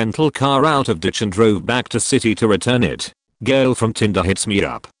said rental car out of ditch and drove back to city to return it. Girl from Tinder hits me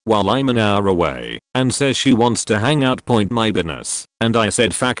up while I'm an hour away and says she wants to hang out. My business. And I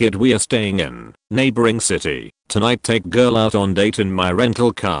said fuck it, we are staying in neighboring city tonight. Take girl out on date in my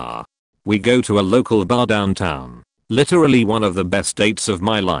rental car. We go to a local bar downtown. Literally one of the best dates of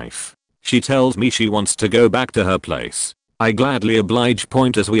my life. She tells me she wants to go back to her place. I gladly oblige.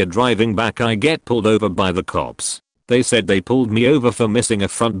 As we are driving back I get pulled over by the cops. They said they pulled me over for missing a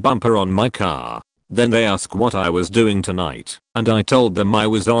front bumper on my car. Then they ask what I was doing tonight and I told them I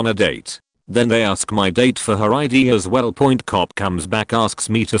was on a date. Then they ask my date for her ID as well. Cop comes back,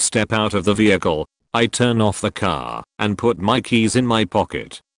 asks me to step out of the vehicle. I turn off the car and put my keys in my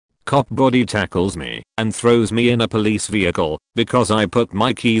pocket. Cop body tackles me and throws me in a police vehicle because I put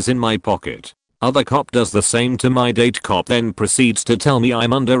my keys in my pocket. Other cop does the same to my date. Cop then proceeds to tell me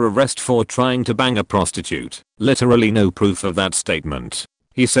I'm under arrest for trying to bang a prostitute. Literally no proof of that statement.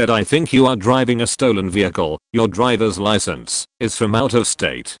 He said, I think you are driving a stolen vehicle, your driver's license is from out of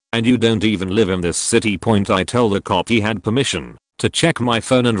state, and you don't even live in this city. I tell the cop he had permission to check my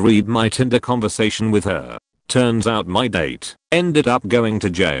phone and read my Tinder conversation with her. Turns out my date ended up going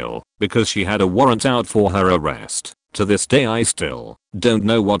to jail because she had a warrant out for her arrest. To this day I still don't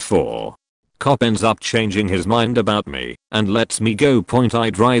know what for. Cop ends up changing his mind about me and lets me go. I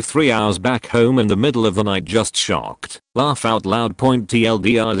drive 3 hours back home in the middle of the night, just shocked. Laugh out loud.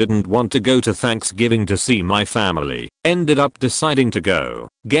 TLDR didn't want to go to Thanksgiving to see my family. Ended up deciding to go.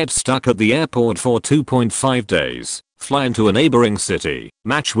 Get stuck at the airport for 2.5 days. Fly into a neighboring city.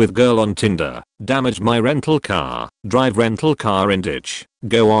 Match with girl on Tinder. Damage my rental car. Drive rental car in ditch.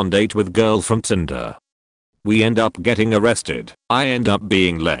 Go on date with girl from Tinder. We end up getting arrested. I end up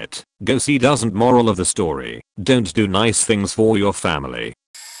being let go. See, doesn't moral of the story, don't do nice things for your family.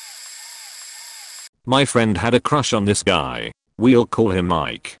 My friend had a crush on this guy. We'll call him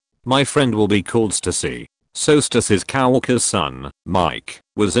Mike. My friend will be called Stacy. So Stacy's coworker's son, Mike,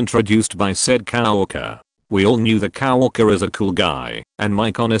 was introduced by said coworker. We all knew the coworker is a cool guy, and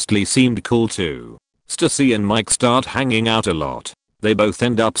Mike honestly seemed cool too. Stacy and Mike start hanging out a lot. They both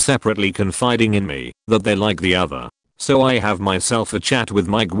end up separately confiding in me that they like the other. So I have myself a chat with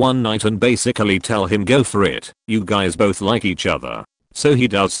Mike one night and basically tell him, go for it, you guys both like each other. So he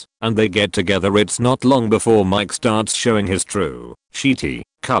does, and they get together. It's not long before Mike starts showing his true, shitty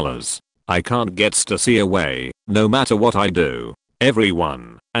colors. I can't get Stacy away, no matter what I do.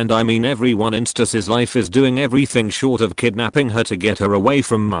 Everyone, and I mean everyone in Stacy's life, is doing everything short of kidnapping her to get her away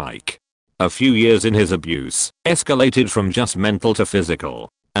from Mike. A few years in, his abuse escalated from just mental to physical,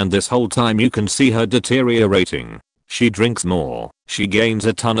 and this whole time you can see her deteriorating. She drinks more, She gains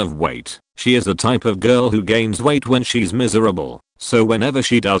a ton of weight. She is the type of girl who gains weight when she's miserable. So whenever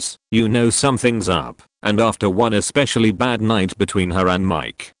she does, you know something's up. And after one especially bad night between her and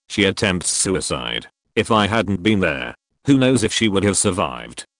Mike, she attempts suicide. If I hadn't been there, who knows if she would have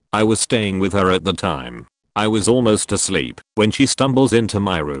survived. I was staying with her at the time. I was almost asleep when she stumbles into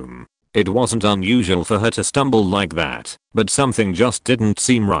my room. It wasn't unusual for her to stumble like that, but something just didn't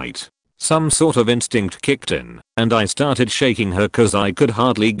seem right. Some sort of instinct kicked in, and I started shaking her cause I could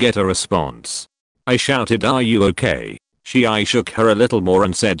hardly get a response. I shouted, "Are you okay?" I shook her a little more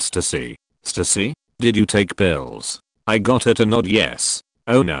and said, "Stacy, Stacy, did you take pills?" I got her to nod yes.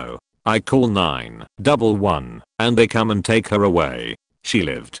 Oh no. I call 911 and they come and take her away. She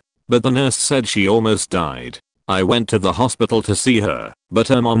lived, but the nurse said she almost died. I went to the hospital to see her, but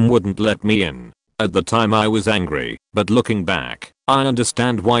her mom wouldn't let me in. At the time I was angry, but looking back, I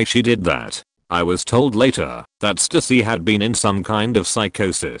understand why she did that. I was told later that Stacy had been in some kind of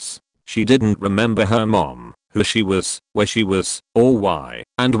psychosis. She didn't remember her mom, who she was, where she was, or why,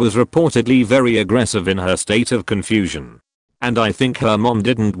 and was reportedly very aggressive in her state of confusion. And I think her mom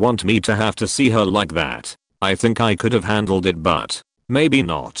didn't want me to have to see her like that. I think I could have handled it, but maybe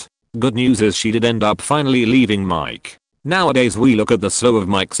not. Good news is she did end up finally leaving Mike. Nowadays we look at the slow of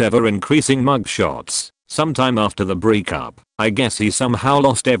Mike's ever increasing mugshots. Sometime after the breakup, I guess he somehow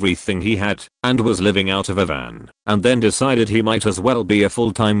lost everything he had and was living out of a van, and then decided he might as well be a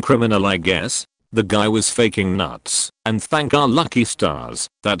full-time criminal, I guess. The guy was faking nuts, and thank our lucky stars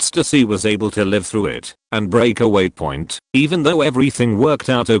that Stacy was able to live through it and break a waypoint, even though everything worked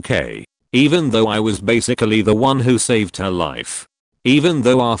out okay. Even though I was basically the one who saved her life. Even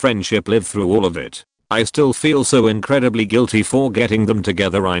though our friendship lived through all of it. I still feel so incredibly guilty for getting them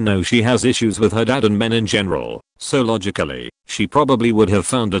together. I know she has issues with her dad and men in general, so logically, she probably would have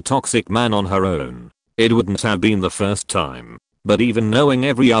found a toxic man on her own. It wouldn't have been the first time. But even knowing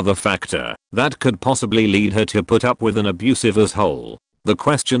every other factor that could possibly lead her to put up with an abusive asshole, the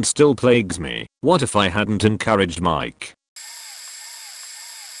question still plagues me. What if I hadn't encouraged Mike?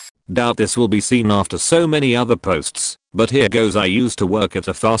 Doubt this will be seen after so many other posts, but here goes. I used to work at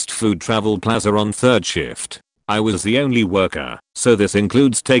a fast food travel plaza on third shift. I was the only worker, so this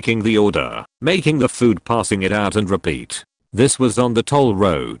includes taking the order, making the food, passing it out and repeat. This was on the toll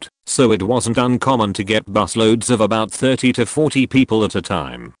road, so it wasn't uncommon to get busloads of about 30 to 40 people at a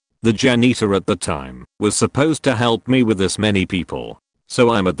time. The janitor at the time was supposed to help me with this many people. So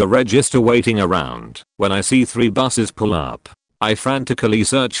I'm at the register waiting around when I see 3 buses pull up. I frantically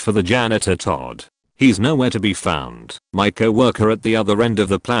search for the janitor Todd. He's nowhere to be found. My co-worker at the other end of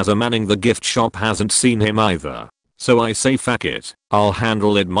the plaza manning the gift shop hasn't seen him either. So I say, "Fuck it, I'll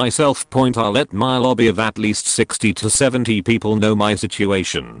handle it myself." I'll let my lobby of at least 60 to 70 people know my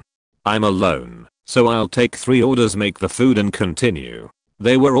situation. I'm alone, so I'll take 3 orders, make the food and continue.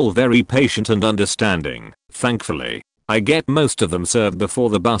 They were all very patient and understanding, thankfully. I get most of them served before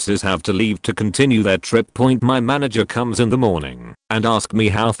the buses have to leave to continue their trip. My manager comes in the morning and asks me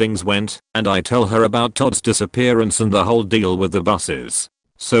how things went, and I tell her about Todd's disappearance and the whole deal with the buses.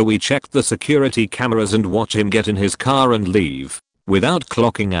 So we checked the security cameras and watch him get in his car and leave without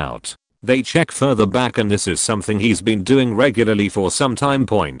clocking out. They check further back and this is something he's been doing regularly for some time.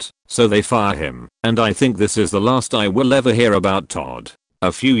 So they fire him, and I think this is the last I will ever hear about Todd.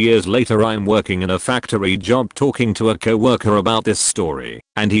 A few years later I'm working in a factory job talking to a co-worker about this story,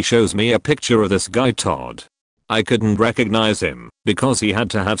 and he shows me a picture of this guy Todd. I couldn't recognize him because he had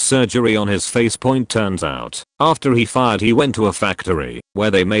to have surgery on his face. Turns out, after he fired he went to a factory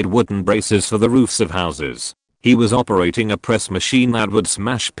where they made wooden braces for the roofs of houses. He was operating a press machine that would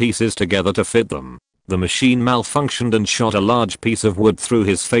smash pieces together to fit them. The machine malfunctioned and shot a large piece of wood through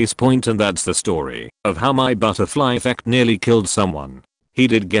his face. And that's the story of how my butterfly effect nearly killed someone. He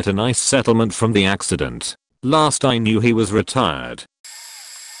did get a nice settlement from the accident. Last I knew he was retired.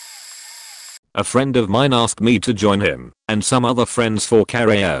 A friend of mine asked me to join him and some other friends for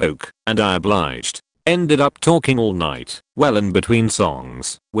karaoke, and I obliged. Ended up talking all night, well in between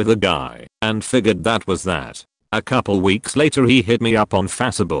songs, with a guy, and figured that was that. A couple weeks later he hit me up on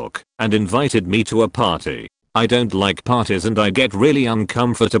Facebook and invited me to a party. I don't like parties and I get really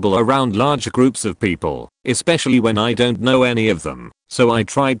uncomfortable around large groups of people, especially when I don't know any of them. So I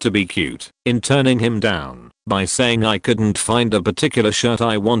tried to be cute in turning him down by saying I couldn't find a particular shirt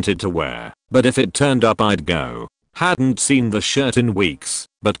I wanted to wear, but if it turned up I'd go. Hadn't seen the shirt in weeks,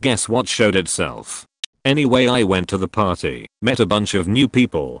 but guess what showed itself? Anyway, I went to the party, met a bunch of new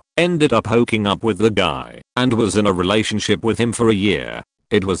people, ended up hooking up with the guy, and was in a relationship with him for a year.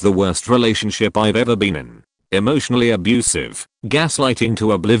 It was the worst relationship I've ever been in. Emotionally abusive, gaslighting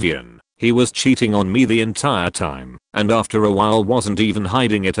to oblivion. He was cheating on me the entire time, and after a while wasn't even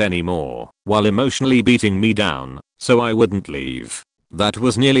hiding it anymore, while emotionally beating me down, so I wouldn't leave. That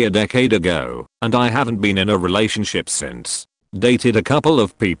was nearly a decade ago, and I haven't been in a relationship since. Dated a couple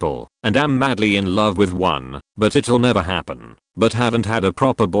of people, and am madly in love with one, but it'll never happen. But haven't had a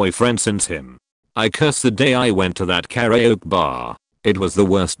proper boyfriend since him. I curse the day I went to that karaoke bar. It was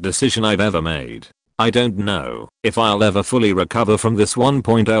the worst decision I've ever made. I don't know if I'll ever fully recover from this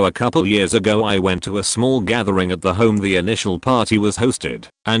 1.0. A couple years ago I went to a small gathering at the home the initial party was hosted,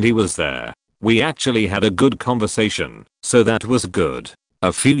 and he was there. We actually had a good conversation, so that was good.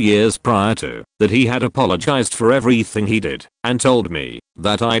 A few years prior to that he had apologized for everything he did, and told me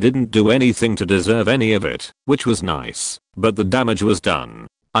that I didn't do anything to deserve any of it, which was nice, but the damage was done.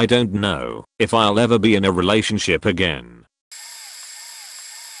 I don't know if I'll ever be in a relationship again.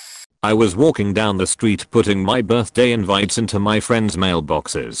 I was walking down the street putting my birthday invites into my friends'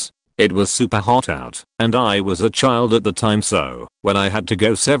 mailboxes. It was super hot out, and I was a child at the time, so when I had to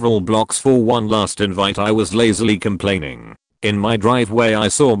go several blocks for one last invite I was lazily complaining. In my driveway I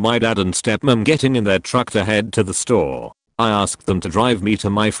saw my dad and stepmom getting in their truck to head to the store. I asked them to drive me to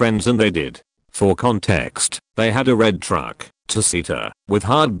my friends and they did. For context, they had a red truck, two-seater, with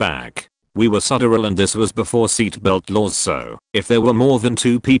hardback. We were Sutteril and this was before seatbelt laws, so if there were more than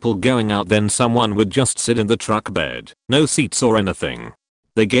 2 people going out then someone would just sit in the truck bed, no seats or anything.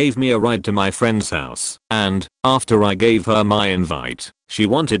 They gave me a ride to my friend's house, and after I gave her my invite, she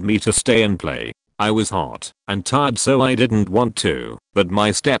wanted me to stay and play. I was hot and tired so I didn't want to, but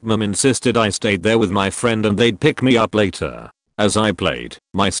my stepmom insisted I stayed there with my friend and they'd pick me up later. As I played,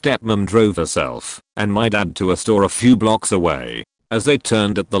 my stepmom drove herself and my dad to a store a few blocks away. As they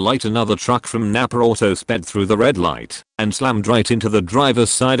turned at the light another truck from Napa Auto sped through the red light and slammed right into the driver's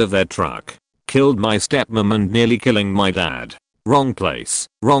side of their truck. Killed my stepmom and nearly killing my dad. Wrong place,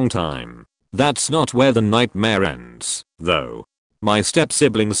 wrong time. That's not where the nightmare ends, though. My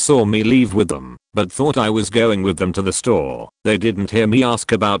step-siblings saw me leave with them, but thought I was going with them to the store. They didn't hear me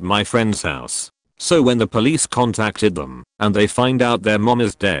ask about my friend's house. So when the police contacted them, and they find out their mom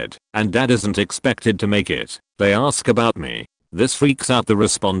is dead, and dad isn't expected to make it, they ask about me. This freaks out the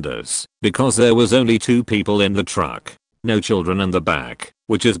responders, because there was only 2 people in the truck. No children in the back,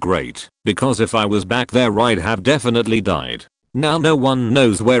 which is great, because if I was back there I'd have definitely died. Now no one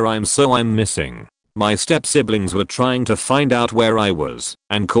knows where I'm, so I'm missing. My step-siblings were trying to find out where I was,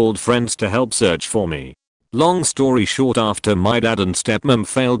 and called friends to help search for me. Long story short, after my dad and stepmom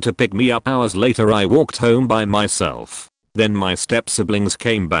failed to pick me up hours later I walked home by myself. Then my step-siblings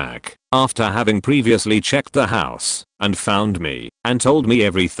came back, after having previously checked the house, and found me, and told me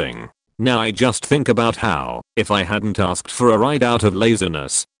everything. Now I just think about how, if I hadn't asked for a ride out of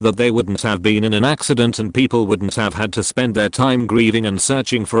laziness, that they wouldn't have been in an accident and people wouldn't have had to spend their time grieving and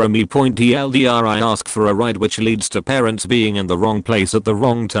searching for a me. TLDR, I ask for a ride which leads to parents being in the wrong place at the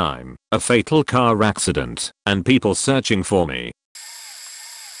wrong time, a fatal car accident, and people searching for me.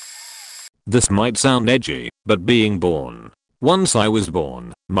 This might sound edgy, but being born. Once I was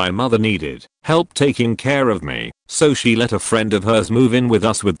born, my mother needed help taking care of me, so she let a friend of hers move in with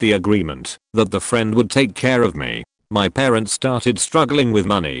us with the agreement that the friend would take care of me. My parents started struggling with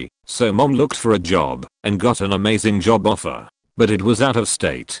money, so mom looked for a job and got an amazing job offer, but it was out of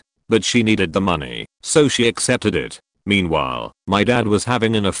state. But she needed the money, so she accepted it. Meanwhile, my dad was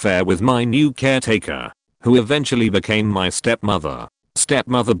having an affair with my new caretaker, who eventually became my stepmother.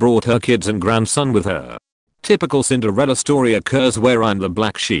 Stepmother brought her kids and grandson with her. Typical Cinderella story occurs where I'm the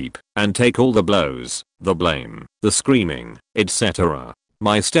black sheep and take all the blows, the blame, the screaming, etc.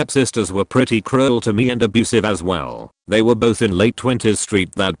 My stepsisters were pretty cruel to me and abusive as well. They were both in late 20s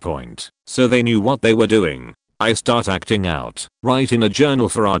street that point, so they knew what they were doing. I start acting out, write in a journal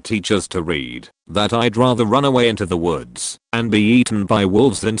for our teachers to read, that I'd rather run away into the woods and be eaten by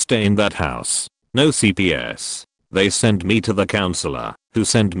wolves than stay in that house. No CPS. They send me to the counselor, who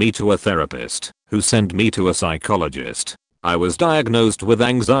sent me to a therapist, who sent me to a psychologist. I was diagnosed with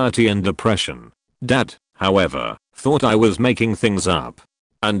anxiety and depression. Dad, however, thought I was making things up.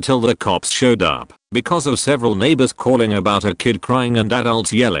 Until the cops showed up, because of several neighbors calling about a kid crying and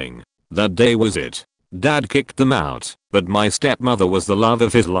adults yelling. That day was it. Dad kicked them out, but my stepmother was the love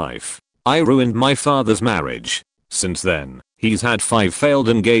of his life. I ruined my father's marriage. Since then, he's had 5 failed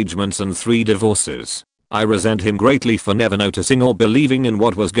engagements and 3 divorces. I resent him greatly for never noticing or believing in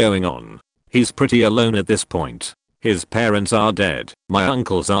what was going on. He's pretty alone at this point. His parents are dead, my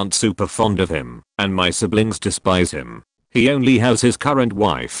uncles aren't super fond of him, and my siblings despise him. He only has his current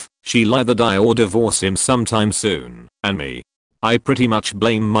wife, she'll either die or divorce him sometime soon, and me. I pretty much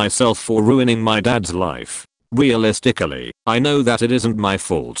blame myself for ruining my dad's life. Realistically, I know that it isn't my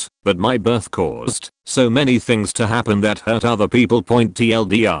fault, but my birth caused so many things to happen that hurt other people.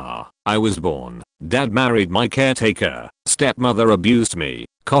 TLDR, I was born, dad married my caretaker, stepmother abused me,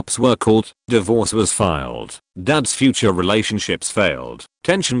 cops were caught, divorce was filed, dad's future relationships failed,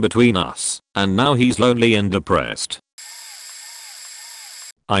 tension between us, and now he's lonely and depressed.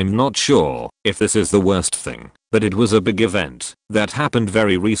 I'm not sure if this is the worst thing, but it was a big event that happened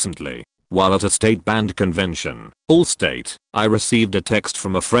very recently. While at a state band convention, all state, I received a text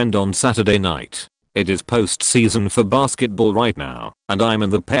from a friend on Saturday night. It is postseason for basketball right now, and I'm in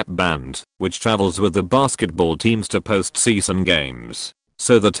the pep band, which travels with the basketball teams to postseason games.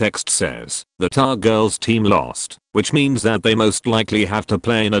 So the text says that our girls team lost, which means that they most likely have to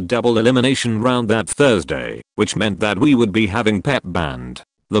play in a double elimination round that Thursday, which meant that we would be having pep band.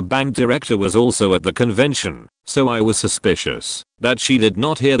 The band director was also at the convention, so I was suspicious that she did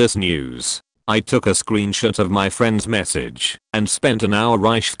not hear this news. I took a screenshot of my friend's message and spent an hour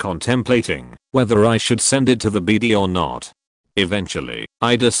contemplating whether I should send it to the BD or not. Eventually,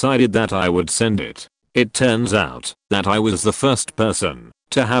 I decided that I would send it. It turns out that I was the first person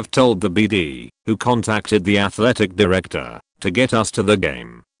to have told the BD, who contacted the athletic director, to get us to the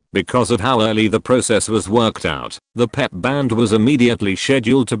game. Because of how early the process was worked out, the pep band was immediately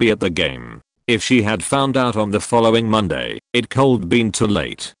scheduled to be at the game. If she had found out on the following Monday, it could been too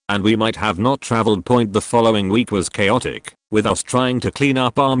late, and we might have not traveled. The following week was chaotic, with us trying to clean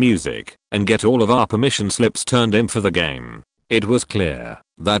up our music and get all of our permission slips turned in for the game. It was clear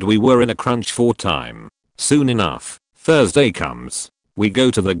that we were in a crunch for time. Soon enough, Thursday comes. We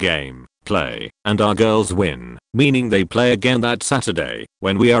go to the game, play, and our girls win, meaning they play again that Saturday,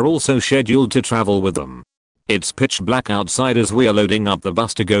 when we are also scheduled to travel with them. It's pitch black outside as we are loading up the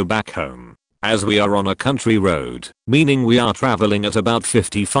bus to go back home. As we are on a country road, meaning we are traveling at about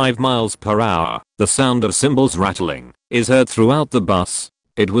 55 miles per hour, the sound of cymbals rattling is heard throughout the bus.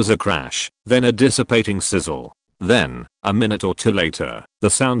 It was a crash, then a dissipating sizzle. Then, a minute or two later, the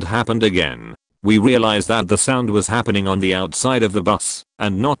sound happened again. We realized that the sound was happening on the outside of the bus,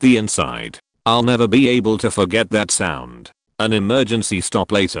 and not the inside. I'll never be able to forget that sound. An emergency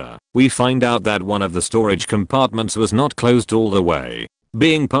stop later, we find out that one of the storage compartments was not closed all the way.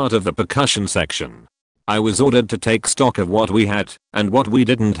 Being part of the percussion section, I was ordered to take stock of what we had and what we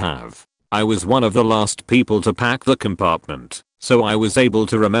didn't have. I was one of the last people to pack the compartment, so I was able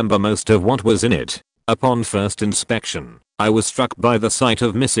to remember most of what was in it. Upon first inspection, I was struck by the sight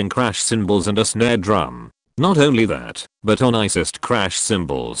of missing crash cymbals and a snare drum. Not only that, but on nicest crash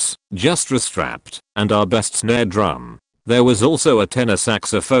cymbals, just restrapped, and our best snare drum. There was also a tenor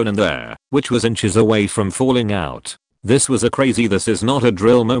saxophone in there, which was inches away from falling out. This was a crazy this is not a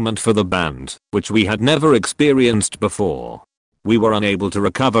drill moment for the band, which we had never experienced before. We were unable to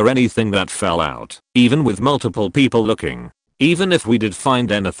recover anything that fell out, even with multiple people looking. Even if we did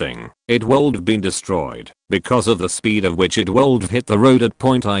find anything, it would have been destroyed. Because of the speed of which it would have hit the road at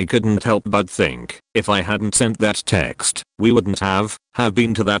point, I couldn't help but think, if I hadn't sent that text, we wouldn't have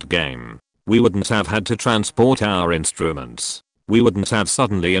been to that game. We wouldn't have had to transport our instruments. We wouldn't have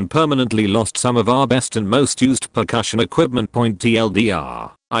suddenly and permanently lost some of our best and most used percussion equipment.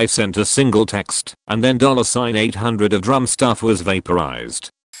 TLDR, I sent a single text, and then $800 of drum stuff was vaporized.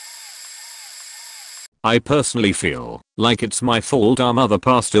 I personally feel like it's my fault our mother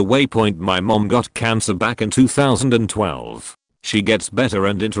passed away. My mom got cancer back in 2012. She gets better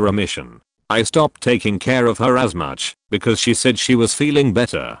and into remission. I stopped taking care of her as much because she said she was feeling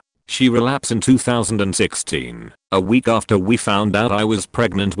better. She relapsed in 2016, a week after we found out I was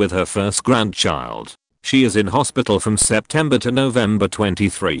pregnant with her first grandchild. She is in hospital from September to November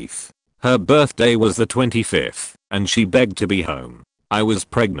 23rd. Her birthday was the 25th, and she begged to be home. I was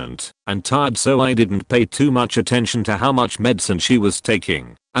pregnant and tired, so I didn't pay too much attention to how much medicine she was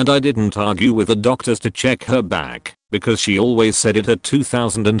taking, and I didn't argue with the doctors to check her back, because she always said it at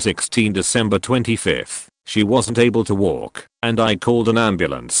 2016 December 25th. She wasn't able to walk, and I called an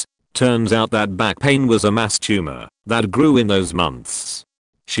ambulance. Turns out that back pain was a mass tumor that grew in those months.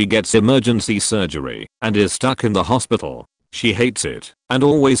 She gets emergency surgery and is stuck in the hospital. She hates it and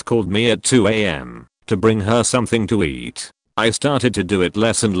always called me at 2 AM to bring her something to eat. I started to do it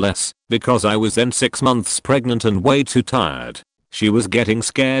less and less because I was then 6 months pregnant and way too tired. She was getting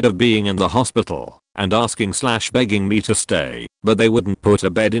scared of being in the hospital and asking/begging me to stay, but they wouldn't put a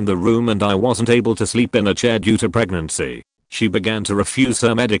bed in the room and I wasn't able to sleep in a chair due to pregnancy. She began to refuse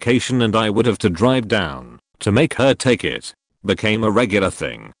her medication and I would have to drive down to make her take it. Became a regular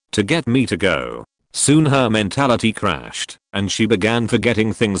thing to get me to go. Soon her mentality crashed and she began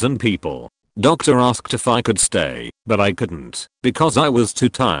forgetting things and people. Doctor asked if I could stay, but I couldn't because I was too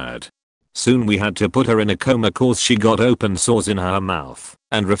tired. Soon we had to put her in a coma cause she got open sores in her mouth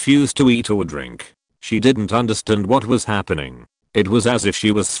and refused to eat or drink. She didn't understand what was happening. It was as if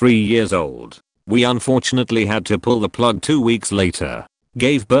she was 3 years old. We unfortunately had to pull the plug 2 weeks later.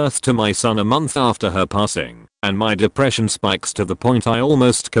 Gave birth to my son a month after her passing, and my depression spikes to the point I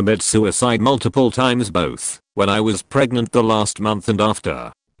almost commit suicide multiple times, both when I was pregnant the last month and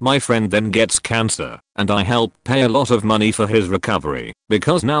after. My friend then gets cancer, and I help pay a lot of money for his recovery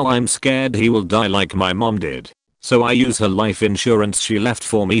because now I'm scared he will die like my mom did. So I use her life insurance she left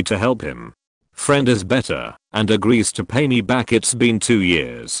for me to help him. Friend is better and agrees to pay me back. It's been 2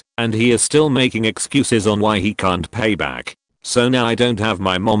 years and he is still making excuses on why he can't pay back. So now I don't have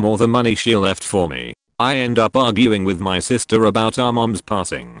my mom or the money she left for me. I end up arguing with my sister about our mom's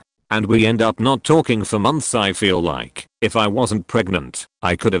passing. And we end up not talking for months. I feel like if I wasn't pregnant,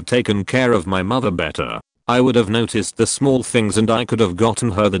 I could have taken care of my mother better. I would have noticed the small things and I could have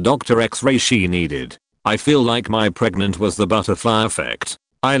gotten her the doctor x-ray she needed. I feel like my pregnant was the butterfly effect.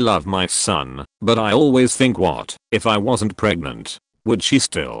 I love my son, but I always think, what if I wasn't pregnant? Would she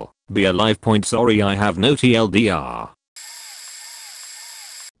still be alive? Sorry, I have no TLDR.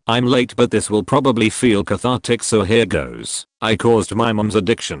 I'm late, but this will probably feel cathartic, so here goes. I caused my mom's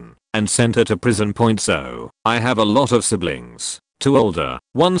addiction and sent her to prison. So I have a lot of siblings. 2 older,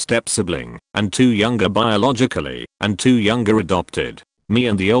 1 step sibling, and 2 younger biologically, and 2 younger adopted. Me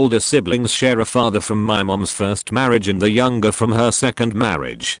and the older siblings share a father from my mom's first marriage and the younger from her second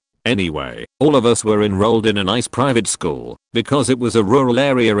marriage. Anyway, all of us were enrolled in a nice private school because it was a rural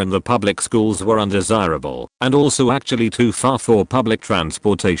area and the public schools were undesirable and also actually too far for public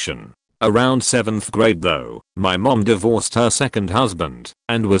transportation. Around 7th grade though, my mom divorced her second husband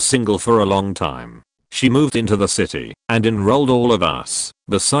and was single for a long time. She moved into the city and enrolled all of us,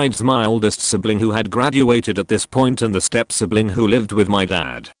 besides my oldest sibling who had graduated at this point and the step sibling who lived with my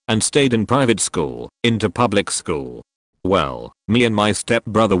dad and stayed in private school, into public school. Well, me and my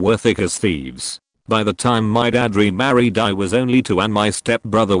stepbrother were thick as thieves. By the time my dad remarried I was only 2 and my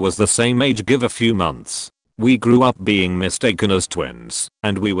stepbrother was the same age, give a few months. We grew up being mistaken as twins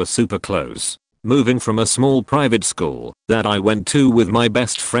and we were super close. Moving from a small private school that I went to with my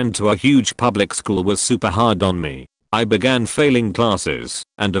best friend to a huge public school was super hard on me. I began failing classes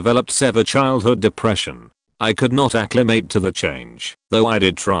and developed severe childhood depression. I could not acclimate to the change, though I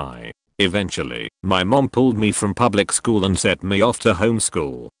did try. Eventually, my mom pulled me from public school and set me off to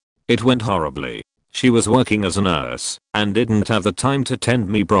homeschool. It went horribly. She was working as a nurse and didn't have the time to tend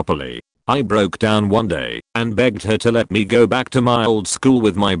me properly. I broke down one day and begged her to let me go back to my old school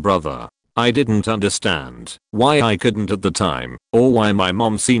with my brother. I didn't understand why I couldn't at the time or why my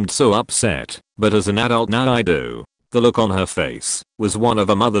mom seemed so upset, but as an adult now I do. The look on her face was one of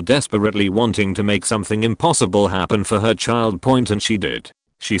a mother desperately wanting to make something impossible happen for her child. And she did.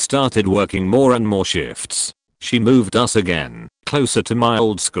 She started working more and more shifts. She moved us again closer to my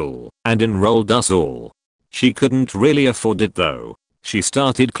old school and enrolled us all. She couldn't really afford it though. She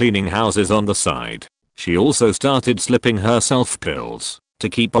started cleaning houses on the side. She also started slipping herself pills to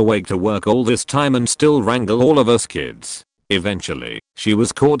keep awake to work all this time and still wrangle all of us kids. Eventually, she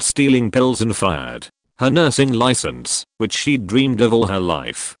was caught stealing pills and fired. Her nursing license, which she'd dreamed of all her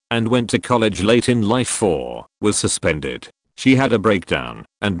life and went to college late in life for, was suspended. She had a breakdown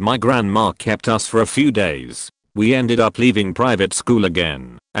and my grandma kept us for a few days. We ended up leaving private school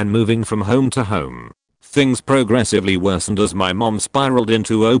again and moving from home to home. Things progressively worsened as my mom spiraled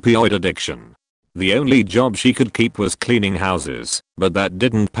into opioid addiction. The only job she could keep was cleaning houses, but that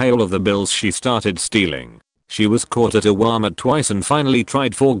didn't pay all of the bills. She started stealing. She was caught at a Walmart twice and finally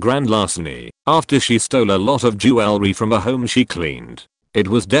tried for grand larceny after she stole a lot of jewelry from a home she cleaned. It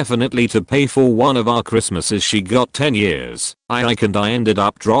was definitely to pay for one of our Christmases. She got 10 years. I ended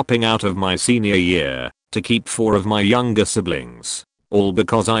up dropping out of my senior year to keep 4 of my younger siblings. All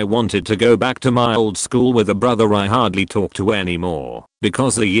because I wanted to go back to my old school with a brother I hardly talk to anymore.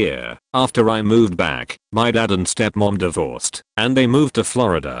 Because the year after I moved back, my dad and stepmom divorced and they moved to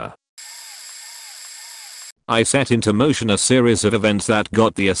Florida. I set into motion a series of events that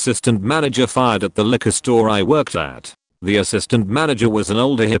got the assistant manager fired at the liquor store I worked at. The assistant manager was an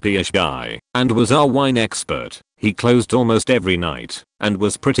older hippie-ish guy and was our wine expert. He closed almost every night and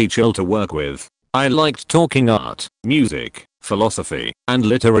was pretty chill to work with. I liked talking art, music, philosophy, and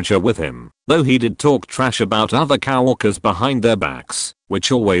literature with him, though he did talk trash about other coworkers behind their backs,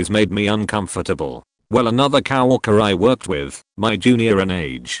 which always made me uncomfortable. Well, another coworker I worked with, my junior in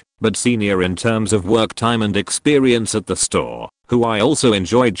age, but senior in terms of work time and experience at the store, who I also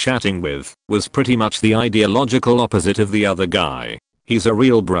enjoyed chatting with, was pretty much the ideological opposite of the other guy. He's a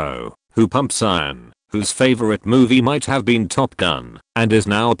real bro, who pumps iron, whose favorite movie might have been Top Gun, and is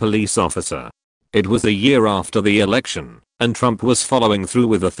now a police officer. It was a year after the election, and Trump was following through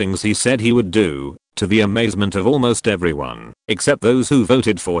with the things he said he would do, to the amazement of almost everyone, except those who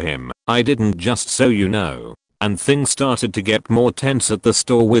voted for him. I didn't, just so you know. And things started to get more tense at the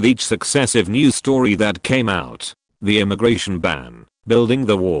store with each successive news story that came out. The immigration ban, building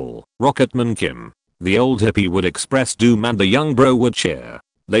the wall, Rocketman Kim. The old hippie would express doom and the young bro would cheer.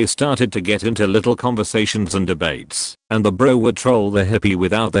 They started to get into little conversations and debates, and the bro would troll the hippie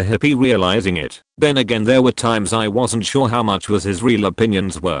without the hippie realizing it. Then again, there were times I wasn't sure how much was his real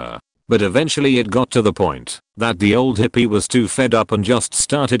opinions were. But eventually it got to the point that the old hippie was too fed up and just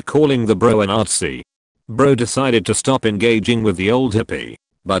started calling the bro an artsy. Bro decided to stop engaging with the old hippie.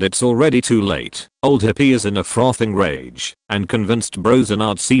 But it's already too late. Old hippie is in a frothing rage and convinced bro's an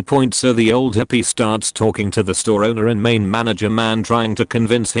artsy point, so the old hippie starts talking to the store owner and main manager man, trying to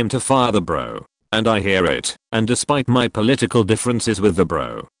convince him to fire the bro. And I hear it, and despite my political differences with the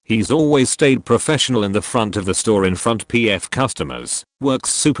bro, he's always stayed professional in the front of the store in front PF customers,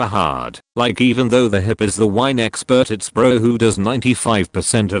 works super hard, like even though the hip is the wine expert, it's bro who does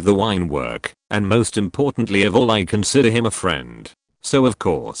 95% of the wine work, and most importantly of all, I consider him a friend. So of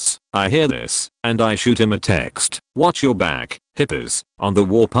course, I hear this, and I shoot him a text, "Watch your back, hippies, on the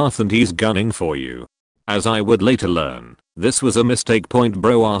warpath and he's gunning for you." As I would later learn, this was a mistake. Point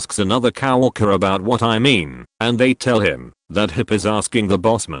bro asks another coworker about what I mean, and they tell him that hip is asking the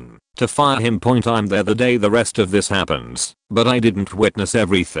bossman to fire him. Point I'm there the day the rest of this happens, but I didn't witness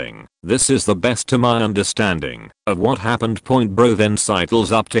everything. This is the best to my understanding of what happened. Point bro then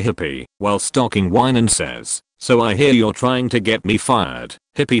sidles up to hippie while stocking wine and says, "So I hear you're trying to get me fired."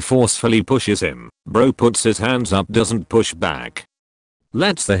 Hippie forcefully pushes him. Bro puts his hands up, doesn't push back.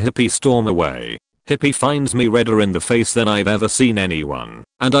 Lets the hippie storm away. Hippie finds me redder in the face than I've ever seen anyone,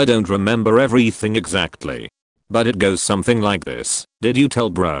 and I don't remember everything exactly. But it goes something like this: "Did you tell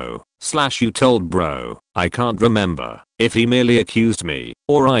bro? / you told bro?" I can't remember if he merely accused me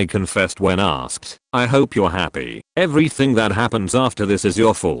or I confessed when asked. "I hope you're happy. Everything that happens after this is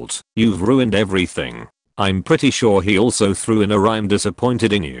your fault. You've ruined everything." I'm pretty sure he also threw in a rhyme,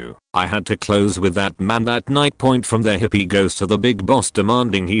 "disappointed in you." I had to close with that man that night. Point from there, hippie goes to the big boss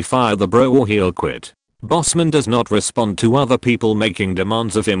demanding he fire the bro or he'll quit. Bossman does not respond to other people making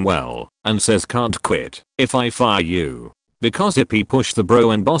demands of him well, and says, "Can't quit if I fire you." Because hippie pushed the bro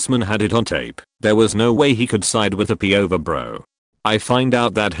and bossman had it on tape, there was no way he could side with hippie over bro. I find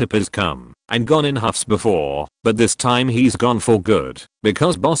out that hippie's come and gone in huffs before, but this time he's gone for good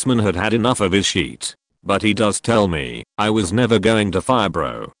because bossman had had enough of his shit. But he does tell me I was never going to fire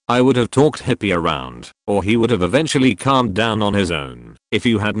bro. I would have talked hippie around, or he would have eventually calmed down on his own if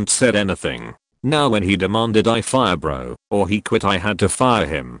you hadn't said anything. Now when he demanded I fire bro or he quit, I had to fire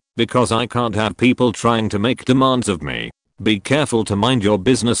him because I can't have people trying to make demands of me. Be careful to mind your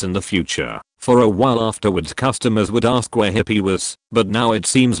business in the future. For a while afterwards customers would ask where hippie was, but now it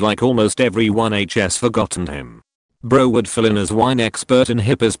seems like almost everyone has forgotten him. Bro would fill in as wine expert in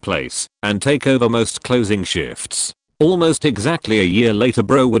hippie's place and take over most closing shifts. Almost exactly a year later,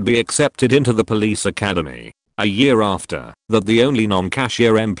 bro would be accepted into the police academy. A year after that, the only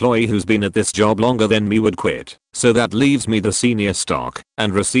non-cashier employee who's been at this job longer than me would quit. So that leaves me the senior stock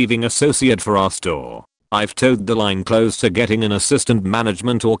and receiving associate for our store. I've towed the line close to getting an assistant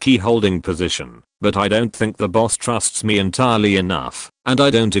management or key holding position, but I don't think the boss trusts me entirely enough, and I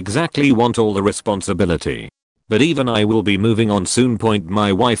don't exactly want all the responsibility. But even I will be moving on soon.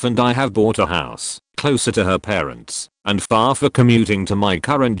 My wife and I have bought a house closer to her parents and far for commuting to my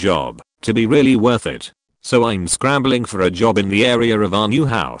current job to be really worth it. So I'm scrambling for a job in the area of our new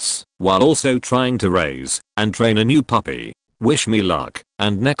house while also trying to raise and train a new puppy. Wish me luck,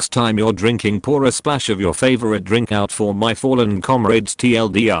 and next time you're drinking, pour a splash of your favorite drink out for my fallen comrades.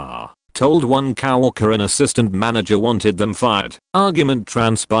 TLDR. Told one coworker an assistant manager wanted them fired. Argument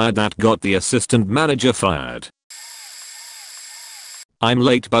transpired that got the assistant manager fired. I'm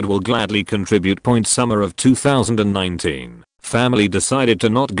late but will gladly contribute. Summer of 2019. Family decided to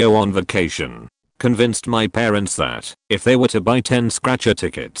not go on vacation. Convinced my parents that if they were to buy 10 scratcher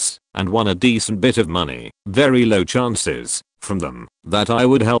tickets and won a decent bit of money, very low chances from them, that I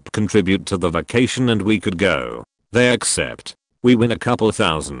would help contribute to the vacation and we could go. They accept. We win a couple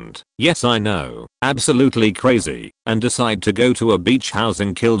thousand. Yes, I know, absolutely crazy, and decide to go to a beach house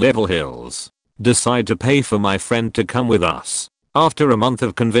in Kill Devil Hills. Decide to pay for my friend to come with us. After a month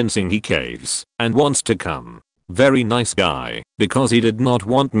of convincing, he caves and wants to come. Very nice guy, because he did not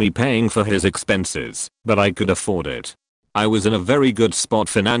want me paying for his expenses, but I could afford it. I was in a very good spot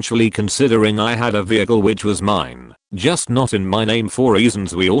financially considering I had a vehicle which was mine, just not in my name for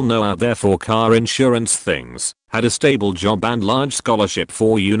reasons we all know out there for car insurance things. Had a stable job and large scholarship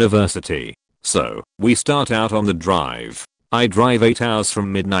for university. So, we start out on the drive. I drive 8 hours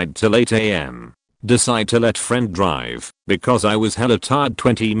from midnight till 8 am. Decide to let friend drive, because I was hella tired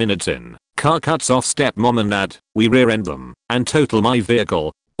 20 minutes in. Car cuts off stepmom and dad, we rear end them, and total my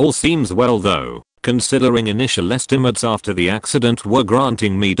vehicle. All seems well though, considering initial estimates after the accident were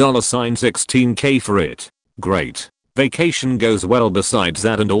granting me $16k for it. Great. Vacation goes well besides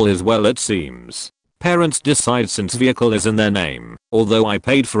that and all is well it seems. Parents decide since vehicle is in their name, although I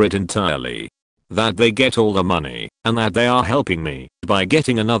paid for it entirely, that they get all the money, and that they are helping me by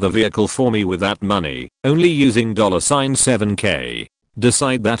getting another vehicle for me with that money, only using $7k.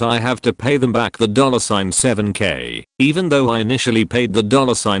 Decide that I have to pay them back the $7k, even though I initially paid the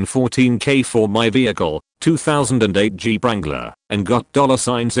 $14k for my vehicle, 2008 Jeep Wrangler, and got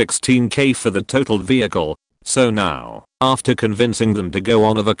 $16k for the totaled vehicle. So now, after convincing them to go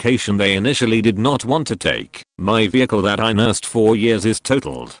on a vacation they initially did not want to take, my vehicle that I nursed for years is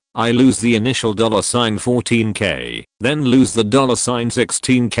totaled. I lose the initial $14k, then lose the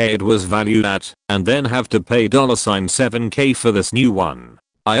 $16k it was valued at, and then have to pay $7k for this new one.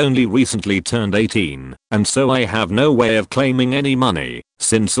 I only recently turned 18, and so I have no way of claiming any money,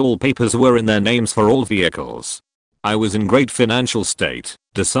 since all papers were in their names for all vehicles. I was in great financial state,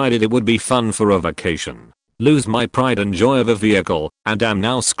 decided it would be fun for a vacation. Lose my pride and joy of a vehicle, and am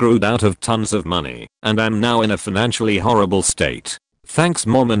now screwed out of tons of money, and am now in a financially horrible state. Thanks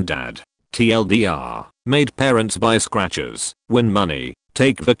mom and dad. TLDR, made parents buy scratchers, win money,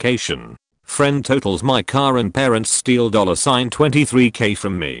 take vacation. Friend totals my car and parents steal $23k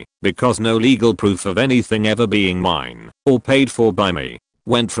from me, because no legal proof of anything ever being mine, or paid for by me.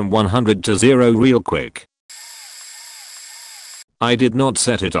 Went from 100 to 0 real quick. I did not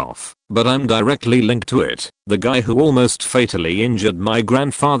set it off, but I'm directly linked to it. The guy who almost fatally injured my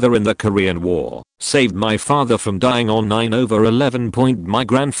grandfather in the Korean War, saved my father from dying on 9/11. My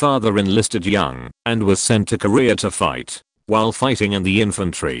grandfather enlisted young, and was sent to Korea to fight. While fighting in the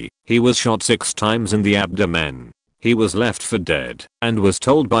infantry, he was shot 6 times in the abdomen. He was left for dead, and was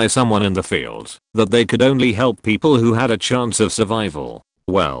told by someone in the field, that they could only help people who had a chance of survival.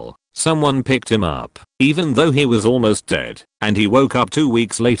 Well, someone picked him up, even though he was almost dead, and he woke up 2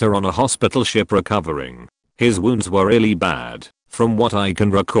 weeks later on a hospital ship recovering. His wounds were really bad, from what I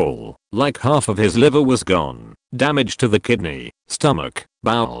can recall, like half of his liver was gone, damage to the kidney, stomach,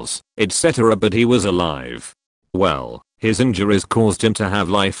 bowels, etc. but he was alive. Well, his injuries caused him to have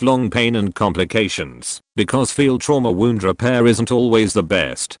lifelong pain and complications, because field trauma wound repair isn't always the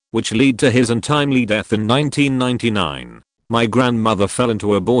best, which lead to his untimely death in 1999. My grandmother fell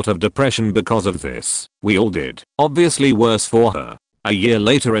into a bout of depression because of this. We all did. Obviously worse for her. A year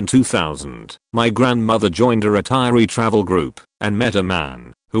later in 2000, my grandmother joined a retiree travel group and met a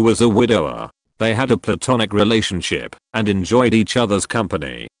man who was a widower. They had a platonic relationship and enjoyed each other's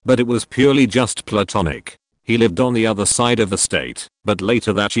company, but it was purely just platonic. He lived on the other side of the state, but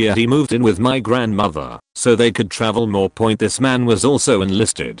later that year he moved in with my grandmother so they could travel more. This man was also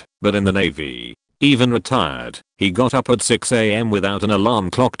enlisted, but in the Navy. Even retired, he got up at 6 am without an alarm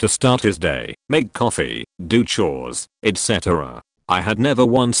clock to start his day, make coffee, do chores, etc. I had never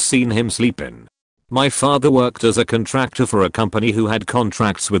once seen him sleep in. My father worked as a contractor for a company who had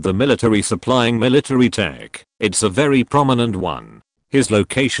contracts with the military supplying military tech. It's a very prominent one. His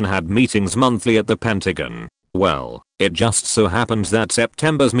location had meetings monthly at the Pentagon. Well, it just so happens that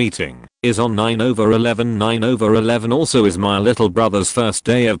September's meeting is on 9/11. 9/11 also is my little brother's first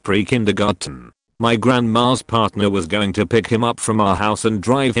day of pre-kindergarten. My grandma's partner was going to pick him up from our house and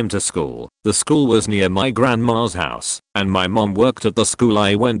drive him to school. The school was near my grandma's house, and my mom worked at the school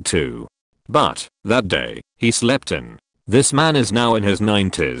I went to. But, that day, he slept in. This man is now in his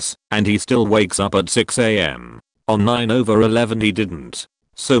 90s, and he still wakes up at 6 am. On 9/11 he didn't.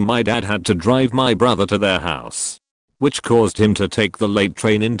 So my dad had to drive my brother to their house, which caused him to take the late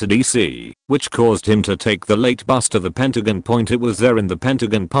train into DC, which caused him to take the late bus to the Pentagon. It was there in the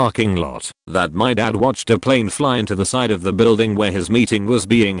Pentagon parking lot that my dad watched a plane fly into the side of the building where his meeting was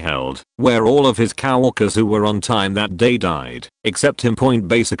being held, where all of his coworkers who were on time that day died, except him.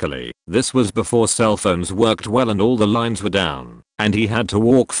 Basically, this was before cell phones worked well and all the lines were down, and he had to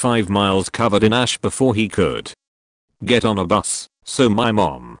walk 5 miles covered in ash before he could get on a bus. So my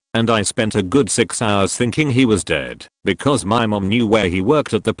mom and I spent a good 6 hours thinking he was dead, because my mom knew where he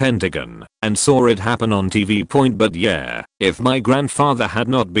worked at the Pentagon and saw it happen on TV. But yeah, if my grandfather had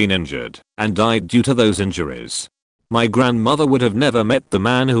not been injured and died due to those injuries, My grandmother would have never met the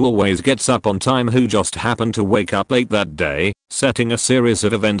man who always gets up on time who just happened to wake up late that day, setting a series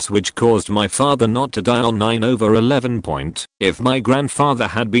of events which caused my father not to die on 9/11 point. If my grandfather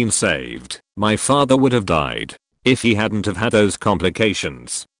had been saved, my father would have died. If he hadn't have had those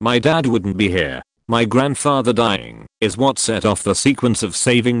complications, my dad wouldn't be here. My grandfather dying is what set off the sequence of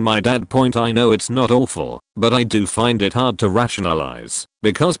saving my dad. I know it's not awful, but I do find it hard to rationalize,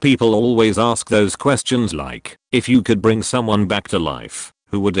 because people always ask those questions like, if you could bring someone back to life,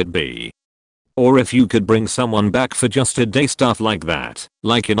 who would it be? Or if you could bring someone back for just a day, stuff like that,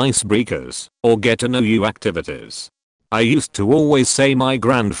 like in icebreakers, or get to know you activities. I used to always say my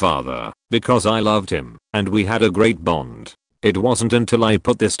grandfather, because I loved him, and we had a great bond. It wasn't until I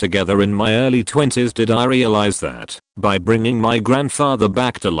put this together in my early 20s did I realize that, by bringing my grandfather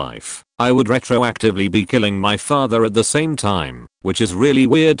back to life, I would retroactively be killing my father at the same time, which is really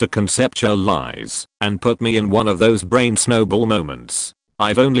weird to conceptualize, and put me in one of those brain snowball moments.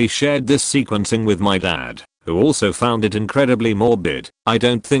 I've only shared this sequencing with my dad, who also found it incredibly morbid. I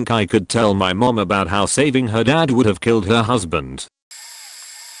don't think I could tell my mom about how saving her dad would have killed her husband.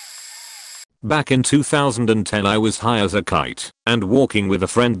 Back in 2010 I was high as a kite and walking with a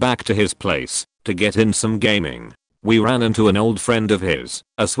friend back to his place to get in some gaming. We ran into an old friend of his,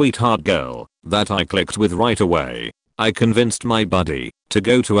 a sweetheart girl that I clicked with right away. I convinced my buddy to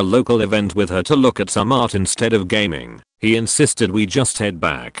go to a local event with her to look at some art instead of gaming. He insisted we just head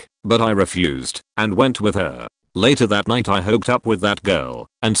back, but I refused and went with her. Later that night I hooked up with that girl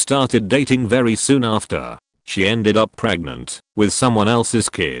and started dating very soon after. She ended up pregnant with someone else's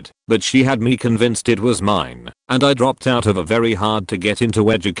kid, but she had me convinced it was mine, and I dropped out of a very hard to get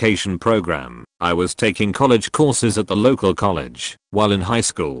into education program. I was taking college courses at the local college while in high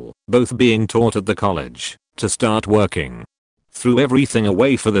school, both being taught at the college, to start working. Threw everything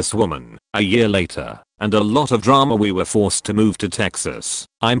away for this woman. A year later, and a lot of drama, we were forced to move to Texas.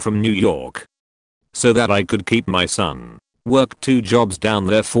 I'm from New York. So that I could keep my son. Worked 2 jobs down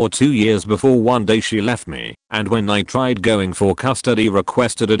there for 2 years before one day she left me, and when I tried going for custody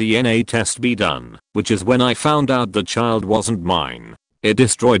requested a DNA test be done, which is when I found out the child wasn't mine. It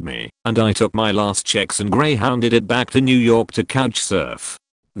destroyed me, and I took my last checks and greyhounded it back to New York to couch surf.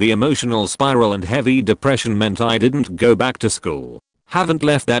 The emotional spiral and heavy depression meant I didn't go back to school. Haven't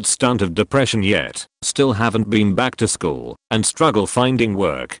left that stunt of depression yet, still haven't been back to school, and struggle finding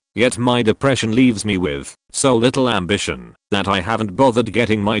work, yet my depression leaves me with so little ambition that I haven't bothered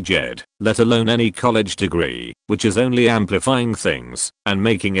getting my JED, let alone any college degree, which is only amplifying things and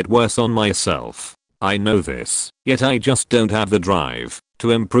making it worse on myself. I know this, yet I just don't have the drive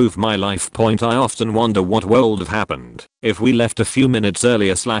to improve my life. I often wonder what would have happened if we left a few minutes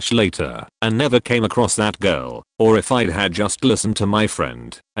earlier / later and never came across that girl, or if I'd had just listened to my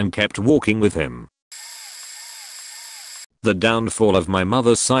friend and kept walking with him. The downfall of my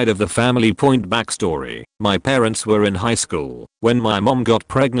mother's side of the family. Backstory: my parents were in high school when my mom got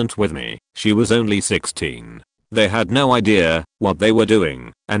pregnant with me. She was only 16. They had no idea what they were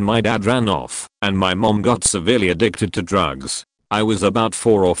doing, and my dad ran off, and my mom got severely addicted to drugs. I was about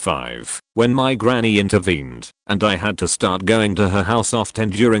 4 or 5 when my granny intervened, and I had to start going to her house often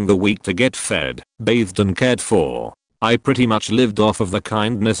during the week to get fed, bathed and cared for. I pretty much lived off of the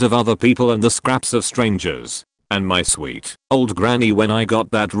kindness of other people and the scraps of strangers. And my sweet old granny when I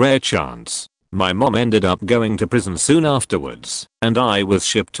got that rare chance. My mom ended up going to prison soon afterwards, and I was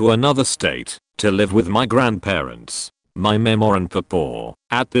shipped to another state to live with my grandparents, my memo and papa.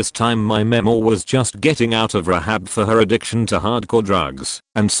 At this time my memo was just getting out of rehab for her addiction to hardcore drugs,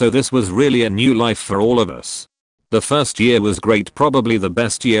 and so this was really a new life for all of us. The first year was great, probably the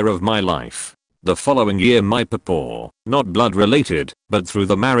best year of my life. The following year my papa, not blood related, but through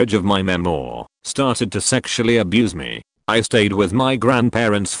the marriage of my memo, started to sexually abuse me. I stayed with my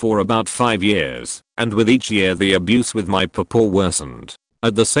grandparents for about 5 years, and with each year the abuse with my papa worsened.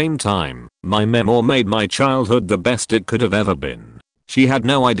 At the same time, my memo made my childhood the best it could have ever been. She had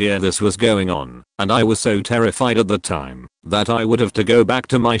no idea this was going on, and I was so terrified at the time that I would have to go back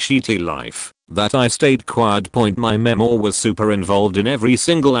to my shitty life that I stayed quiet. My memo was super involved in every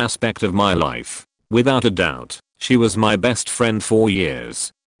single aspect of my life. Without a doubt, she was my best friend for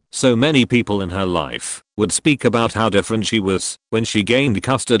years. So many people in her life would speak about how different she was when she gained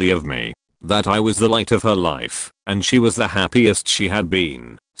custody of me, that I was the light of her life, and she was the happiest she had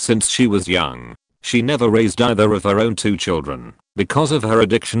been since she was young. She never raised either of her own 2 children because of her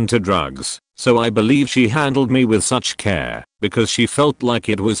addiction to drugs, so I believe she handled me with such care because she felt like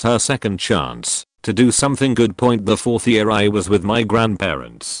it was her second chance to do something good. The 4th year I was with my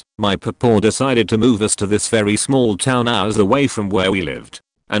grandparents, my papa decided to move us to this very small town hours away from where we lived.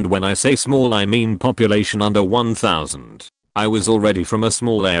 And when I say small I mean population under 1,000. I was already from a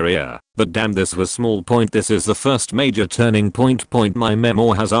small area, but damn this was small. This is the first major turning point. My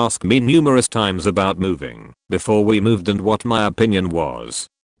memo has asked me numerous times about moving, before we moved, and what my opinion was.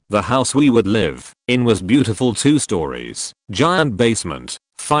 The house we would live in was beautiful, 2 stories, giant basement,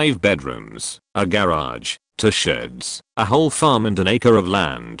 5 bedrooms, a garage, 2 sheds, a whole farm and an acre of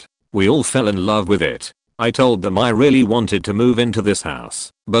land. We all fell in love with it. I told them I really wanted to move into this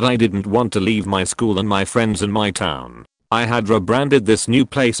house, but I didn't want to leave my school and my friends and my town. I had rebranded this new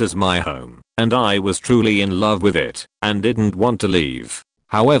place as my home, and I was truly in love with it, and didn't want to leave.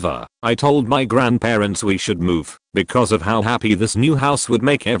 However, I told my grandparents we should move, because of how happy this new house would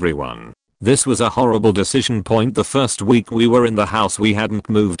make everyone. This was a horrible decision. The first week we were in the house we hadn't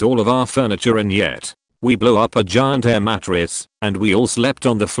moved all of our furniture in yet. We blew up a giant air mattress, and we all slept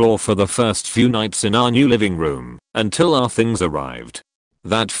on the floor for the first few nights in our new living room, until our things arrived.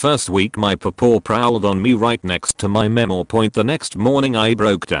 That first week my papa prowled on me right next to my memo. The next morning I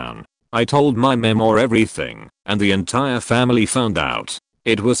broke down. I told my memo everything, and the entire family found out.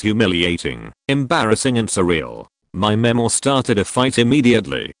 It was humiliating, embarrassing and surreal. My memo started a fight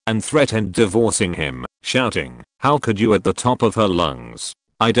immediately, and threatened divorcing him, shouting, "How could you?" at the top of her lungs.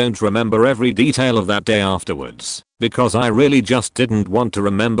 I don't remember every detail of that day afterwards, because I really just didn't want to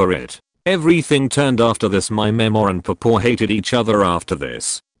remember it. Everything turned after this. My memo and papa hated each other after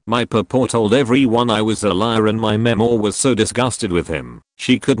this. My papa told everyone I was a liar, and my memo was so disgusted with him,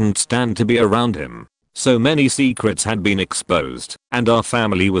 she couldn't stand to be around him. So many secrets had been exposed, and our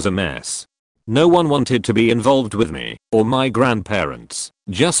family was a mess. No one wanted to be involved with me, or my grandparents,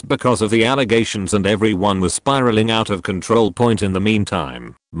 just because of the allegations, and everyone was spiraling out of control. In the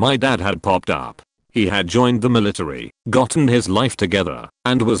meantime, my dad had popped up. He had joined the military, gotten his life together,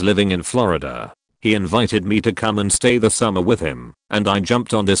 and was living in Florida. He invited me to come and stay the summer with him, and I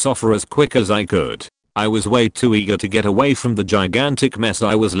jumped on this offer as quick as I could. I was way too eager to get away from the gigantic mess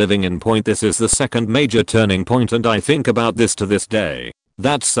I was living in. This is the second major turning point, and I think about this to this day.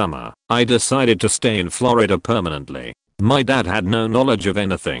 That summer, I decided to stay in Florida permanently. My dad had no knowledge of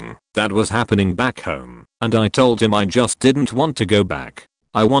anything that was happening back home, and I told him I just didn't want to go back.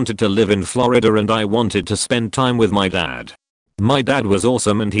 I wanted to live in Florida, and I wanted to spend time with my dad. My dad was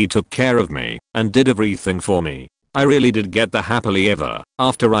awesome, and he took care of me and did everything for me. I really did get the happily ever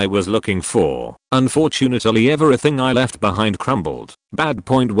after I was looking for. Unfortunately, everything I left behind crumbled. Bad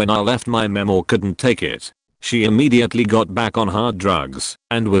point when I left, my memo couldn't take it. She immediately got back on hard drugs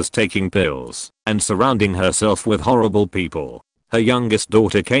and was taking pills and surrounding herself with horrible people. Her youngest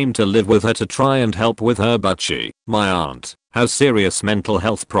daughter came to live with her to try and help with her, but she, my aunt, has serious mental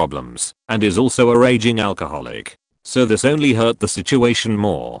health problems and is also a raging alcoholic. So this only hurt the situation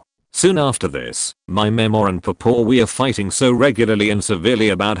more. Soon after this, my memo and papa we are fighting so regularly and severely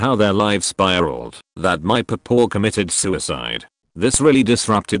about how their lives spiraled that my papa committed suicide. This really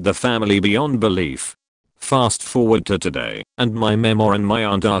disrupted the family beyond belief. Fast forward to today, and my memo and my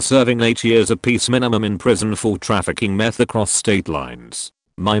aunt are serving 8 years apiece minimum in prison for trafficking meth across state lines.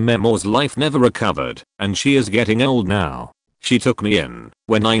 My memo's life never recovered, and she is getting old now. She took me in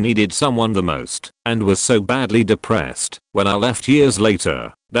when I needed someone the most, and was so badly depressed when I left years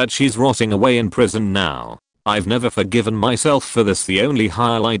later that she's rotting away in prison now. I've never forgiven myself for this. The only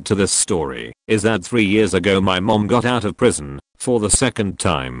highlight to this story is that 3 years ago my mom got out of prison for the second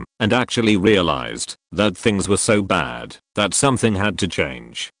time and actually realized that things were so bad that something had to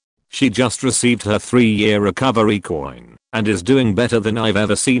change. She just received her 3-year recovery coin and is doing better than I've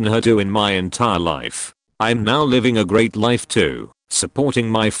ever seen her do in my entire life. I'm now living a great life too, supporting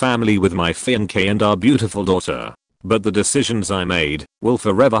my family with my fiancé and our beautiful daughter. But the decisions I made will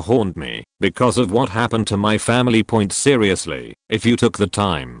forever haunt me because of what happened to my family. Seriously, if you took the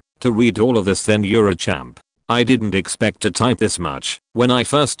time to read all of this, then you're a champ. I didn't expect to type this much when I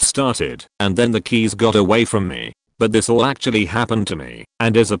first started, and then the keys got away from me. But this all actually happened to me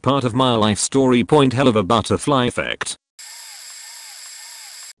and is a part of my life story. Hell of a butterfly effect.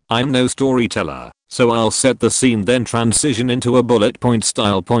 I'm no storyteller, so I'll set the scene then transition into a bullet point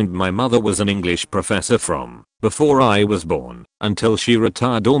style. My mother was an English professor from before I was born until she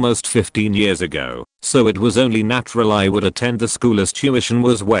retired almost 15 years ago, so it was only natural I would attend the school as tuition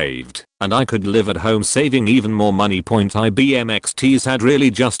was waived and I could live at home saving even more money. IBM XTs had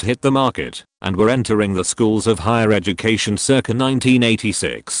really just hit the market and were entering the schools of higher education circa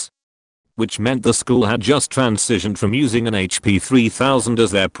 1986. Which meant the school had just transitioned from using an HP 3000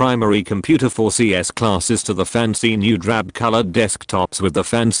 as their primary computer for CS classes to the fancy new drab colored desktops with the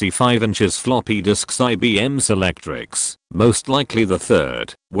fancy 5" floppy disks. IBM Selectrics, most likely the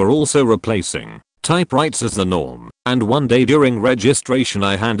third, were also replacing Typewrites as the norm, and one day during registration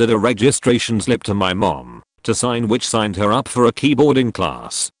I handed a registration slip to my mom to sign, which signed her up for a keyboarding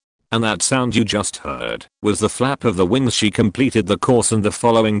class. And that sound you just heard was the flap of the wings. She completed the course and the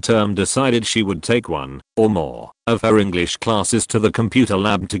following term decided she would take one or more of her English classes to the computer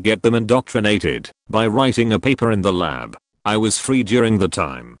lab to get them indoctrinated by writing a paper in the lab. I was free during the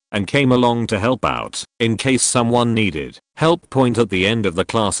time and came along to help out in case someone needed help. Point at the end of the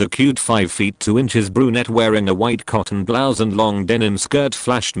class, a cute 5 feet 2 inches brunette wearing a white cotton blouse and long denim skirt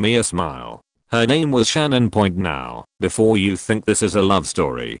flashed me a smile. Her name was Shannon. Point now, before you think this is a love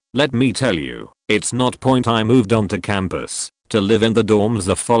story, let me tell you, it's not. Point I moved onto campus to live in the dorms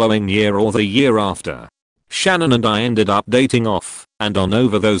the following year or the year after. Shannon and I ended up dating off and on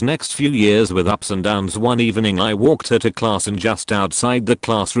over those next few years with ups and downs. One evening I walked her to class and just outside the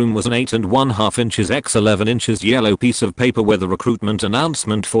classroom was an 8½ inches x 11 inches yellow piece of paper with a recruitment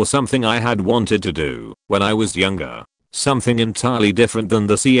announcement for something I had wanted to do when I was younger. Something entirely different than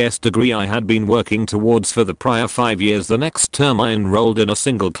the CS degree I had been working towards for the prior 5 years. The next term I enrolled in a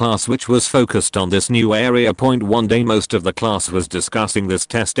single class which was focused on this new area. Point one day most of the class was discussing this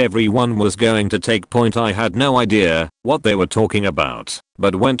test everyone was going to take. Point I had no idea what they were talking about,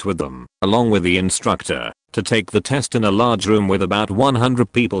 but went with them, along with the instructor, to take the test in a large room with about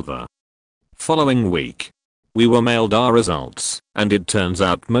 100 people. The following week, we were mailed our results, and it turns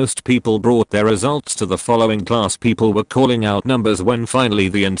out most people brought their results to the following class. People were calling out numbers when finally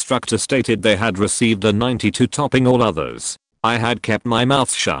the instructor stated they had received a 92 topping all others. I had kept my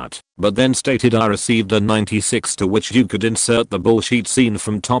mouth shut, but then stated I received a 96, to which you could insert the bullshit scene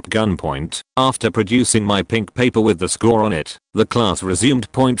from Top Gun. Point after producing my pink paper with the score on it, the class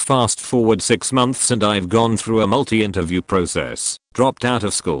resumed. Point fast forward 6 months and I've gone through a multi-interview process, dropped out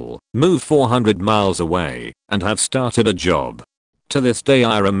of school, moved 400 miles away, and have started a job. To this day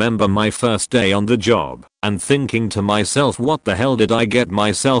I remember my first day on the job and thinking to myself, what the hell did I get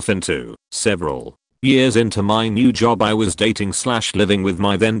myself into? Several years into my new job I was dating/living with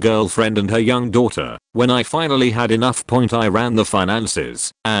my then girlfriend and her young daughter. When I finally had enough. Point I ran the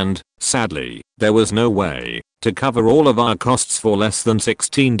finances and, sadly, there was no way to cover all of our costs for less than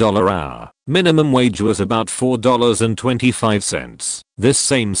 $16 hour. Minimum wage was about $4.25. This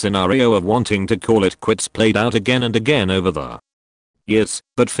same scenario of wanting to call it quits played out again and again over the years,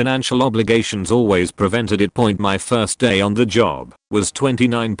 but financial obligations always prevented it. Point my first day on the job was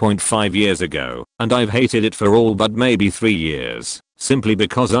 29.5 years ago, and I've hated it for all but maybe 3 years, simply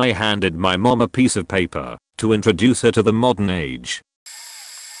because I handed my mom a piece of paper to introduce her to the modern age.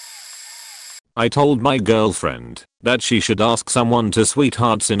 I told my girlfriend that she should ask someone to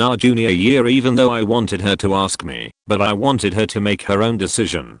sweethearts in our junior year, even though I wanted her to ask me, but I wanted her to make her own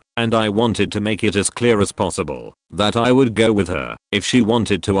decision, and I wanted to make it as clear as possible that I would go with her if she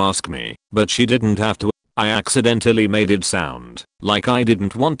wanted to ask me, but she didn't have to. I accidentally made it sound like I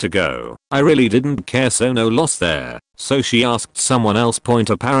didn't want to go. I really didn't care, so no loss there. So she asked someone else. Point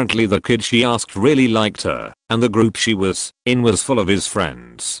apparently the kid she asked really liked her, and the group she was in was full of his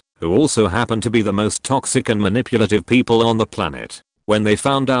friends, who also happened to be the most toxic and manipulative people on the planet. When they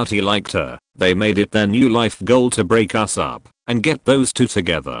found out he liked her, they made it their new life goal to break us up and get those two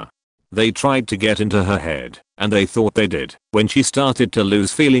together. They tried to get into her head, and they thought they did when she started to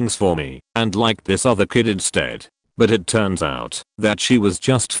lose feelings for me and liked this other kid instead. But it turns out that she was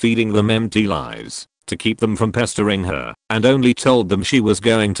just feeding them empty lies to keep them from pestering her, and only told them she was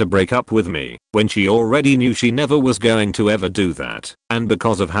going to break up with me when she already knew she never was going to ever do that. And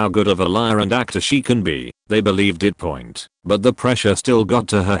because of how good of a liar and actor she can be, they believed it. Point but the pressure still got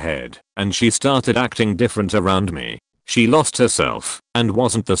to her head, and she started acting different around me. She lost herself and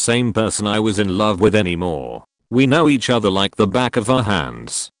wasn't the same person I was in love with anymore. We know each other like the back of our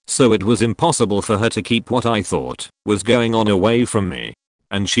hands, so it was impossible for her to keep what I thought was going on away from me.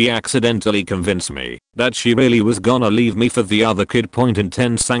 And she accidentally convinced me that she really was gonna leave me for the other kid. Point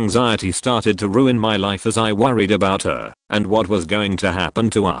intense anxiety started to ruin my life as I worried about her and what was going to happen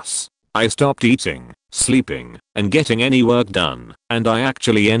to us. I stopped eating, sleeping, and getting any work done, and I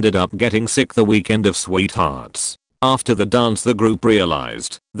actually ended up getting sick the weekend of Sweethearts. After the dance, the group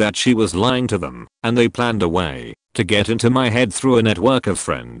realized that she was lying to them, and they planned a way to get into my head through a network of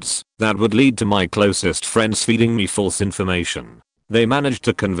friends that would lead to my closest friends feeding me false information. They managed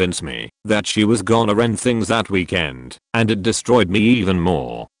to convince me that she was gonna end things that weekend, and it destroyed me even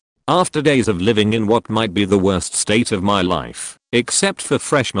more. After days of living in what might be the worst state of my life, except for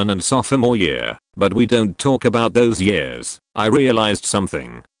freshman and sophomore year, but we don't talk about those years, I realized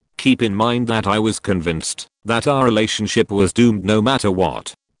something. Keep in mind that I was convinced that our relationship was doomed no matter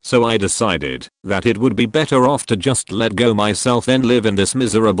what. So I decided that it would be better off to just let go myself than live in this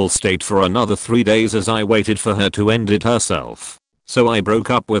miserable state for another 3 days as I waited for her to end it herself. So I broke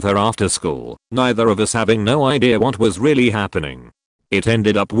up with her after school, neither of us having no idea what was really happening. It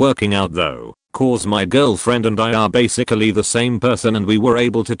ended up working out though, cause my girlfriend and I are basically the same person and we were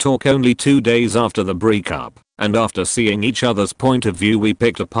able to talk only 2 days after the breakup, and after seeing each other's point of view we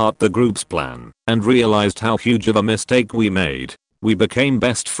picked apart the group's plan and realized how huge of a mistake we made. We became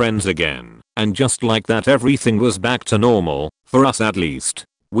best friends again, and just like that everything was back to normal, for us at least.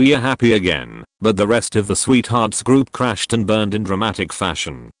 We are happy again, but the rest of the Sweethearts group crashed and burned in dramatic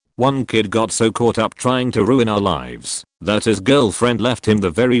fashion. One kid got so caught up trying to ruin our lives that his girlfriend left him the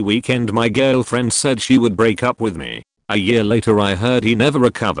very weekend my girlfriend said she would break up with me. A year later I heard he never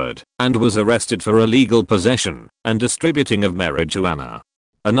recovered and was arrested for illegal possession and distributing of marijuana.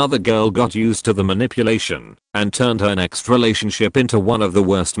 Another girl got used to the manipulation and turned her next relationship into one of the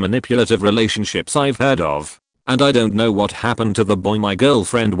worst manipulative relationships I've heard of. And I don't know what happened to the boy my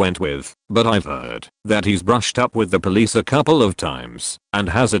girlfriend went with, but I've heard that he's brushed up with the police a couple of times and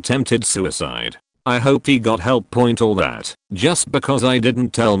has attempted suicide. I hope he got help. Point all that, just because I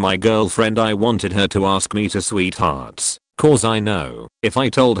didn't tell my girlfriend I wanted her to ask me to Sweethearts, cause I know if I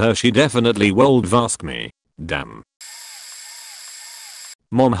told her she definitely would ask me. Damn.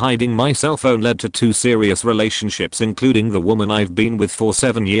 Mom hiding my cell phone led to 2 serious relationships including the woman I've been with for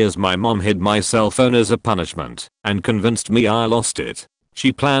 7 years. My mom hid my cell phone as a punishment and convinced me I lost it.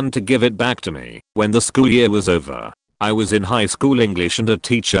 She planned to give it back to me when the school year was over. I was in high school English and a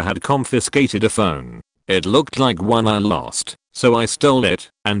teacher had confiscated a phone. It looked like one I lost, so I stole it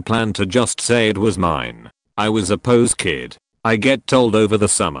and planned to just say it was mine. I was a pose kid. I get told over the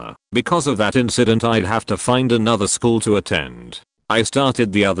summer because of that incident I'd have to find another school to attend. I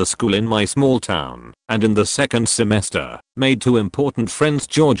started the other school in my small town, and in the second semester, made 2 important friends,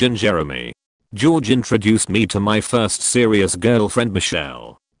 George and Jeremy. George introduced me to my first serious girlfriend,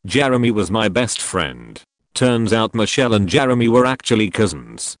 Michelle. Jeremy was my best friend. Turns out Michelle and Jeremy were actually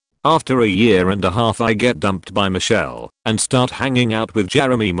cousins. After a year and a half I get dumped by Michelle and start hanging out with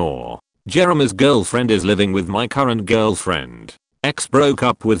Jeremy more. Jeremy's girlfriend is living with my current girlfriend. Ex broke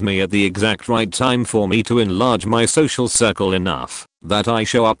up with me at the exact right time for me to enlarge my social circle enough that I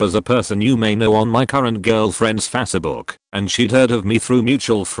show up as a person you may know on my current girlfriend's Facebook, and she'd heard of me through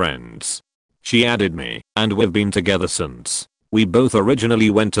mutual friends. She added me, and we've been together since. We both originally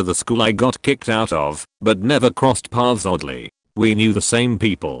went to the school I got kicked out of, but never crossed paths oddly. We knew the same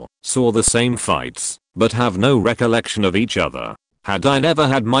people, saw the same fights, but have no recollection of each other. Had I never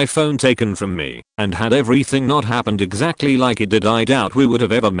had my phone taken from me, and had everything not happened exactly like it did, I doubt we would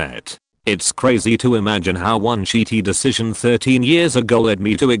have ever met. It's crazy to imagine how one shitty decision 13 years ago led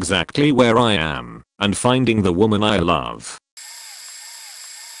me to exactly where I am, and finding the woman I love.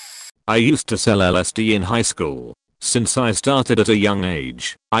 I used to sell LSD in high school. Since I started at a young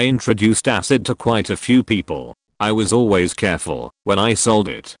age, I introduced acid to quite a few people. I was always careful when I sold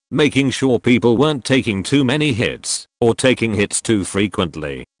it, making sure people weren't taking too many hits or taking hits too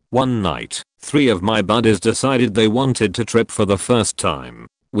frequently. One night, 3 of my buddies decided they wanted to trip for the first time.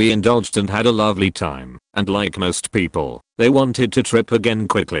 We indulged and had a lovely time, and like most people, they wanted to trip again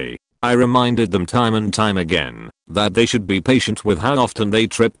quickly. I reminded them time and time again that they should be patient with how often they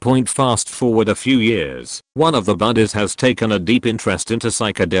trip. Fast forward a few years, one of the buddies has taken a deep interest into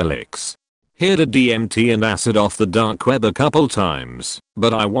psychedelics. He did DMT and acid off the dark web a couple times,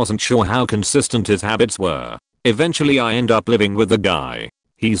 but I wasn't sure how consistent his habits were. Eventually I end up living with the guy.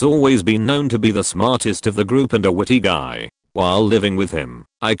 He's always been known to be the smartest of the group and a witty guy. While living with him,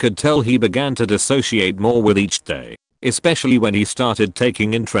 I could tell he began to dissociate more with each day, especially when he started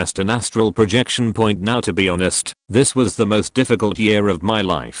taking interest in astral projection. Now to be honest, this was the most difficult year of my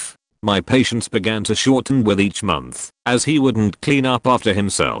life. My patience began to shorten with each month, as he wouldn't clean up after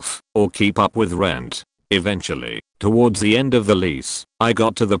himself or keep up with rent. Eventually, towards the end of the lease, I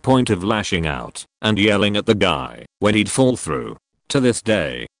got to the point of lashing out and yelling at the guy when he'd fall through. To this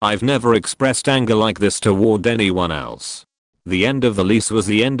day, I've never expressed anger like this toward anyone else. The end of the lease was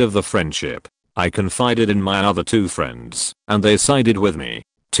the end of the friendship. I confided in my other 2 friends, and they sided with me.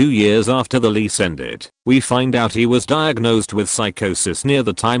 2 years after the lease ended, we find out he was diagnosed with psychosis near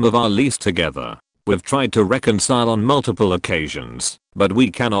the time of our lease together. We've tried to reconcile on multiple occasions, but we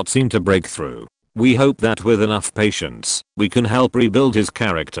cannot seem to break through. We hope that with enough patience, we can help rebuild his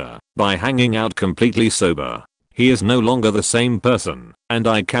character by hanging out completely sober. He is no longer the same person, and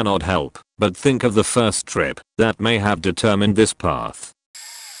I cannot help but think of the first trip that may have determined this path.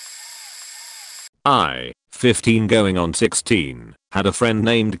 I, 15 going on 16, had a friend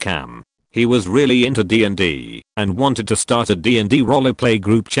named Cam. He was really into D&D and wanted to start a D&D roleplay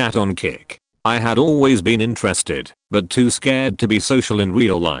group chat on Kick. I had always been interested, but too scared to be social in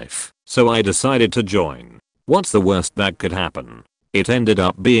real life, so I decided to join. What's the worst that could happen? It ended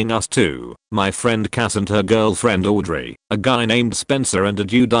up being us two, my friend Cass and her girlfriend Audrey, a guy named Spencer and a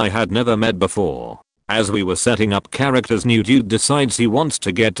dude I had never met before. As we were setting up characters, new dude decides he wants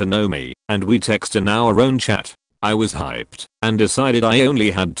to get to know me, and we text in our own chat. I was hyped and decided I only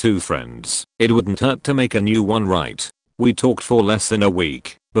had 2 friends. It wouldn't hurt to make a new one, right? We talked for less than a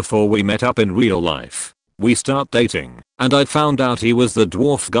week before we met up in real life. We start dating, and I found out he was the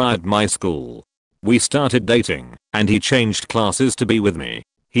dwarf guy at my school. We started dating, and he changed classes to be with me.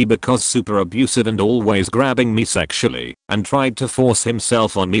 He because super abusive and always grabbing me sexually, and tried to force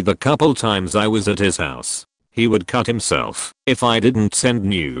himself on me the couple times I was at his house. He would cut himself if I didn't send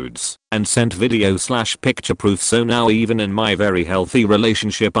nudes, and sent video/picture proof. So now even in my very healthy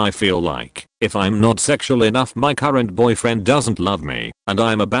relationship I feel like if I'm not sexual enough my current boyfriend doesn't love me and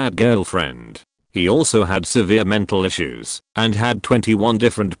I'm a bad girlfriend. He also had severe mental issues and had 21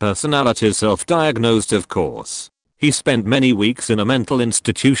 different personalities, self-diagnosed of course. He spent many weeks in a mental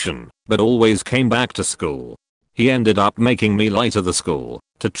institution, but always came back to school. He ended up making me lie to the school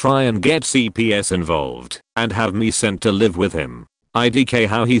to try and get CPS involved and have me sent to live with him. IDK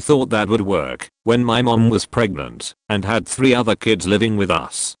how he thought that would work when my mom was pregnant and had 3 other kids living with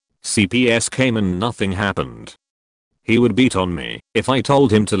us. CPS came and nothing happened. He would beat on me if I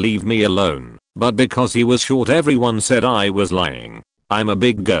told him to leave me alone, but because he was short everyone said I was lying. I'm a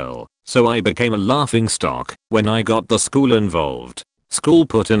big girl, so I became a laughingstock when I got the school involved. School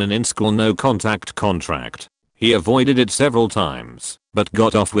put in an in-school no contact contract. He avoided it several times, but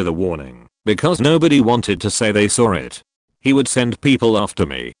got off with a warning because nobody wanted to say they saw it. He would send people after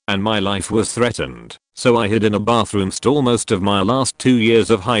me, and my life was threatened, so I hid in a bathroom stall most of my last 2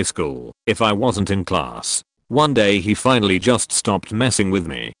 years of high school if I wasn't in class. One day he finally just stopped messing with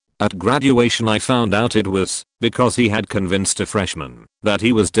me. At graduation I found out it was because he had convinced a freshman that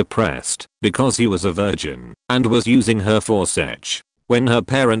he was depressed because he was a virgin and was using her for sex. When her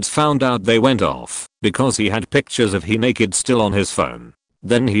parents found out they went off because he had pictures of he naked still on his phone.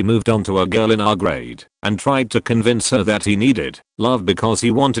 Then he moved on to a girl in our grade and tried to convince her that he needed love because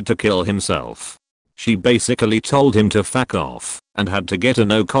he wanted to kill himself. She basically told him to fuck off and had to get a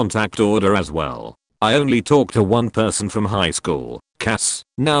no contact order as well. I only talked to one person from high school, Cass,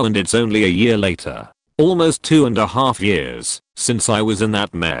 now, and it's only a year later. Almost 2.5 years since I was in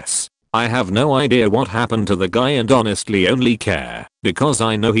that mess. I have no idea what happened to the guy and honestly only care because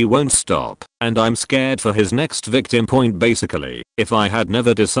I know he won't stop and I'm scared for his next victim. Point basically, if I had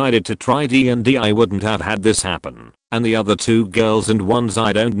never decided to try D&D I wouldn't have had this happen, and the other 2 girls and ones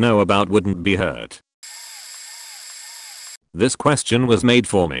I don't know about wouldn't be hurt. This question was made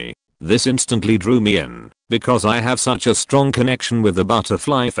for me. This instantly drew me in because I have such a strong connection with the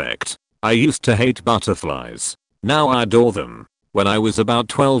butterfly effect. I used to hate butterflies. Now I adore them. When I was about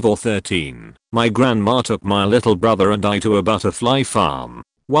 12 or 13, my grandma took my little brother and I to a butterfly farm.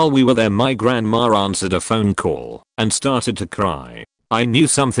 While we were there my grandma answered a phone call and started to cry. I knew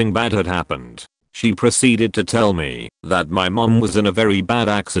something bad had happened. She proceeded to tell me that my mom was in a very bad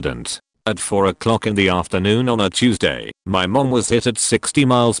accident. At 4 o'clock in the afternoon on a Tuesday, my mom was hit at 60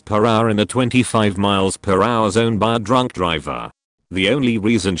 miles per hour in a 25 miles per hour zone by a drunk driver. The only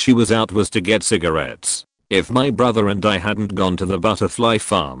reason she was out was to get cigarettes. If my brother and I hadn't gone to the butterfly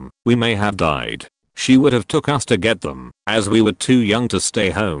farm, we may have died. She would have took us to get them, as we were too young to stay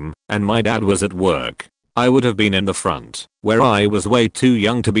home, and my dad was at work. I would have been in the front, where I was way too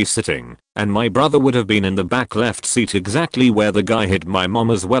young to be sitting, and my brother would have been in the back left seat exactly where the guy hit my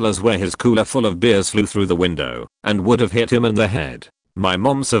mom, as well as where his cooler full of beers flew through the window and would have hit him in the head. My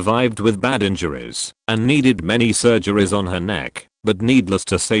mom survived with bad injuries and needed many surgeries on her neck, but needless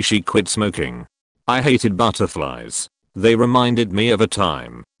to say she quit smoking. I hated butterflies. They reminded me of a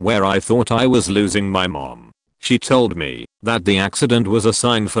time where I thought I was losing my mom. She told me that the accident was a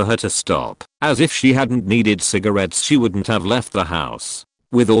sign for her to stop, as if she hadn't needed cigarettes she wouldn't have left the house.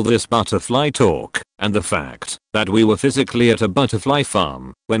 With all this butterfly talk, and the fact that we were physically at a butterfly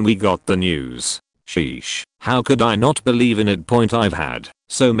farm when we got the news. Sheesh, how could I not believe in it? Point I've had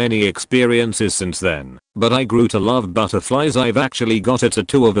so many experiences since then, but I grew to love butterflies. I've actually got a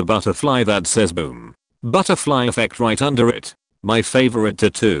tattoo of a butterfly that says boom. Butterfly effect right under it. My favorite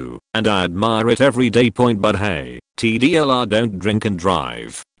tattoo, and I admire it every day. But hey, TDLR, don't drink and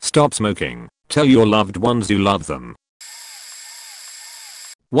drive. Stop smoking. Tell your loved ones you love them.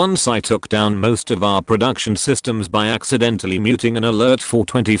 Once I took down most of our production systems by accidentally muting an alert for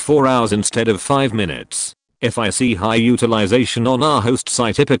 24 hours instead of 5 minutes. If I see high utilization on our hosts,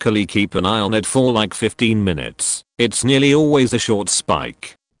 I typically keep an eye on it for like 15 minutes. It's nearly always a short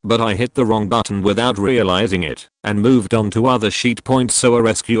spike. But I hit the wrong button without realizing it and moved on to other sheet points, so a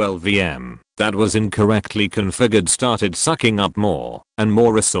SQL VM that was incorrectly configured started sucking up more and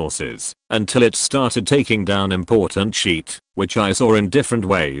more resources until it started taking down important sheet, which I saw in different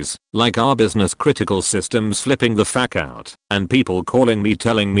ways, like our business critical systems flipping the fuck out and people calling me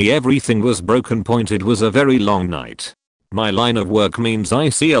telling me everything was broken. It was a very long night. My line of work means I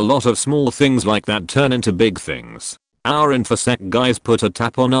see a lot of small things like that turn into big things. Our infosec guys put a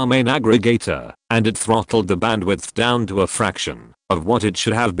tap on our main aggregator and it throttled the bandwidth down to a fraction of what it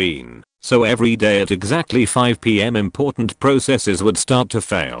should have been. So every day at exactly 5 PM important processes would start to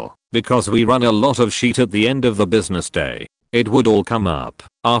fail because we run a lot of sheet at the end of the business day. It would all come up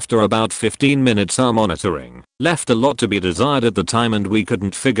after about 15 minutes. Our monitoring left a lot to be desired at the time and we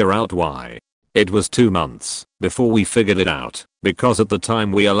couldn't figure out why. It was 2 months before we figured it out, because at the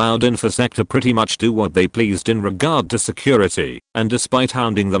time we allowed InfoSec to pretty much do what they pleased in regard to security, and despite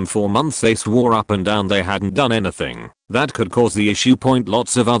hounding them for months they swore up and down they hadn't done anything that could cause the issue.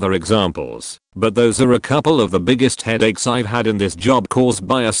 Lots of other examples, but those are a couple of the biggest headaches I've had in this job caused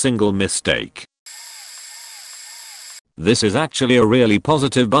by a single mistake. This is actually a really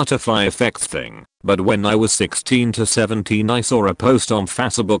positive butterfly effect thing, but when I was 16 to 17 I saw a post on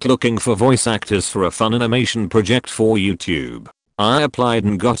Facebook looking for voice actors for a fun animation project for YouTube. I applied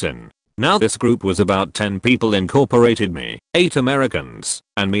and got in. Now this group was about 10 people, incorporated me, 8 Americans,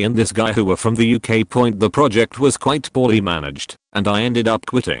 and me and this guy who were from the UK. The project was quite poorly managed, and I ended up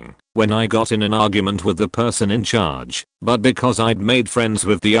quitting when I got in an argument with the person in charge, but because I'd made friends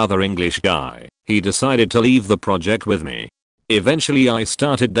with the other English guy, he decided to leave the project with me. Eventually I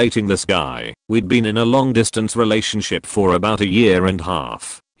started dating this guy. We'd been in a long distance relationship for about a year and a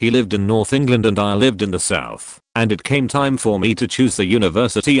half. He lived in North England and I lived in the South, and it came time for me to choose the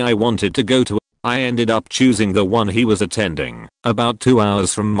university I wanted to go to. I ended up choosing the one he was attending, about 2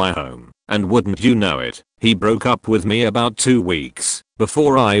 hours from my home, and wouldn't you know it, he broke up with me about 2 weeks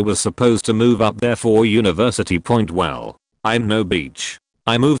before I was supposed to move up there for university. Well, I'm no beach.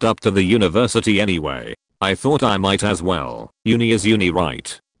 I moved up to the university anyway. I thought I might as well. Uni is uni,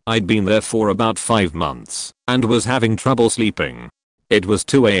 right? I'd been there for about 5 months and was having trouble sleeping. It was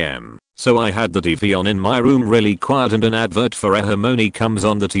 2 AM, so I had the TV on in my room really quiet and an advert for eHarmony comes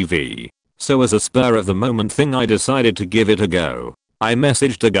on the TV. So as a spur of the moment thing I decided to give it a go. I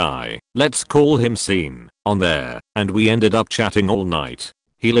messaged a guy, let's call him Scene, on there, and we ended up chatting all night.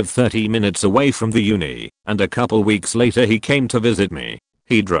 He lived 30 minutes away from the uni, and a couple weeks later he came to visit me.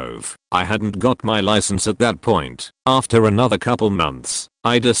 He drove. I hadn't got my license at that point. After another couple months,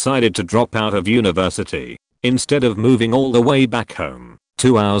 I decided to drop out of university. Instead of moving all the way back home,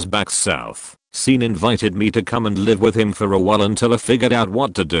 2 hours back south, Scene invited me to come and live with him for a while until I figured out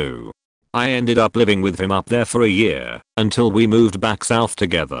what to do. I ended up living with him up there for a year, until we moved back south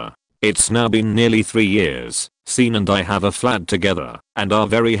together. It's now been nearly 3 years. Scene and I have a flat together, and are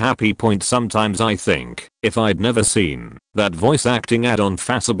very happy. Sometimes I think, if I'd never seen that voice acting ad on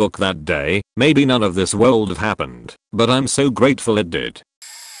Facebook that day, maybe none of this would have happened, but I'm so grateful it did.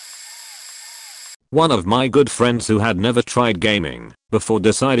 One of my good friends who had never tried gaming before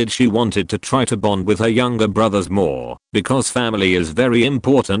decided she wanted to try to bond with her younger brothers more, because family is very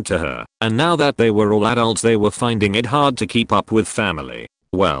important to her, and now that they were all adults they were finding it hard to keep up with family.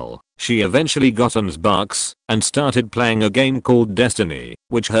 Well, she eventually got on Xbox and started playing a game called Destiny,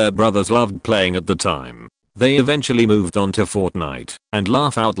 which her brothers loved playing at the time. They eventually moved on to Fortnite, and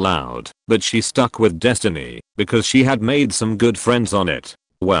laugh out loud, but she stuck with Destiny because she had made some good friends on it.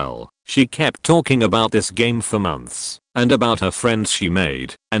 Well, she kept talking about this game for months, and about her friends she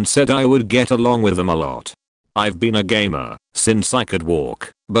made, and said I would get along with them a lot. I've been a gamer since I could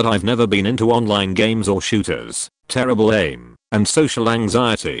walk, but I've never been into online games or shooters, terrible aim, and social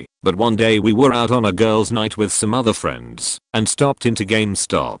anxiety. But one day we were out on a girls' night with some other friends, and stopped into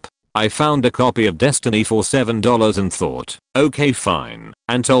GameStop. I found a copy of Destiny for $7 and thought, okay fine,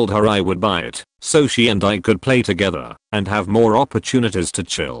 and told her I would buy it, so she and I could play together, and have more opportunities to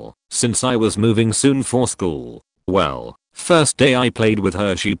chill, since I was moving soon for school. Well, first day I played with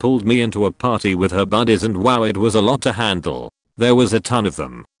her she pulled me into a party with her buddies and wow it was a lot to handle. There was a ton of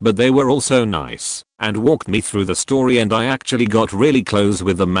them, but they were all so nice, and walked me through the story and I actually got really close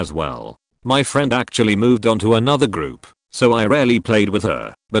with them as well. My friend actually moved on to another group, so I rarely played with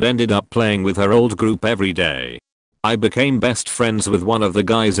her, but ended up playing with her old group every day. I became best friends with one of the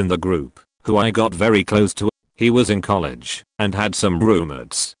guys in the group, who I got very close to. He was in college, and had some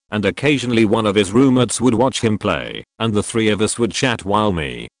roommates, and occasionally one of his roommates would watch him play, and the three of us would chat while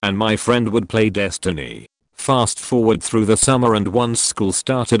me and my friend would play Destiny. Fast forward through the summer and once school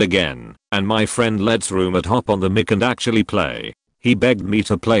started again, and my friend let's roommate hop on the mic and actually play. He begged me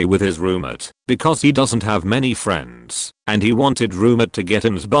to play with his roommate because he doesn't have many friends and he wanted roommate to get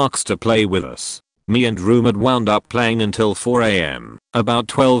in his box to play with us. Me and roommate wound up playing until 4 AM, about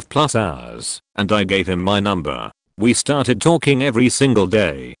 12 plus hours, and I gave him my number. We started talking every single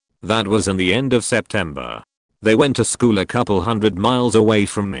day. That was in the end of September. They went to school a couple hundred miles away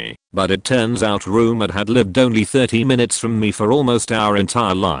from me, but it turns out roommate had lived only 30 minutes from me for almost our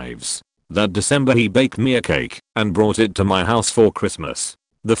entire lives. That December he baked me a cake and brought it to my house for Christmas.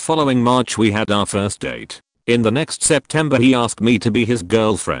 The following March we had our first date. In the next September he asked me to be his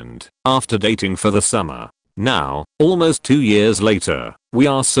girlfriend after dating for the summer. Now, almost 2 years later, we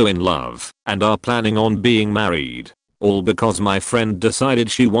are so in love and are planning on being married. All because my friend decided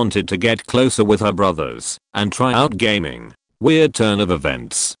she wanted to get closer with her brothers and try out gaming. Weird turn of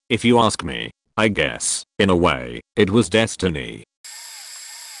events, if you ask me. I guess, in a way, it was destiny.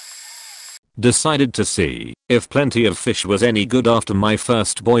 Decided to see if Plenty of Fish was any good after my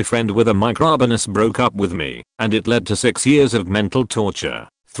first boyfriend with a micropenis broke up with me, and it led to 6 years of mental torture,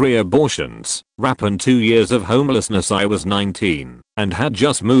 3 abortions, rap and 2 years of homelessness. I was 19 and had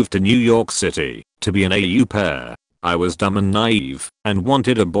just moved to New York City to be an au pair. I was dumb and naive and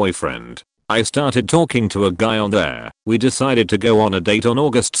wanted a boyfriend. I started talking to a guy on there. We decided to go on a date on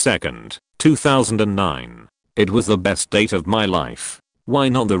August 2nd, 2009. It was the best date of my life.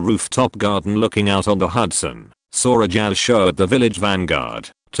 Wine on the rooftop garden looking out on the Hudson. Saw a jazz show at the Village Vanguard.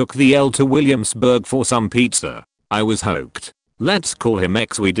 Took the L to Williamsburg for some pizza. I was hooked. Let's call him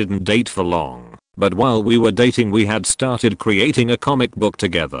X. We didn't date for long, but while we were dating we had started creating a comic book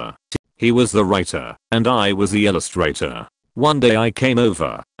together. He was the writer and I was the illustrator. One day I came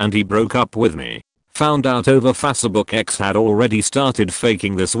over and he broke up with me. Found out over Facebook. X had already started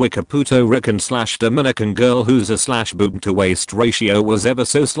faking this Wikiputo Rican / Dominican girl whose a / boob to waist ratio was ever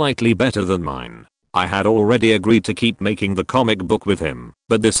so slightly better than mine. I had already agreed to keep making the comic book with him,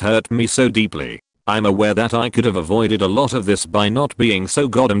 but this hurt me so deeply. I'm aware that I could have avoided a lot of this by not being so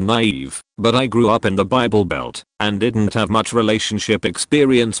goddamn naive, but I grew up in the Bible Belt and didn't have much relationship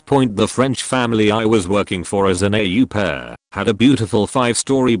experience. The French family I was working for as an au pair had a beautiful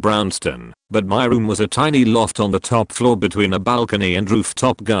 5-story brownstone, but my room was a tiny loft on the top floor between a balcony and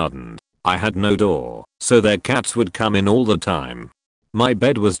rooftop garden. I had no door, so their cats would come in all the time. My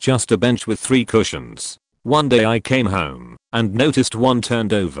bed was just a bench with 3 cushions. One day I came home and noticed one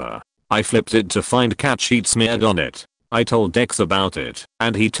turned over. I flipped it to find cat sheet smeared on it. I told Dex about it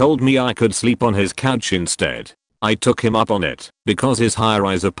and he told me I could sleep on his couch instead. I took him up on it because his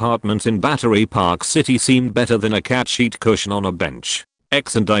high-rise apartment in Battery Park City seemed better than a cat sheet cushion on a bench.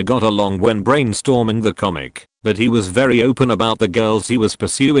 X and I got along when brainstorming the comic, but he was very open about the girls he was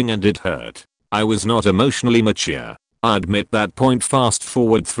pursuing and it hurt. I was not emotionally mature. I admit that. Fast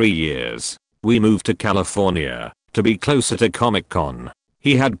forward 3 years. We moved to California to be closer to Comic-Con.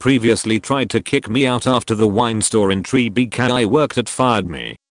 He had previously tried to kick me out after the wine store in Tribeca I worked at fired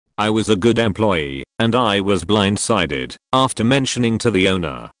me. I was a good employee and I was blindsided after mentioning to the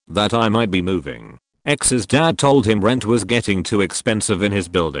owner that I might be moving. X's dad told him rent was getting too expensive in his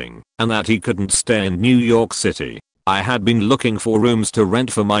building and that he couldn't stay in New York City. I had been looking for rooms to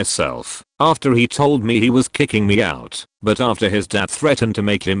rent for myself after he told me he was kicking me out, but after his dad threatened to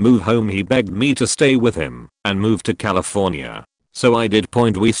make him move home he begged me to stay with him and move to California. So I did.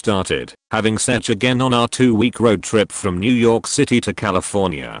 We started having sex again on our 2-week road trip from New York City to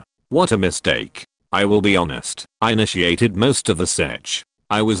California. What a mistake. I will be honest, I initiated most of the sex.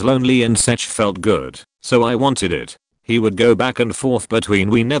 I was lonely and sex felt good, so I wanted it. He would go back and forth between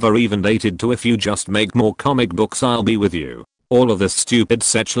we never even dated to if you just make more comic books I'll be with you. All of this stupid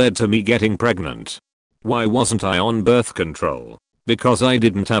sex led to me getting pregnant. Why wasn't I on birth control? Because I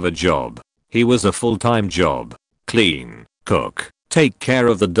didn't have a job. He was a full-time job. Clean, cook, take care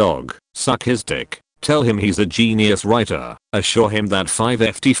of the dog, suck his dick, tell him he's a genius writer, assure him that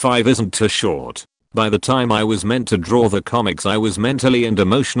 5ft5 isn't too short. By the time I was meant to draw the comics I was mentally and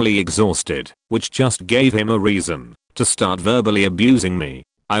emotionally exhausted, which just gave him a reason to start verbally abusing me.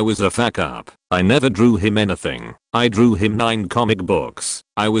 I was a fuck up. I never drew him anything. I drew him 9 comic books.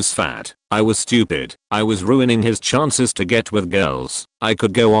 I was fat. I was stupid. I was ruining his chances to get with girls. I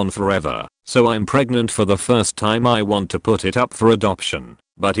could go on forever. So I'm pregnant for the first time. I want to put it up for adoption,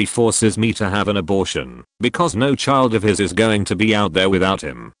 but he forces me to have an abortion because no child of his is going to be out there without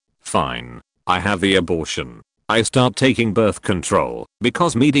him. Fine. I have the abortion. I start taking birth control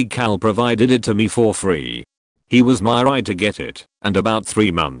because Medi-Cal provided it to me for free. He was my ride to get it, and about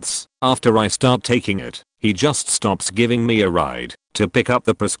 3 months after I start taking it, he just stops giving me a ride to pick up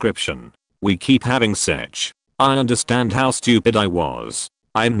the prescription. We keep having sex. I understand how stupid I was.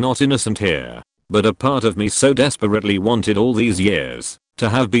 I'm not innocent here. But a part of me so desperately wanted all these years to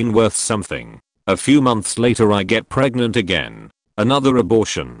have been worth something. A few months later I get pregnant again. Another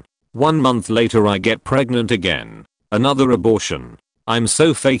abortion. 1 month later I get pregnant again. Another abortion. I'm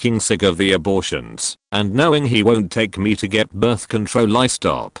so fucking sick of the abortions, and knowing he won't take me to get birth control I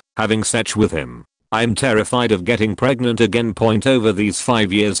stop having sex with him. I'm terrified of getting pregnant again. Over these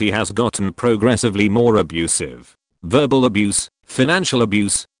 5 years he has gotten progressively more abusive. Verbal abuse, financial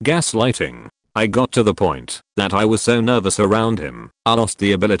abuse, gaslighting. I got to the point that I was so nervous around him, I lost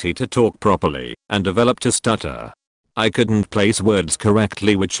the ability to talk properly and developed a stutter. I couldn't place words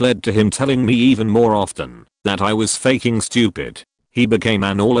correctly, which led to him telling me even more often that I was faking stupid. He became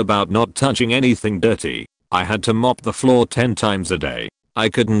an all about not touching anything dirty. I had to mop the floor 10 times a day. I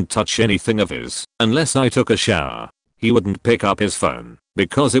couldn't touch anything of his unless I took a shower. He wouldn't pick up his phone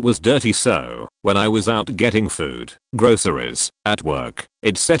because it was dirty, so when I was out getting food, groceries, at work,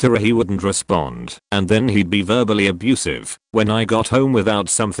 etc. he wouldn't respond, and then he'd be verbally abusive when I got home without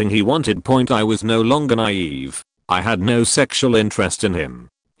something he wanted. I was no longer naive. I had no sexual interest in him.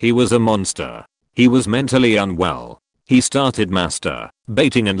 He was a monster. He was mentally unwell. He started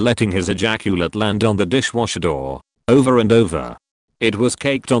masturbating and letting his ejaculate land on the dishwasher door over and over. It was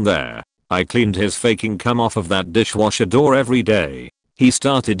caked on there. I cleaned his faking cum off of that dishwasher door every day. He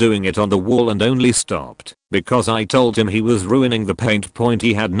started doing it on the wall and only stopped because I told him he was ruining the paint.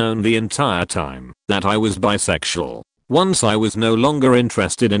 He had known the entire time that I was bisexual. Once I was no longer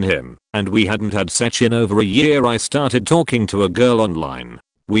interested in him and we hadn't had sex in over a year, I started talking to a girl online.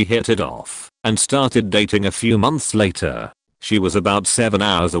 We hit it off and started dating a few months later. She was about 7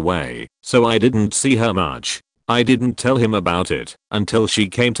 hours away, so I didn't see her much. I didn't tell him about it until she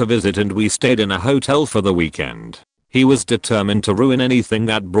came to visit and we stayed in a hotel for the weekend. He was determined to ruin anything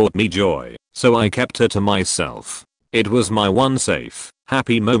that brought me joy, so I kept her to myself. It was my one safe,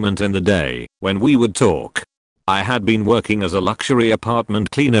 happy moment in the day when we would talk. I had been working as a luxury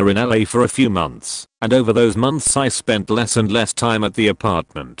apartment cleaner in LA for a few months, and over those months I spent less and less time at the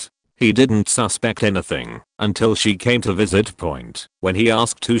apartment. He didn't suspect anything until she came to visit. When he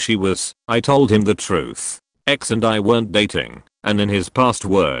asked who she was, I told him the truth. X and I weren't dating, and in his past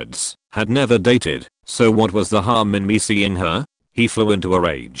words, had never dated, so what was the harm in me seeing her? He flew into a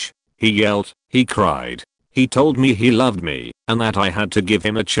rage. He yelled, he cried. He told me he loved me, and that I had to give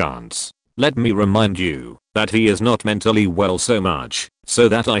him a chance. Let me remind you that he is not mentally well, so much so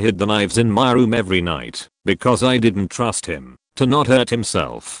that I hid the knives in my room every night because I didn't trust him to not hurt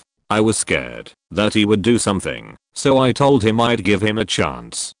himself. I was scared that he would do something, so I told him I'd give him a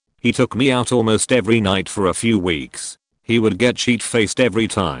chance. He took me out almost every night for a few weeks. He would get sheet-faced every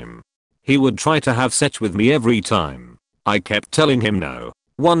time. He would try to have sex with me every time. I kept telling him no.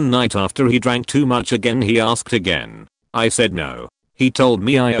 One night after he drank too much again, he asked again. I said no. He told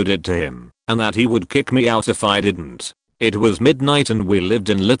me I owed it to him and that he would kick me out if I didn't. It was midnight and we lived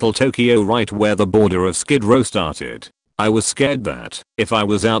in Little Tokyo, right where the border of Skid Row started. I was scared that if I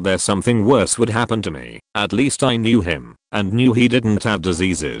was out there something worse would happen to me. At least I knew him and knew he didn't have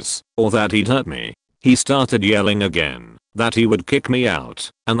diseases or that he'd hurt me. He started yelling again that he would kick me out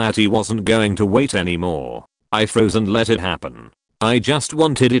and that he wasn't going to wait anymore. I froze and let it happen. I just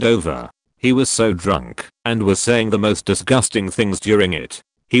wanted it over. He was so drunk and was saying the most disgusting things during it.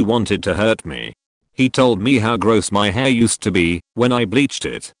 He wanted to hurt me. He told me how gross my hair used to be when I bleached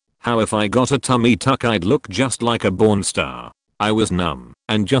it. How if I got a tummy tuck I'd look just like a porn star. I was numb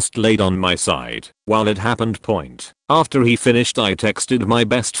and just laid on my side while it happened. After he finished, I texted my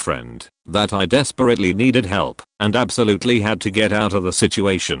best friend that I desperately needed help and absolutely had to get out of the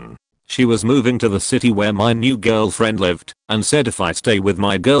situation. She was moving to the city where my new girlfriend lived and said if I stay with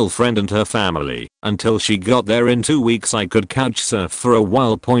my girlfriend and her family until she got there in 2 weeks I could couch surf for a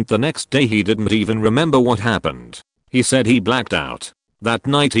while. The next day he didn't even remember what happened. He said he blacked out. That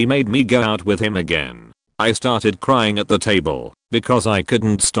night he made me go out with him again. I started crying at the table because I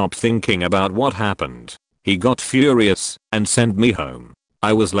couldn't stop thinking about what happened. He got furious and sent me home.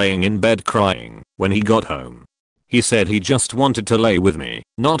 I was laying in bed crying when he got home. He said he just wanted to lay with me,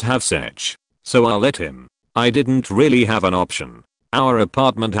 not have sex. So I let him. I didn't really have an option. Our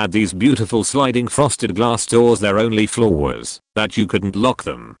apartment had these beautiful sliding frosted glass doors, their only flaw was that you couldn't lock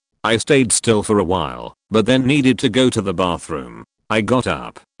them. I stayed still for a while, but then needed to go to the bathroom. I got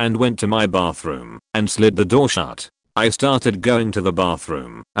up and went to my bathroom and slid the door shut. I started going to the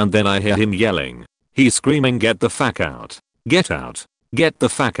bathroom and then I hear him yelling. He's screaming, "Get the fuck out. Get out. Get the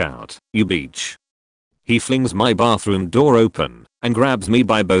fuck out, you bitch." He flings my bathroom door open and grabs me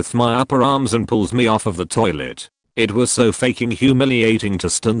by both my upper arms and pulls me off of the toilet. It was so fucking humiliating to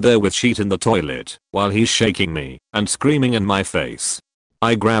stand there with shit in the toilet while he's shaking me and screaming in my face.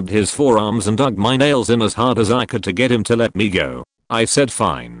 I grabbed his forearms and dug my nails in as hard as I could to get him to let me go. I said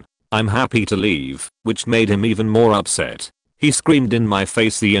fine. I'm happy to leave, which made him even more upset. He screamed in my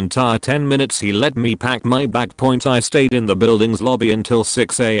face the entire 10 minutes he let me pack my bag. I stayed in the building's lobby until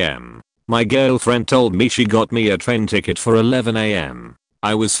 6 AM. My girlfriend told me she got me a train ticket for 11 AM.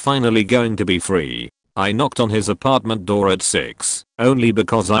 I was finally going to be free. I knocked on his apartment door at 6, only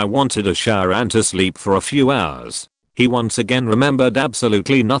because I wanted a shower and to sleep for a few hours. He once again remembered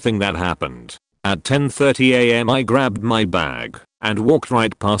absolutely nothing that happened. At 10:30 AM I grabbed my bag and walked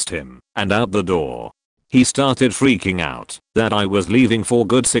right past him and out the door. He started freaking out that I was leaving for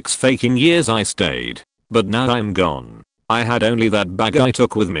good. 6 fucking years I stayed, but now I'm gone. I had only that bag I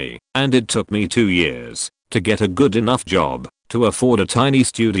took with me, and it took me 2 years to get a good enough job to afford a tiny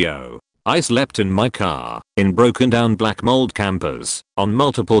studio. I slept in my car, in broken down black mold campers, on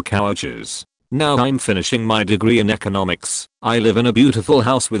multiple couches. Now I'm finishing my degree in economics. I live in a beautiful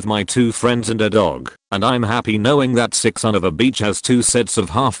house with my 2 friends and a dog, and I'm happy knowing that son of a beach has 2 sets of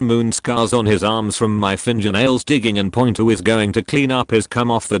half-moon scars on his arms from my fingernails digging, and Pointer is going to clean up his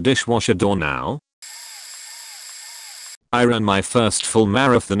cum off the dishwasher door now. I ran my first full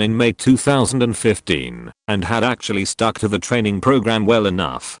marathon in May 2015 and had actually stuck to the training program well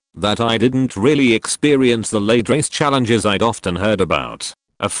enough that I didn't really experience the late race challenges I'd often heard about.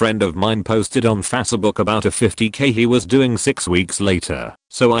 A friend of mine posted on Facebook about a 50k he was doing 6 weeks later,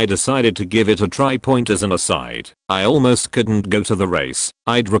 so I decided to give it a try. As an aside, I almost couldn't go to the race.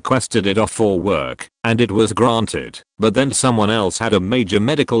 I'd requested it off for work, and it was granted, but then someone else had a major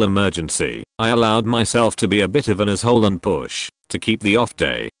medical emergency. I allowed myself to be a bit of an asshole and push to keep the off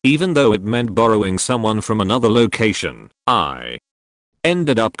day, even though it meant borrowing someone from another location. I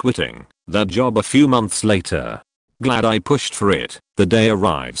ended up quitting that job a few months later. Glad I pushed for it. The day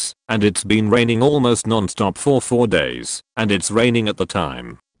arrives, and it's been raining almost non-stop for 4 days, and it's raining at the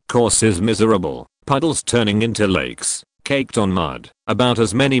time. Course is miserable, puddles turning into lakes, caked on mud, about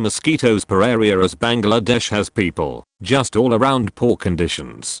as many mosquitoes per area as Bangladesh has people, just all around poor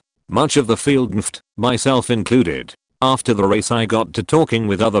conditions. Much of the field nft, myself included. After the race I got to talking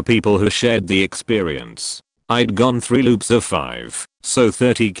with other people who shared the experience. I'd gone 3 loops of 5, so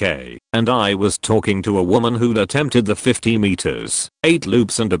 30k, and I was talking to a woman who'd attempted the 50 meters, 8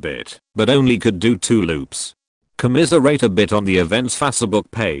 loops and a bit, but only could do 2 loops. Commiserate a bit on the event's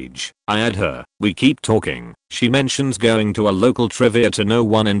Facebook page. I add her, we keep talking, she mentions going to a local trivia to no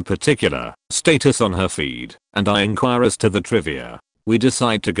one in particular, status on her feed, and I inquire as to the trivia. We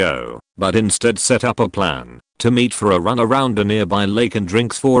decide to go, but instead set up a plan to meet for a run around a nearby lake and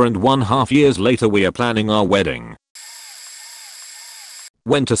drinks. 4.5 years later we are planning our wedding.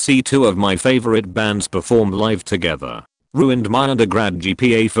 Went to see 2 of my favorite bands perform live together. Ruined my undergrad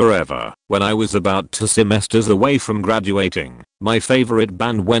GPA forever. When I was about 2 semesters away from graduating, my favorite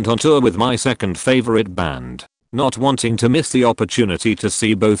band went on tour with my second favorite band. Not wanting to miss the opportunity to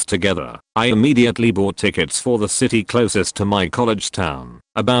see both together, I immediately bought tickets for the city closest to my college town,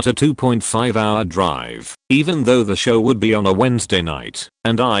 about a 2.5-hour drive, even though the show would be on a Wednesday night,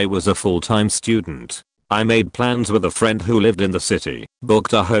 and I was a full-time student. I made plans with a friend who lived in the city,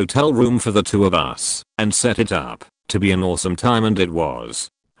 booked a hotel room for the 2 of us, and set it up to be an awesome time, and it was.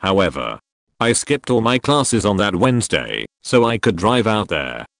 However, I skipped all my classes on that Wednesday, so I could drive out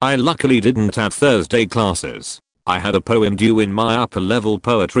there. I luckily didn't have Thursday classes. I had a poem due in my upper level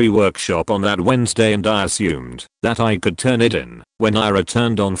poetry workshop on that Wednesday, and I assumed that I could turn it in when I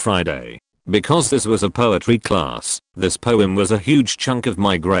returned on Friday. Because this was a poetry class, this poem was a huge chunk of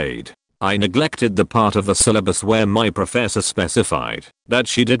my grade. I neglected the part of the syllabus where my professor specified that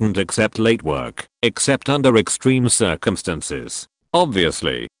she didn't accept late work, except under extreme circumstances.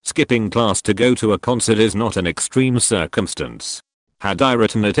 Obviously, skipping class to go to a concert is not an extreme circumstance. Had I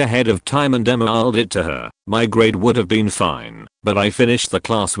written it ahead of time and emailed it to her, my grade would have been fine, but I finished the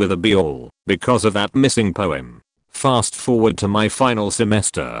class with a B all because of that missing poem. Fast forward to my final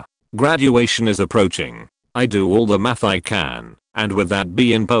semester. Graduation is approaching. I do all the math I can, and with that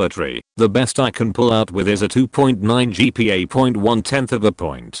B in poetry, the best I can pull out with is a 2.9 GPA, 0.1 of a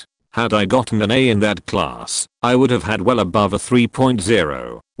point. Had I gotten an A in that class, I would have had well above a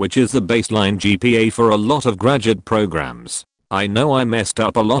 3.0, which is the baseline GPA for a lot of graduate programs. I know I messed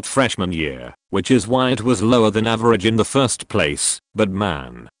up a lot freshman year, which is why it was lower than average in the first place, but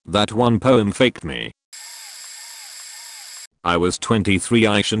man, that one poem faked me. I was 23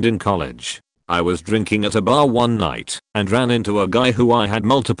 and in college. I was drinking at a bar one night and ran into a guy who I had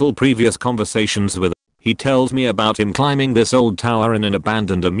multiple previous conversations with. He tells me about him climbing this old tower in an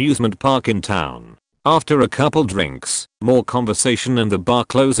abandoned amusement park in town. After a couple drinks, more conversation and the bar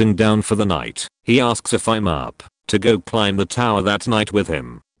closing down for the night, he asks if I'm up to go climb the tower that night with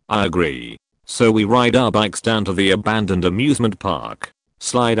him. I agree. So we ride our bikes down to the abandoned amusement park,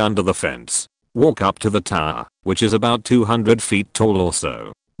 slide under the fence, walk up to the tower, which is about 200 feet tall or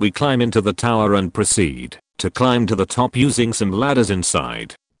so. We climb into the tower and proceed to climb to the top using some ladders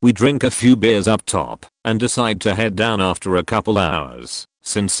inside. We drink a few beers up top and decide to head down after a couple hours,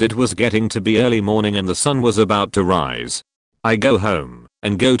 since it was getting to be early morning and the sun was about to rise. I go home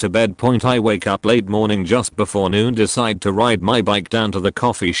and go to bed. I wake up late morning just before noon, decide to ride my bike down to the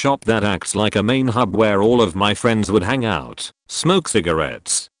coffee shop that acts like a main hub where all of my friends would hang out, smoke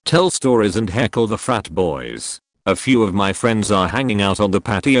cigarettes, tell stories and heckle the frat boys. A few of my friends are hanging out on the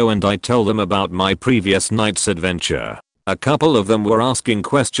patio and I tell them about my previous night's adventure. A couple of them were asking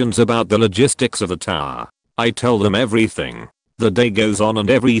questions about the logistics of the tower. I tell them everything. The day goes on and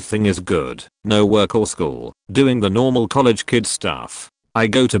everything is good. No work or school. Doing the normal college kid stuff. I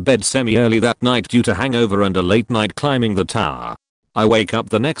go to bed semi-early that night due to hangover and a late night climbing the tower. I wake up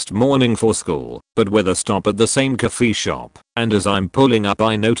the next morning for school, but with a stop at the same coffee shop, and as I'm pulling up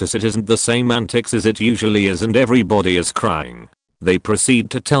I notice it isn't the same antics as it usually is and everybody is crying. They proceed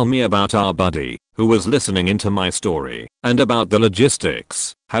to tell me about our buddy, who was listening into my story, and about the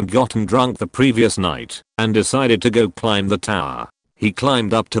logistics, had gotten drunk the previous night, and decided to go climb the tower. He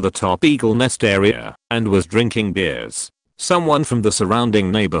climbed up to the top eagle nest area, and was drinking beers. Someone from the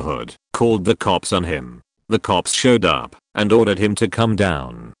surrounding neighborhood called the cops on him. The cops showed up and ordered him to come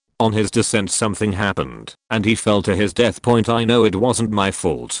down. On his descent something happened and he fell to his death. I know it wasn't my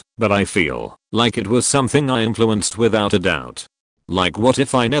fault, but I feel like it was something I influenced without a doubt. Like, what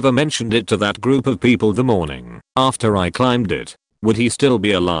if I never mentioned it to that group of people the morning after I climbed it? Would he still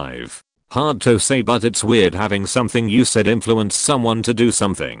be alive? Hard to say, but it's weird having something you said influence someone to do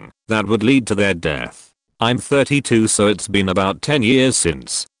something that would lead to their death. I'm 32, so it's been about 10 years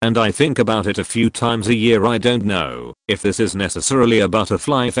since, and I think about it a few times a year. I don't know if this is necessarily a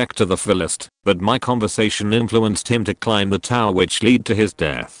butterfly effect to the fullest, but my conversation influenced him to climb the tower, which led to his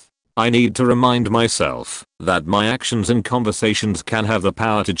death. I need to remind myself that my actions and conversations can have the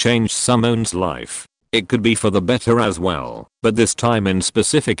power to change someone's life. It could be for the better as well, but this time in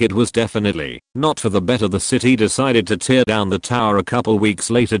specific it was definitely not for the better. The city decided to tear down the tower a couple weeks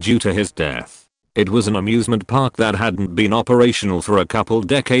later due to his death. It was an amusement park that hadn't been operational for a couple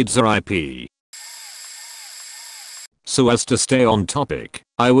decades. RIP. So as to stay on topic,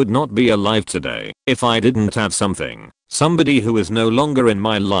 I would not be alive today if I didn't have somebody who is no longer in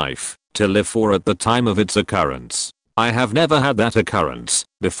my life to live for at the time of its occurrence. I have never had that occurrence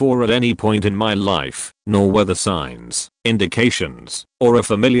before at any point in my life, nor were the signs, indications, or a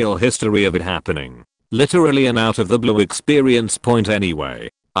familial history of it happening. Literally an out of the blue experience. Anyway,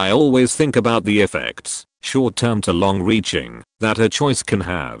 I always think about the effects, short-term to long-reaching, that a choice can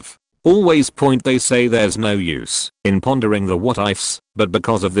have. Always. They say there's no use in pondering the what-ifs, but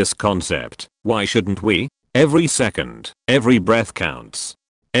because of this concept, why shouldn't we? Every second, every breath counts.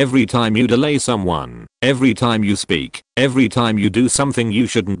 Every time you delay someone, every time you speak, every time you do something you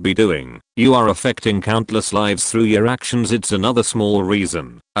shouldn't be doing, you are affecting countless lives through your actions. It's another small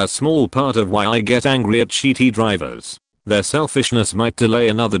reason, a small part of why I get angry at shitty drivers. Their selfishness might delay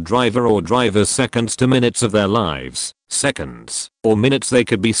another driver or driver's seconds to minutes of their lives. Seconds or minutes they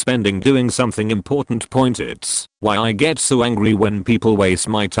could be spending doing something important. It's why I get so angry when people waste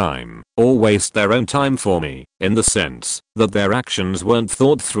my time or waste their own time for me, in the sense that their actions weren't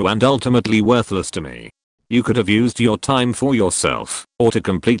thought through and ultimately worthless to me. You could have used your time for yourself, or to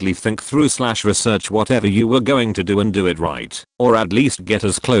completely think through / research whatever you were going to do and do it right, or at least get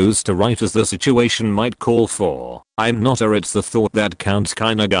as close to right as the situation might call for. I'm not a it's the thought that counts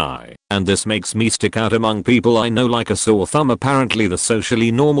kinda guy, and this makes me stick out among people I know like a sore thumb. Apparently the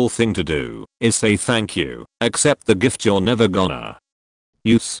socially normal thing to do is say thank you, accept the gift you're never gonna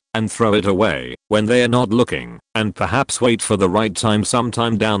use, and throw it away when they are not looking, and perhaps wait for the right time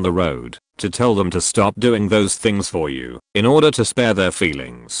sometime down the road to tell them to stop doing those things for you in order to spare their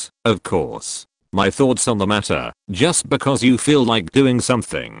feelings. Of course, my thoughts on the matter: just because you feel like doing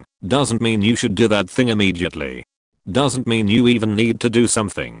something doesn't mean you should do that thing immediately. Doesn't mean you even need to do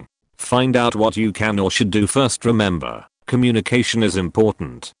something. Find out what you can or should do first. Remember, communication is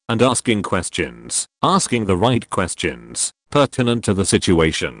important, and asking questions, asking the right questions, pertinent to the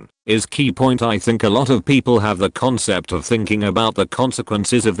situation, is key. I think a lot of people have the concept of thinking about the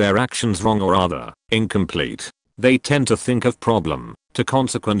consequences of their actions wrong or rather, incomplete. They tend to think of problem to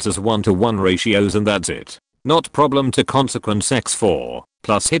consequences 1-to-1 ratios and that's it. Not problem to consequence x4,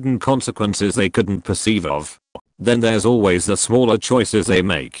 plus hidden consequences they couldn't perceive of. Then there's always the smaller choices they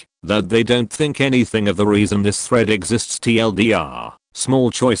make, that they don't think anything of the reason this thread exists. TLDR.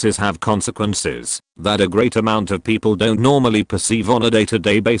 Small choices have consequences that a great amount of people don't normally perceive on a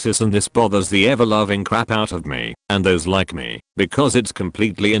day-to-day basis, and this bothers the ever-loving crap out of me and those like me because it's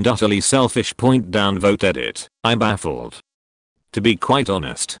completely and utterly selfish. Point down vote edit. I'm baffled. To be quite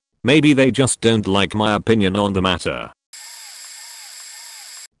honest, maybe they just don't like my opinion on the matter.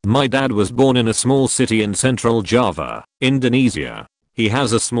 My dad was born in a small city in central Java, Indonesia. He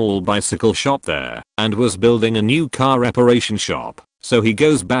has a small bicycle shop there and was building a new car reparation shop, so he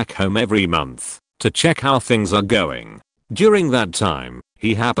goes back home every month to check how things are going. During that time,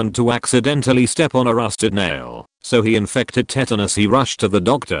 he happened to accidentally step on a rusted nail, so he infected tetanus. He rushed to the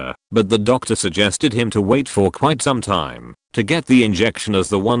doctor, but the doctor suggested him to wait for quite some time to get the injection, as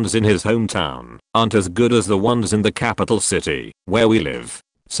the ones in his hometown aren't as good as the ones in the capital city where we live.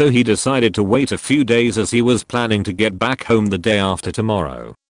 So he decided to wait a few days, as he was planning to get back home the day after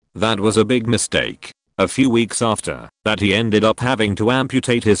tomorrow. That was a big mistake. A few weeks after that, he ended up having to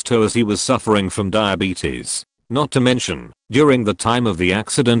amputate his toe as he was suffering from diabetes. Not to mention, during the time of the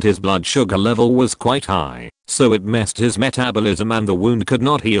accident his blood sugar level was quite high, so it messed his metabolism and the wound could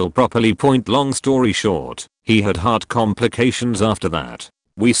not heal properly. Long story short, he had heart complications after that.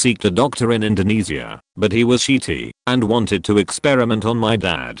 We sought a doctor in Indonesia, but he was shitty and wanted to experiment on my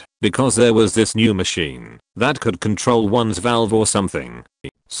dad because there was this new machine that could control one's valve or something.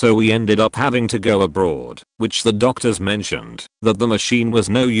 So we ended up having to go abroad, which the doctors mentioned that the machine was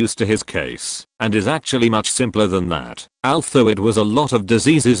no use to his case and is actually much simpler than that, although it was a lot of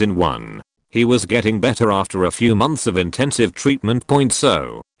diseases in one. He was getting better after a few months of intensive treatment.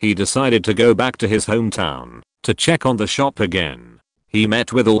 So he decided to go back to his hometown to check on the shop again. He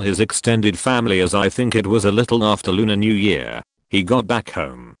met with all his extended family, as I think it was a little after Lunar New Year. He got back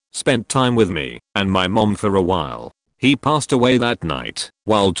home, spent time with me and my mom for a while. He passed away that night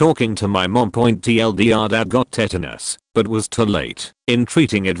while talking to my mom. TLDR, dad got tetanus, but was too late in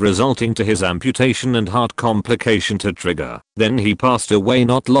treating it, resulting to his amputation and heart complication to trigger. Then he passed away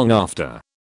not long after.